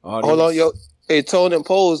audience. Hold on, yo. Hey, Tone and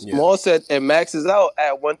Pose. Yeah. Maul said it maxes out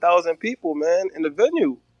at 1,000 people, man, in the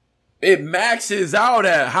venue. It maxes out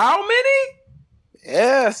at how many?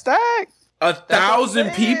 Yeah, stack.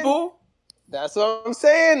 1,000 people. That's what I'm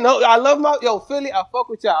saying. No, I love Philly. I fuck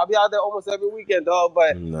with y'all. I'll be out there almost every weekend, dog.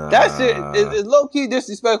 But that shit is low key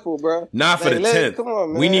disrespectful, bro. Not for the 10th. Come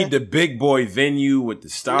on, man. We need the big boy venue with the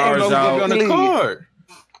stars out on the card.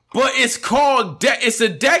 But it's called. It's a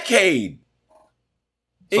decade.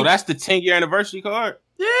 So that's the 10-year anniversary card.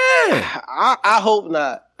 Yeah. I hope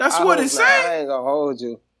not. That's what it's saying. I ain't gonna hold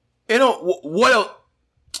you. You know what else?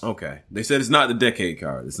 Okay, they said it's not the decade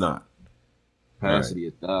card. It's not. Capacity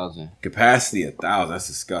 1,000. Capacity 1,000. That's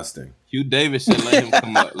disgusting. Hugh Davis said let him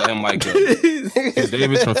come up. Let him mic up. Hugh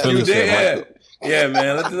Davis from Philly said mic up. Yeah,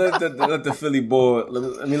 man. Let the Philly boy.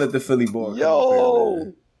 Let the Philly boy. Yo. Come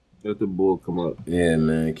up, let the bull come up. Yeah,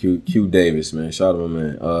 man. Q Davis, man. Shout out,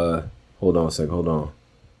 man. Hold on a second. Hold on.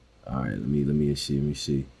 All right. Let me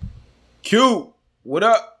see. Q, what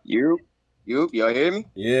up? You, y'all hear me?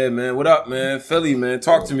 Yeah, man. What up, man? Philly, man.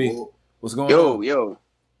 Talk to me. What's going on? Yo.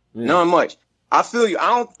 Yeah. Not much. I feel you.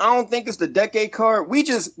 I don't think it's the decade card. We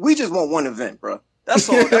just want one event, bro. That's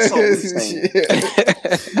all we're saying.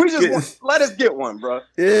 Let us get one, bro.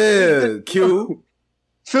 Yeah, Q.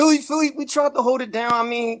 Philly, we tried to hold it down. I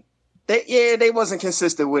mean, they wasn't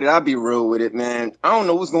consistent with it. I'll be real with it, man. I don't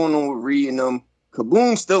know what's going on with Reed and them.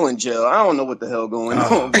 Kaboom's still in jail. I don't know what the hell going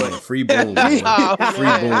on. But free Boom, man.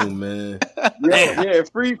 Free Boom, man. Yeah,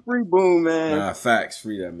 free Boom, man. Nah, facts.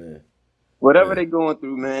 Free that man. Whatever they going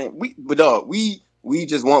through, man. We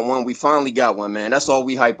just want one. We finally got one, man. That's all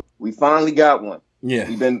we hype. We finally got one. Yeah.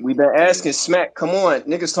 We've been asking Smack. Come on,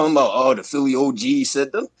 niggas talking about the Philly OG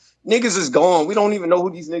said them niggas is gone. We don't even know who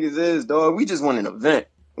these niggas is, dog. We just want an event,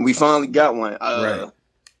 and we finally got one. Right.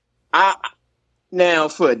 Now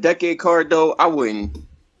for a decade card though, I wouldn't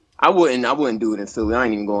do it in Philly. I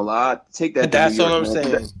ain't even gonna lie. I'd take that. That's what I'm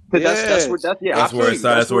saying. That's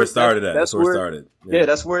where it started at. That's where it started. Yeah,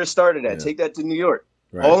 that's where it started at. Yeah. Take that to New York.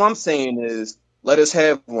 Right. All I'm saying is let us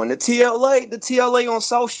have one. The TLA on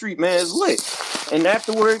South Street, man, is lit. And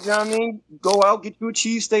afterwards, you know what I mean, go out, get you a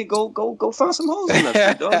cheesesteak, go find some hoes in that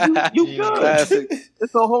shit, dog. You good. Classic.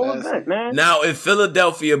 It's a whole event, man. Now, if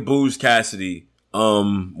Philadelphia boos Cassidy,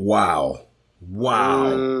 wow.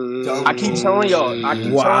 I keep telling y'all,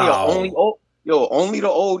 only the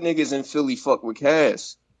old niggas in Philly fuck with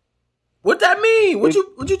Cass. What that mean? What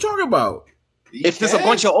you talking about? If there's a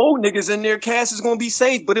bunch of old niggas in there, Cass is gonna be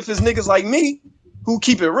safe. But if it's niggas like me who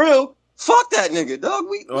keep it real, fuck that nigga, dog.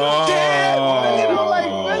 We dead. You know, like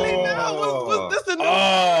really now. What's this?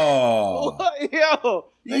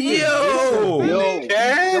 Yo,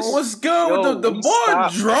 what's good with the boy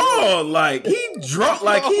drawn? Like he drunk,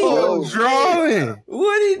 like he drawing.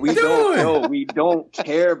 What he doing? We don't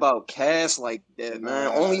care about Cass like that,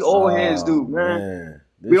 man. Only old heads do, man.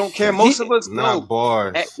 We don't care. Most of us know.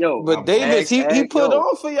 Bars. But Davis, he put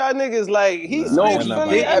on for y'all niggas. Like he's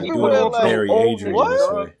everywhere. Like,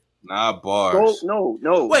 what? Nah, bars. No.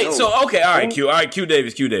 Wait, so okay, all right, Q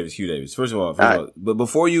Davis. First of all, but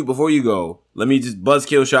before you go, let me just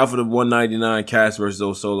buzzkill shout for the 199 Cass versus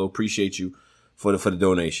O Solo. Appreciate you for the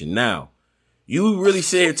donation. Now, You really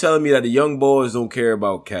saying telling me that the young boys don't care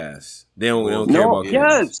about Cass? They don't care about Cass.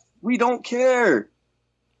 Yes, we don't care.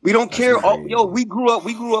 We don't care. Yo, we grew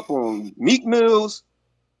up on Meek Mills,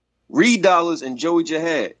 Reed Dollars, and Joey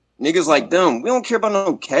Jihad. Niggas like them. We don't care about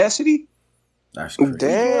no Cassidy. That's crazy.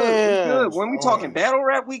 Damn. We good. When we talking battle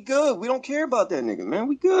rap, we good. We don't care about that nigga, man.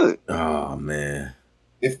 We good. Oh man.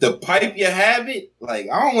 If the pipe you have it, like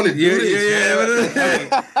I don't want to do this.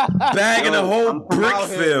 Yeah. Bagging a whole brick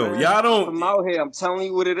field. Y'all don't. I'm out here. I'm telling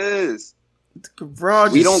you what it is.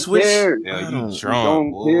 We don't care. Yeah, we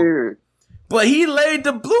don't care. But he laid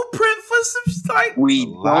the blueprint for some like. We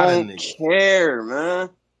don't care,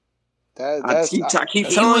 man. I keep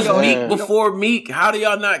telling you, Meek before Meek. How do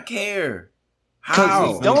y'all not care?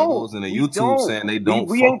 How? We don't. In the YouTube saying they don't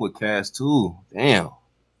fuck with Cass too. Damn.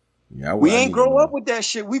 Yeah, we ain't grow up with that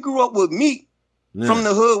shit. We grew up with Meek from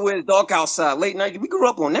the hood where it's dark outside, late night. We grew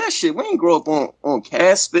up on that shit. We ain't grow up on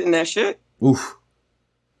Cass spitting that shit. Oof.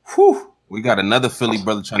 Whew. We got another Philly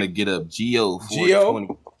brother trying to get up. Gio.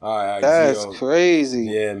 All right, that's Gio. Crazy.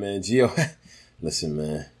 Yeah, man. Gio. Listen,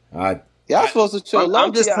 man. Y'all supposed to show love.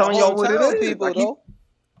 I'm just telling y'all what it is. People, though.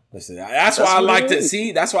 Listen, that's why I like to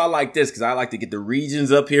see. That's why I like this, because I like to get the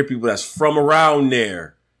regions up here, people that's from around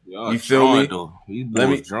there. You feel me? Let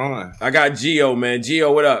me drawing. I got Gio, man.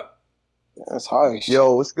 Gio, what up? That's harsh.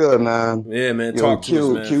 Yo, what's good, man? Yeah, man. Yo, talk to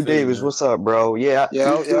us, man. Q Davis, man. What's up, bro? Yeah,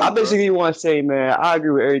 I basically want to say, man, I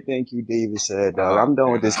agree with everything Q Davis said, dog. I'm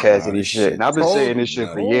done with this Cassidy shit, and I've been saying this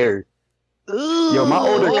shit for years. Yo, my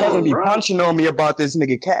older cousin be punching on me about this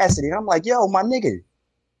nigga Cassidy, and I'm like, yo, my nigga,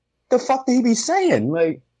 the fuck did he be saying?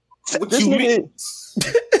 Like, this nigga.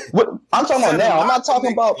 What I'm talking about now. I'm not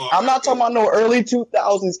talking about no early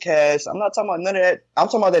 2000s Cass. I'm not talking about none of that. I'm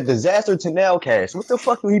talking about that disaster Tanel Cass. What the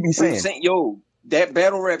fuck do he be saying? Yo, that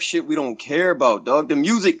battle rap shit we don't care about, dog. The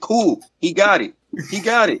music cool. He got it.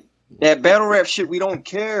 That battle rap shit we don't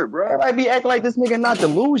care, bro. Everybody be acting like this nigga not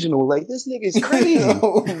delusional. Like this nigga is crazy.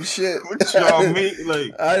 Oh shit. What y'all mean?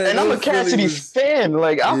 Like, and I'm a Cassidy fan.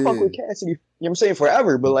 Like I fuck with Cassidy. You know what I'm saying,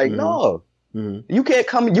 forever. But like no. Mm-hmm. You can't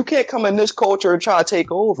come in this culture and try to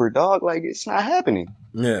take over, dog. Like it's not happening.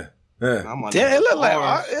 Yeah. Damn, it look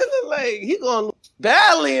like he gonna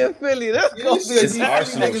badly in Philly. That's gonna be a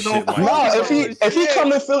shit. No,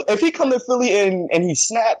 if he come to Philly and he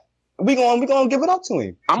snap, we gonna give it up to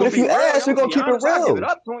him. But if you ask, we gonna keep it real. Give it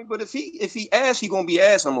up to him. But if he asks, he gonna be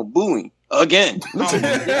asked. I'm gonna boo him again.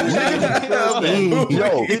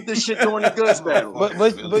 Yo, get this shit during the goods battle. But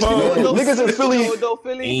niggas in Philly,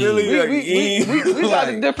 we got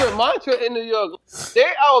a different mantra in New York. They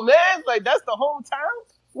our man, like that's the hometown.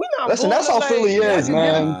 We not. Listen, that's how Philly is,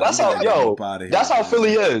 man. That's how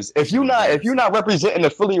Philly is. If you're not representing the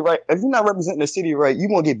Philly right, if you're not representing the city right, you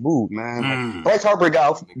gonna get booed, man. Bryce Harper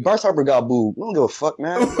got booed. We don't give a fuck,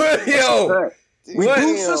 man. Yo, we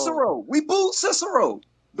booed Cicero.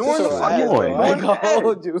 During the fucking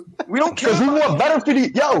we don't care. Because we want better for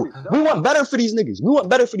these. We want better for these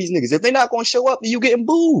niggas. If they're not gonna show up, then you getting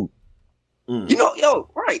booed. You know,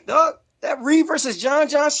 right, dog. That Reed versus John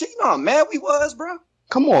shit. You know how mad we was, bro.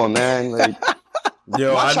 Come on, man. Like,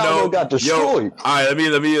 yo, I know. Got destroyed. Yo, all right,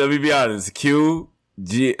 let me be honest. Gio,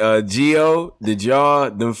 did y'all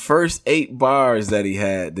the first 8 bars that he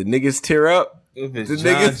had? The niggas tear up. If it's the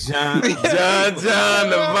John, the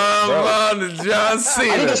Von, the John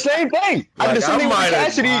Cena. I did the same thing. I did the same thing with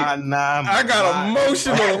Cassidy. I got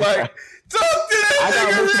emotional. Like, talk to that I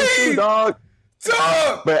got emotional too, dog.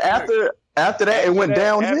 Talk. But after that, it went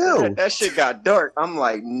downhill. That shit got dark. I'm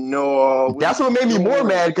like, no. That's what made me more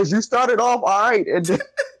mad because you started off all right and then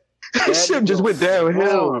shit just went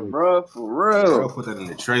downhill, bro. For real. Bro, put that in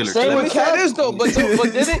the trailer. Same with Cassidy though, but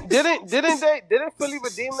didn't Philly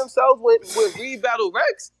redeem themselves with Reed Battle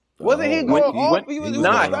Rex? Wasn't he going off?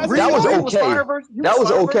 That was okay. That was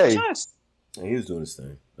okay. Yeah, he was doing his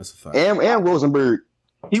thing. That's a fact. And Rosenberg.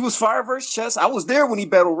 He was fire versus Chess. I was there when he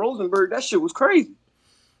battled Rosenberg. That shit was crazy.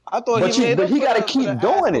 I thought but he got to keep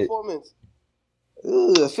doing it.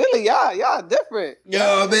 Philly, y'all different.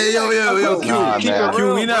 Yo, man,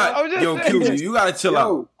 Q, we not. Yo, Q, you gotta chill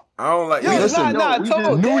out. I don't like. Listen,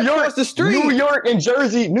 New York and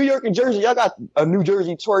Jersey, y'all got a New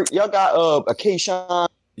Jersey twerk. Y'all got a K-Shine.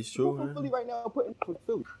 It's true, man. Philly right now putting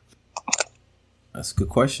Philly. That's a good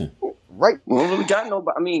question. Right. We don't really got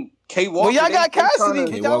nobody. I mean, K. Walker. Well, y'all got Cassidy,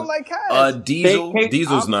 but y'all don't like Cass.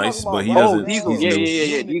 Diesel's nice, but he doesn't. Diesel,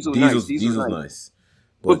 yeah. Diesel's nice.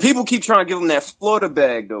 But people keep trying to give him that Florida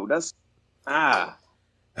bag, though. That's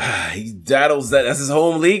he daddles that. That's his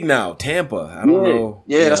home league now, Tampa. I don't know.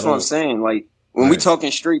 Yeah, that's what I'm saying. Like when we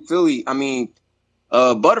talking straight Philly, I mean,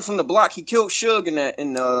 Butter from the Block, he killed Suge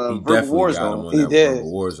in Verbal Warzone. He did.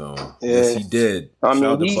 Warzone. Yes, he did. I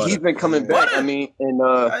mean, he's been coming back. I mean, and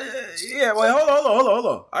yeah. Wait, hold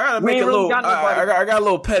on. I gotta make a little. I got a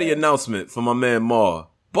little petty announcement for my man Maul.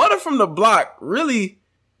 Butter from the Block, really,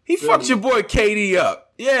 he fucked your boy KD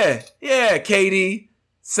up. Yeah, KD,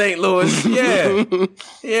 St. Louis.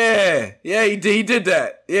 Yeah, yeah. He did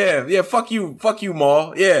that. Yeah. Fuck you,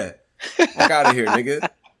 Maul. Yeah, fuck out of here, nigga.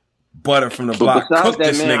 Butter from the Block. Cook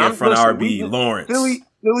this nigga in front of RB Lawrence. Philly,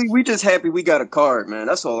 we just happy we got a card, man.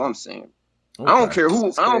 That's all I'm saying. Okay. I don't care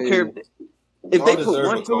who. I don't care if they put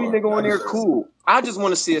one Philly nigga on there. Cool. I just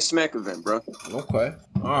want to see a smack event, bro. Okay.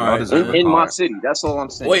 All right. In my city. That's all I'm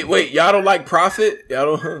saying. Wait. Y'all don't like Prophet?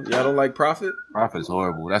 Y'all don't like Prophet? Prophet's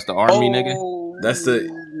horrible. That's the army nigga. That's the.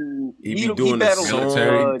 He be doing the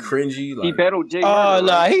military cringy. He battled Jay. Oh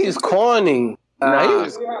nah, he is corny. Nah.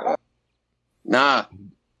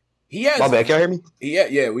 He has. My bad. Can you hear me?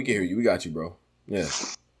 Yeah, we can hear you. We got you, bro. Yeah.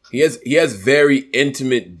 He has very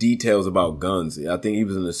intimate details about guns. I think he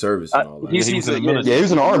was in the service and all that. He was in the military. Yeah, he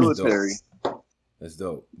was in the army. Military. That's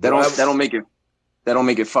dope. That don't make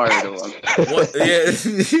it fire though.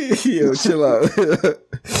 Yo, chill out.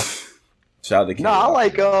 Shout out to I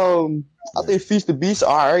like I think Feast of Beasts.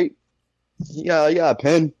 All right. Yeah, a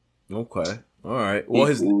pen. Okay. All right. Well,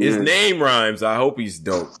 his name rhymes. I hope he's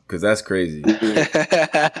dope because that's crazy. He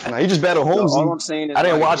just battled Holmes. All I'm saying is I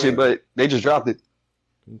didn't watch it, but they just dropped it.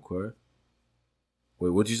 Okay. Wait,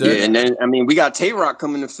 what'd you say? Yeah, and then we got Tay-Rock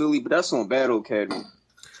coming to Philly, but that's on Battle Academy.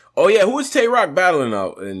 Oh yeah, who is Tay-Rock battling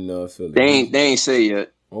out in Philly? They ain't say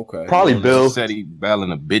yet. Okay. Probably Bill. He said he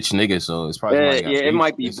battling a bitch nigga, so it's probably it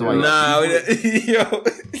might be. Nah, yo. You see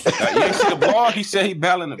the blog? He said he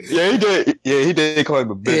battling a bitch. Yeah, he did. Yeah, he did call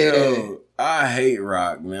him a bitch. Yo, I hate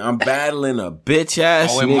Rock, man. I'm battling a bitch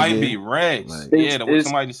ass. Oh, it nigga. might be Rex.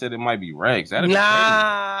 Somebody said it might be Rex. That'd be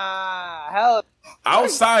hell.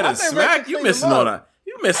 Outside of Smack, you missing out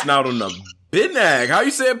on the Binag. How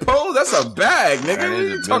you say it, Pose? That's a bag, nigga. What are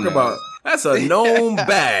you talking about? That's a known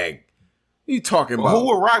bag. What you talking about? Who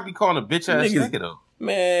would Rock be calling a bitch ass nigga though?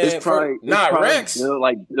 Man, it's probably Rex.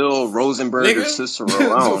 Like Bill Rosenberg or Cicero.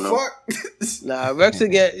 I don't know. Nah, Rex will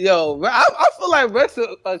get I feel like Rex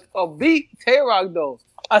will beat Tay-Rock though.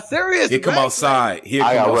 A serious. He come outside.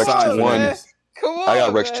 I got Rex 2-1. Come on, I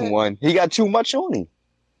got Rex 2-1. He got too much on him.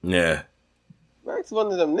 Yeah. Rex one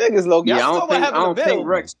of them niggas, Logan. Yeah, I don't think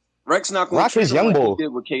Rex not going to his young boy. Like he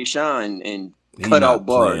did with K-Shine and he cut not out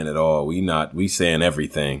bars. Playing at all. We saying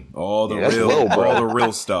everything. All the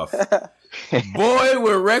real stuff. Boy,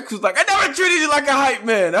 where Rex was like, I never treated you like a hype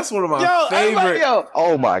man. That's one of my favorite.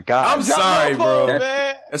 Oh my God. I'm sorry, bro.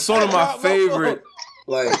 Man. It's one of my favorite.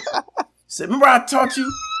 Like, remember I taught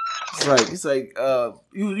you? It's like,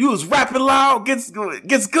 you was rapping loud, gets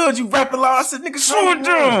good, you rapping loud. I said, nigga, slow it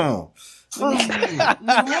down. Move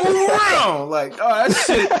around. Like, oh, that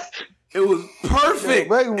shit. It was perfect.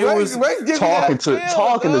 Rex talking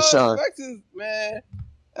to Sean. Rex is, man,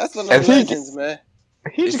 that's one of the legends, man.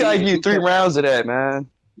 He just gotta give you 3 rounds of that, man.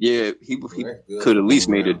 Yeah, he could at least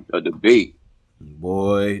made a debate.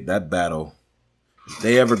 Boy, that battle. If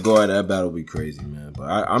they ever go at that battle, will be crazy, man. But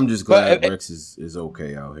I'm just glad Rex is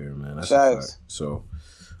okay out here, man. That's a fact. So,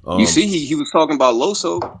 you see, he was talking about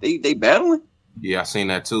Loso. They battling. Yeah, I seen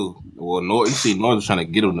that too. Well, you see, North was trying to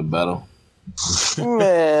get him to battle.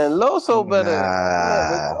 Man, Loso better.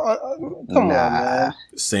 Come on, man.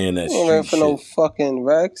 Saying that shit. For no fucking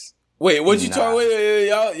Rex. Wait, what you talking? Wait,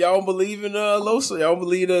 y'all don't believe in Loso? Y'all don't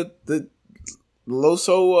believe the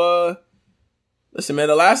Loso? Listen, man,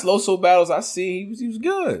 the last Loso battles I see, he was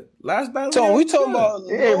good. Last battle, Tone, we talking about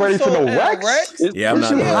you ain't ready for no Rex? Yeah, I'm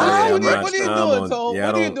not. What are you doing, Tone? Yeah,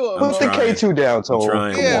 what are you doing? Put the K2 down, Tone.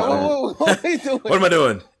 What are you doing? What am I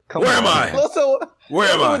doing? Where am I? Where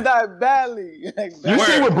am I? Died badly. You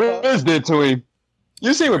see what Briz did to him.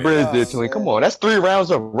 Come on, that's 3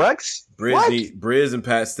 rounds of Rex. Briz and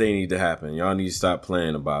Pat Stay need to happen. Y'all need to stop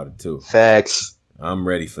playing about it too. Facts. I'm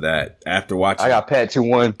ready for that. After watching, I got Pat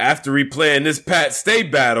 2-1. After replaying this Pat Stay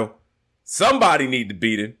battle, somebody need to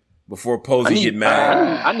beat him before Posey get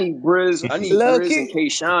mad. I need Briz and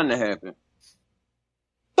K-Shine to happen.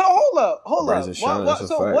 So hold up.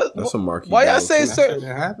 That's a marquee. Why y'all say certain?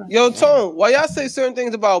 Yo, Tone. Why y'all say certain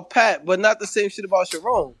things about Pat, but not the same shit about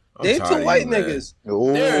Sharon? They 2 white niggas.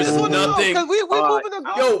 There's nothing. Because we moving the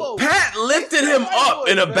goalposts. Yo, Pat lifted him up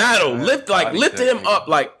in a battle. Lifted him up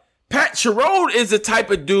like. Pat Sherrod is the type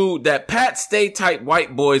of dude that Pat Stay type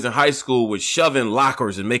white boys in high school would shove in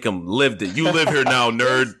lockers and make them live you live here now,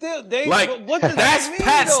 nerd. That's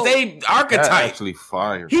Pat Stay archetype. That's actually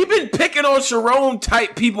fire. He been picking on Sherrod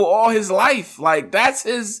type people all his life. Like that's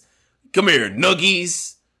his Come here,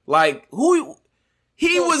 Nuggies. Like, who?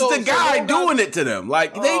 He was the guy doing it to them.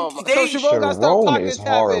 Like, they Sharon got stopped pocket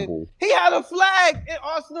tapping. He had a flag in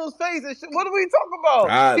Arsenal's face. What are we talking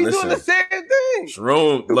about? He's doing the same thing.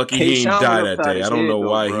 Sharon, lucky he didn't die that day. I don't know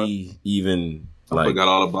why he even, I forgot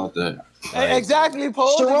all about that. Exactly,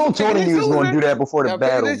 Paul. Sharon told him he was going to do that before the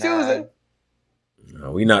battle.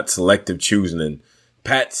 No, we not selective choosing. And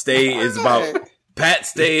Pat Stay is about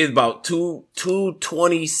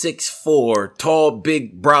 226'4", tall,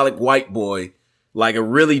 big, brolic white boy. Like, a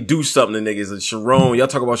really do something to niggas. And Sharon, y'all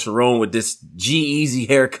talk about Sharon with this G-Eazy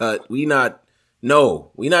haircut. none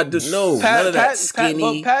of that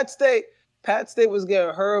skinny. Pat Stay was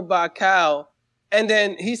getting heard by Cal. And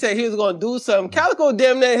then he said he was going to do something. Calico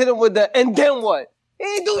damn near hit him with the, and then what? He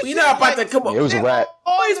ain't do shit. Not about to come on. It was a rap.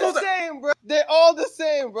 They're all the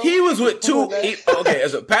same, bro. He was with so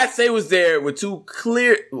Pat Stay was there with two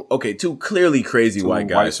clearly crazy white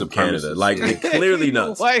guys from Canada. Like, they clearly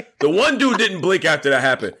nuts. The one dude didn't blink after that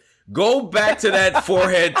happened. Go back to that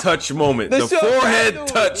forehead touch moment. The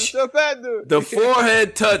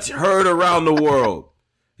forehead touch heard around the world.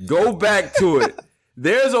 Go back to it.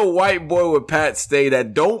 There's a white boy with Pat Stay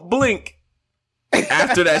that don't blink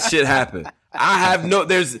after that shit happened.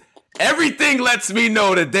 Everything lets me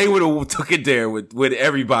know that they would have took it there with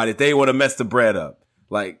everybody if they would have messed the bread up.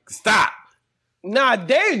 Like, stop. Nah,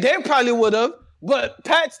 they probably would have, but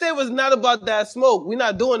Pat Stay was not about that smoke. We're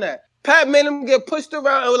not doing that. Pat made him get pushed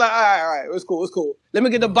around and was like, all right, it's cool. Let me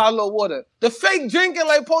get the bottle of water. The fake drinking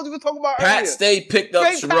like Posey was talking about earlier. Pat Stay picked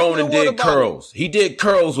up Sharon and did curls. He did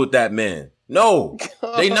curls with that man. No,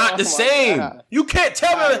 they not the same. God. You can't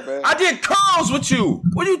tell me I did curls with you.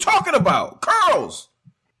 What are you talking about? Curls.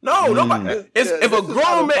 No, nobody.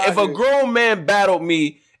 If a grown man battled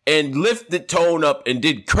me and lifted tone up and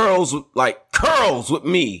did curls with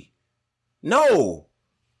me, no,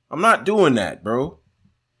 I'm not doing that, bro.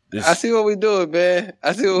 I see what we doing, man. Man.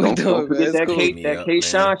 That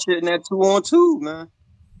K-Shine shit in that 2-on-2, man.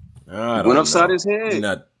 Went upside his head. You're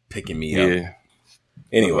not picking me up.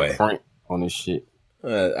 Anyway. On this shit.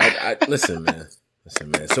 Listen, man.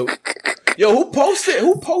 So, yo, who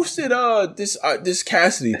posted this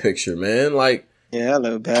Cassidy picture, man? Like, yeah, I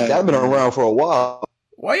look bad. That's been around for a while.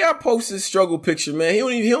 Why y'all post this struggle picture, man?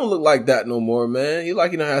 He don't look like that no more, man. He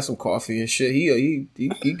like he done had some coffee and shit. He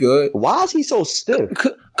good. Why is he so stiff?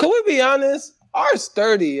 Could we be honest? Ours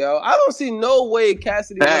 30, yo. I don't see no way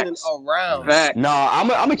Cassidy running around. Nah, I'm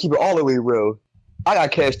gonna keep it all the way real. I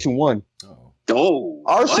got Cash 2-1. Oh,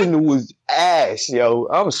 Arsenal was ass, yo.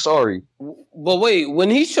 I'm sorry. But wait, when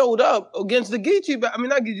he showed up against the Geechee,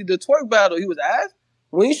 the twerk battle, he was ass?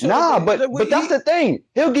 When he showed up, but that's the thing.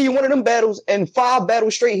 He'll give you one of them battles, and 5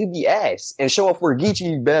 battles straight, he'd be ass. And show up for a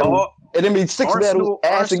Geechee battle, and then be 6 battles,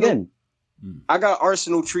 ass again. I got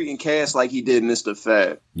Arsenal treating Cass like he did Mr.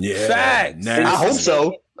 Fab. Yeah. Facts. I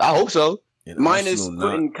hope so. Minus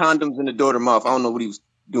putting condoms in the daughter's mouth. I don't know what he was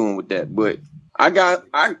doing with that, but I got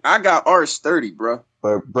Ars 30, bro.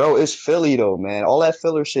 But bro, it's Philly though, man. All that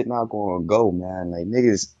filler shit not gonna go, man. Like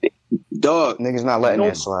niggas not letting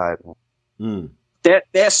that slide.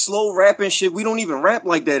 That slow rapping shit, we don't even rap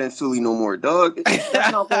like that in Philly no more, dog.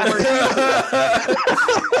 That's not gonna work.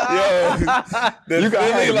 Yo, you got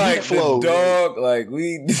Philly like flow, dog, like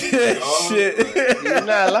we shit. You're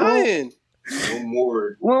not lying. No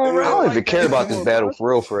more. I don't even care about this battle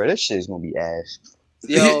for real. This shit's gonna be ass.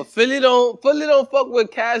 Yo, Philly don't fuck with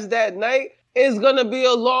Cass that night. It's gonna be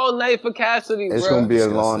a long night for Cassidy, bro. It's gonna be a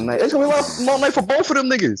long night. It's gonna be a long night for both of them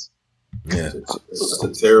niggas. Yeah, it's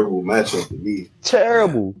a terrible matchup to me.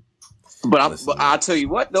 Terrible. But I'll tell you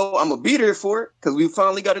what though, I'm a beater for it because we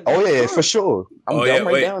finally got to. Oh yeah, for sure. I'm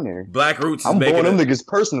right down there. Black Roots. I'm blowing them niggas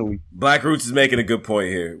personally. Black Roots is making a good point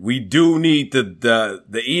here. We do need the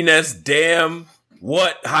Enes damn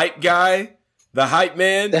hype guy, the hype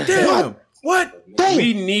man. Damn. What? Dang.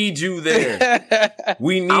 We need you there.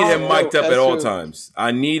 We need him mic'd up at all times.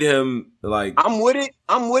 I need him like. I'm with it,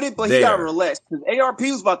 but there. He got to relax because ARP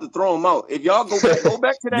was about to throw him out. If y'all go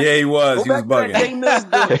back to that. Yeah, he was. He was bugging.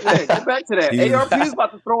 Go back to that. ARP was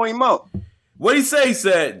about to throw him out. What he say? He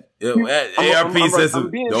said ARP says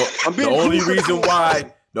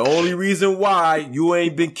the only reason why you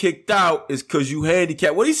ain't been kicked out is because you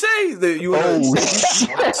handicapped. What he say?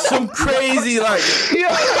 Some crazy like.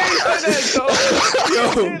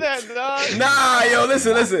 Yo,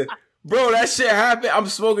 listen, bro. That shit happened. I'm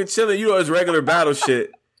smoking, chilling. You know, it's regular battle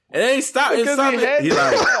shit. And it ain't stop. It's stopping. He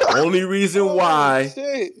like only reason why.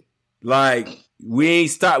 Like We ain't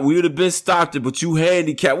stopped. We would have been stopped it, but you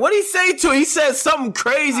handicapped. What did he say to him? He said something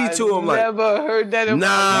crazy to him. Never heard that.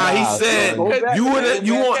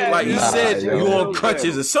 He said you on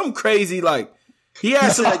crutches or something crazy like. He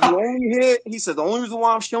said the only reason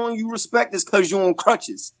why I'm showing you respect is because you're on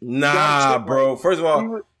crutches. Nah, bro. First of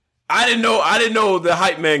all, I didn't know the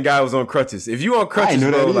hype man guy was on crutches. If you on crutches,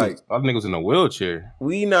 bro, like that nigga's in a wheelchair.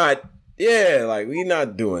 We not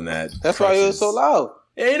doing that. That's why he was so loud.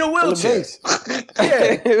 Yeah, ain't no wheelchair.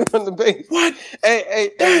 On the base. What?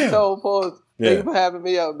 Hey, so pause. Thank you for having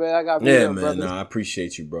me up, man. I got me up, brother. I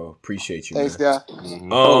appreciate you, bro. Appreciate you. Thanks, man. guy.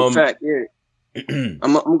 Mm-hmm. Fact, yeah.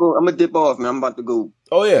 I'm gonna dip off, man. I'm about to go.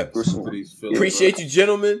 Oh yeah. Appreciate you,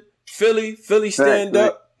 gentlemen. Philly, stand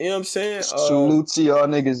up. You know what I'm saying? Salute to y'all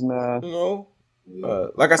niggas, man. You know,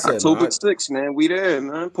 like I said, October 6th, man. We there,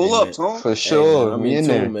 man. Pull up, Tom. For sure. Man, I'm in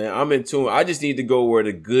tune, man. I'm in tune. I just need to go where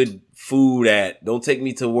the good food at. Don't take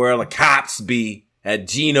me to where the cops be at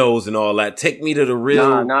Geno's and all that. Take me to the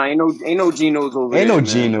real. Nah, ain't no Geno's over there. Ain't no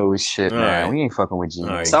Geno's shit, man. We ain't fucking with Geno's.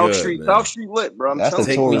 Right, South Street lit, bro.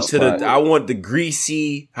 Take me to I want the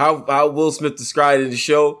greasy. How Will Smith described it in the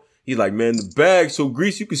show. He's like, man, the bag's so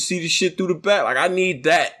greasy you can see the shit through the back. Like I need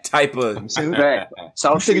that type of.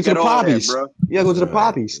 South Street to the Poppies, bro. You gotta go to the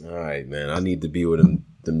Poppies. All right, man. I need to be where them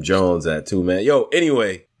Jones at too, man. Yo,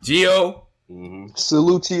 anyway, Gio. Mm-hmm.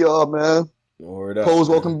 Salute to y'all, man. Word up, Pose,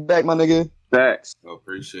 welcome back, my nigga. Facts. I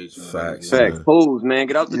appreciate you. Facts. Pose, man.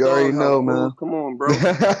 Get out the door. You already know, man. Come on, bro.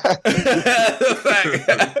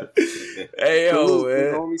 Hey, yo, salute,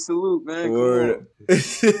 man. Homie, salute, man. Word.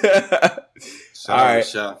 All right.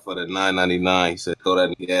 Shot for the $9.99. He said, throw that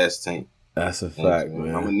in the gas tank. That's a fact,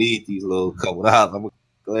 man. I'm gonna need these little couple dollars. I'm gonna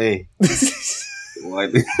go ahead.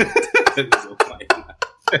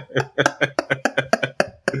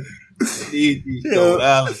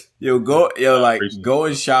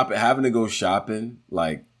 Going shopping, having to go shopping,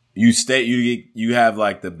 like you have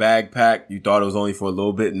like the bag pack, you thought it was only for a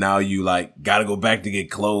little bit, now you like gotta go back to get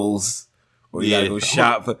clothes or you gotta go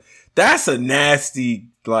shop for. That's a nasty,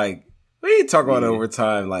 like, we ain't talking about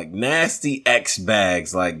overtime, like nasty X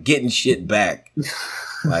bags, like getting shit back.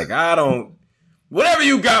 Like whatever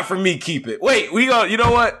you got for me, keep it. Wait, you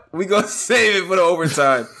know what? We gonna save it for the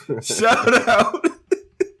overtime. Shout out.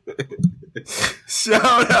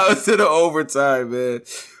 Shout out to the overtime, man.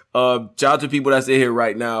 Shout out to people that's in here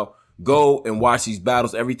right now. Go and watch these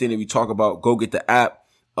battles. Everything that we talk about, go get the app.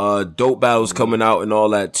 Dope battles coming out and all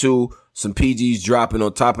that too. Some PGs dropping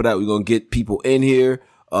on top of that. We're going to get people in here,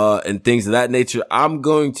 and things of that nature. I'm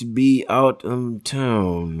going to be out in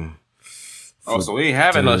town. Oh, so we ain't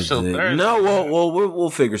having no show Thursday? No, we'll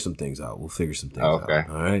figure some things out. We'll figure some things out. Okay.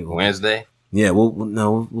 All right. Wednesday? Yeah,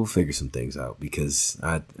 we'll figure some things out because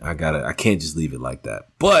I can't just leave it like that.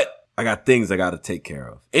 But I got things I got to take care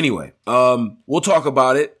of. Anyway, we'll talk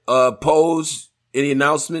about it. Pose, any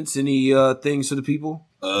announcements, any things for the people?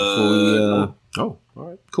 No. Oh, all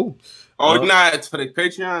right, cool. It's for the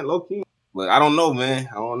Patreon, low key. But I don't know, man.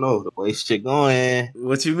 I don't know the way shit going.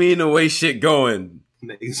 What you mean the way shit going?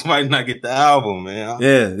 Niggas might not get the album, man.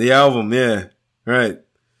 Yeah, the album. Yeah, right.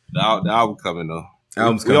 The album coming though. We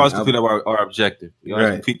always complete our objective. We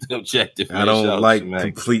always complete the objective. Man. I don't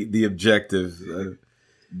complete the objective.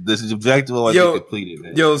 This is objective always completed,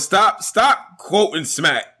 man. Yo, stop quoting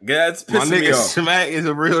Smack. That's pissing my nigga me off. Smack is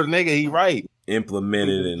a real nigga. He right.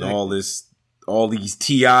 Implemented and all these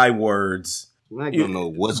TI words. I don't know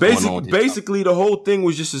what's going on. Basically, the whole thing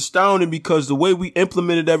was just astounding because the way we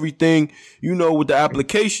implemented everything, with the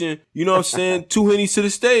application, you know what I'm saying? 2 Hennies to the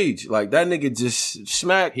stage. Like, that nigga just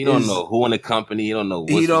Smack. He don't know who in the company. He don't know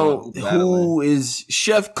who is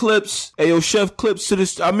Chef Clips. Ayo, Chef Clips to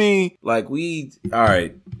this. I mean, like, all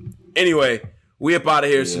right. Anyway, we up out of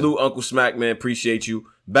here. Yeah. Salute Uncle Smack, man. Appreciate you.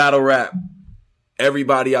 Battle Rap.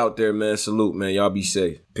 Everybody out there, man. Salute, man. Y'all be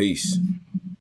safe. Peace.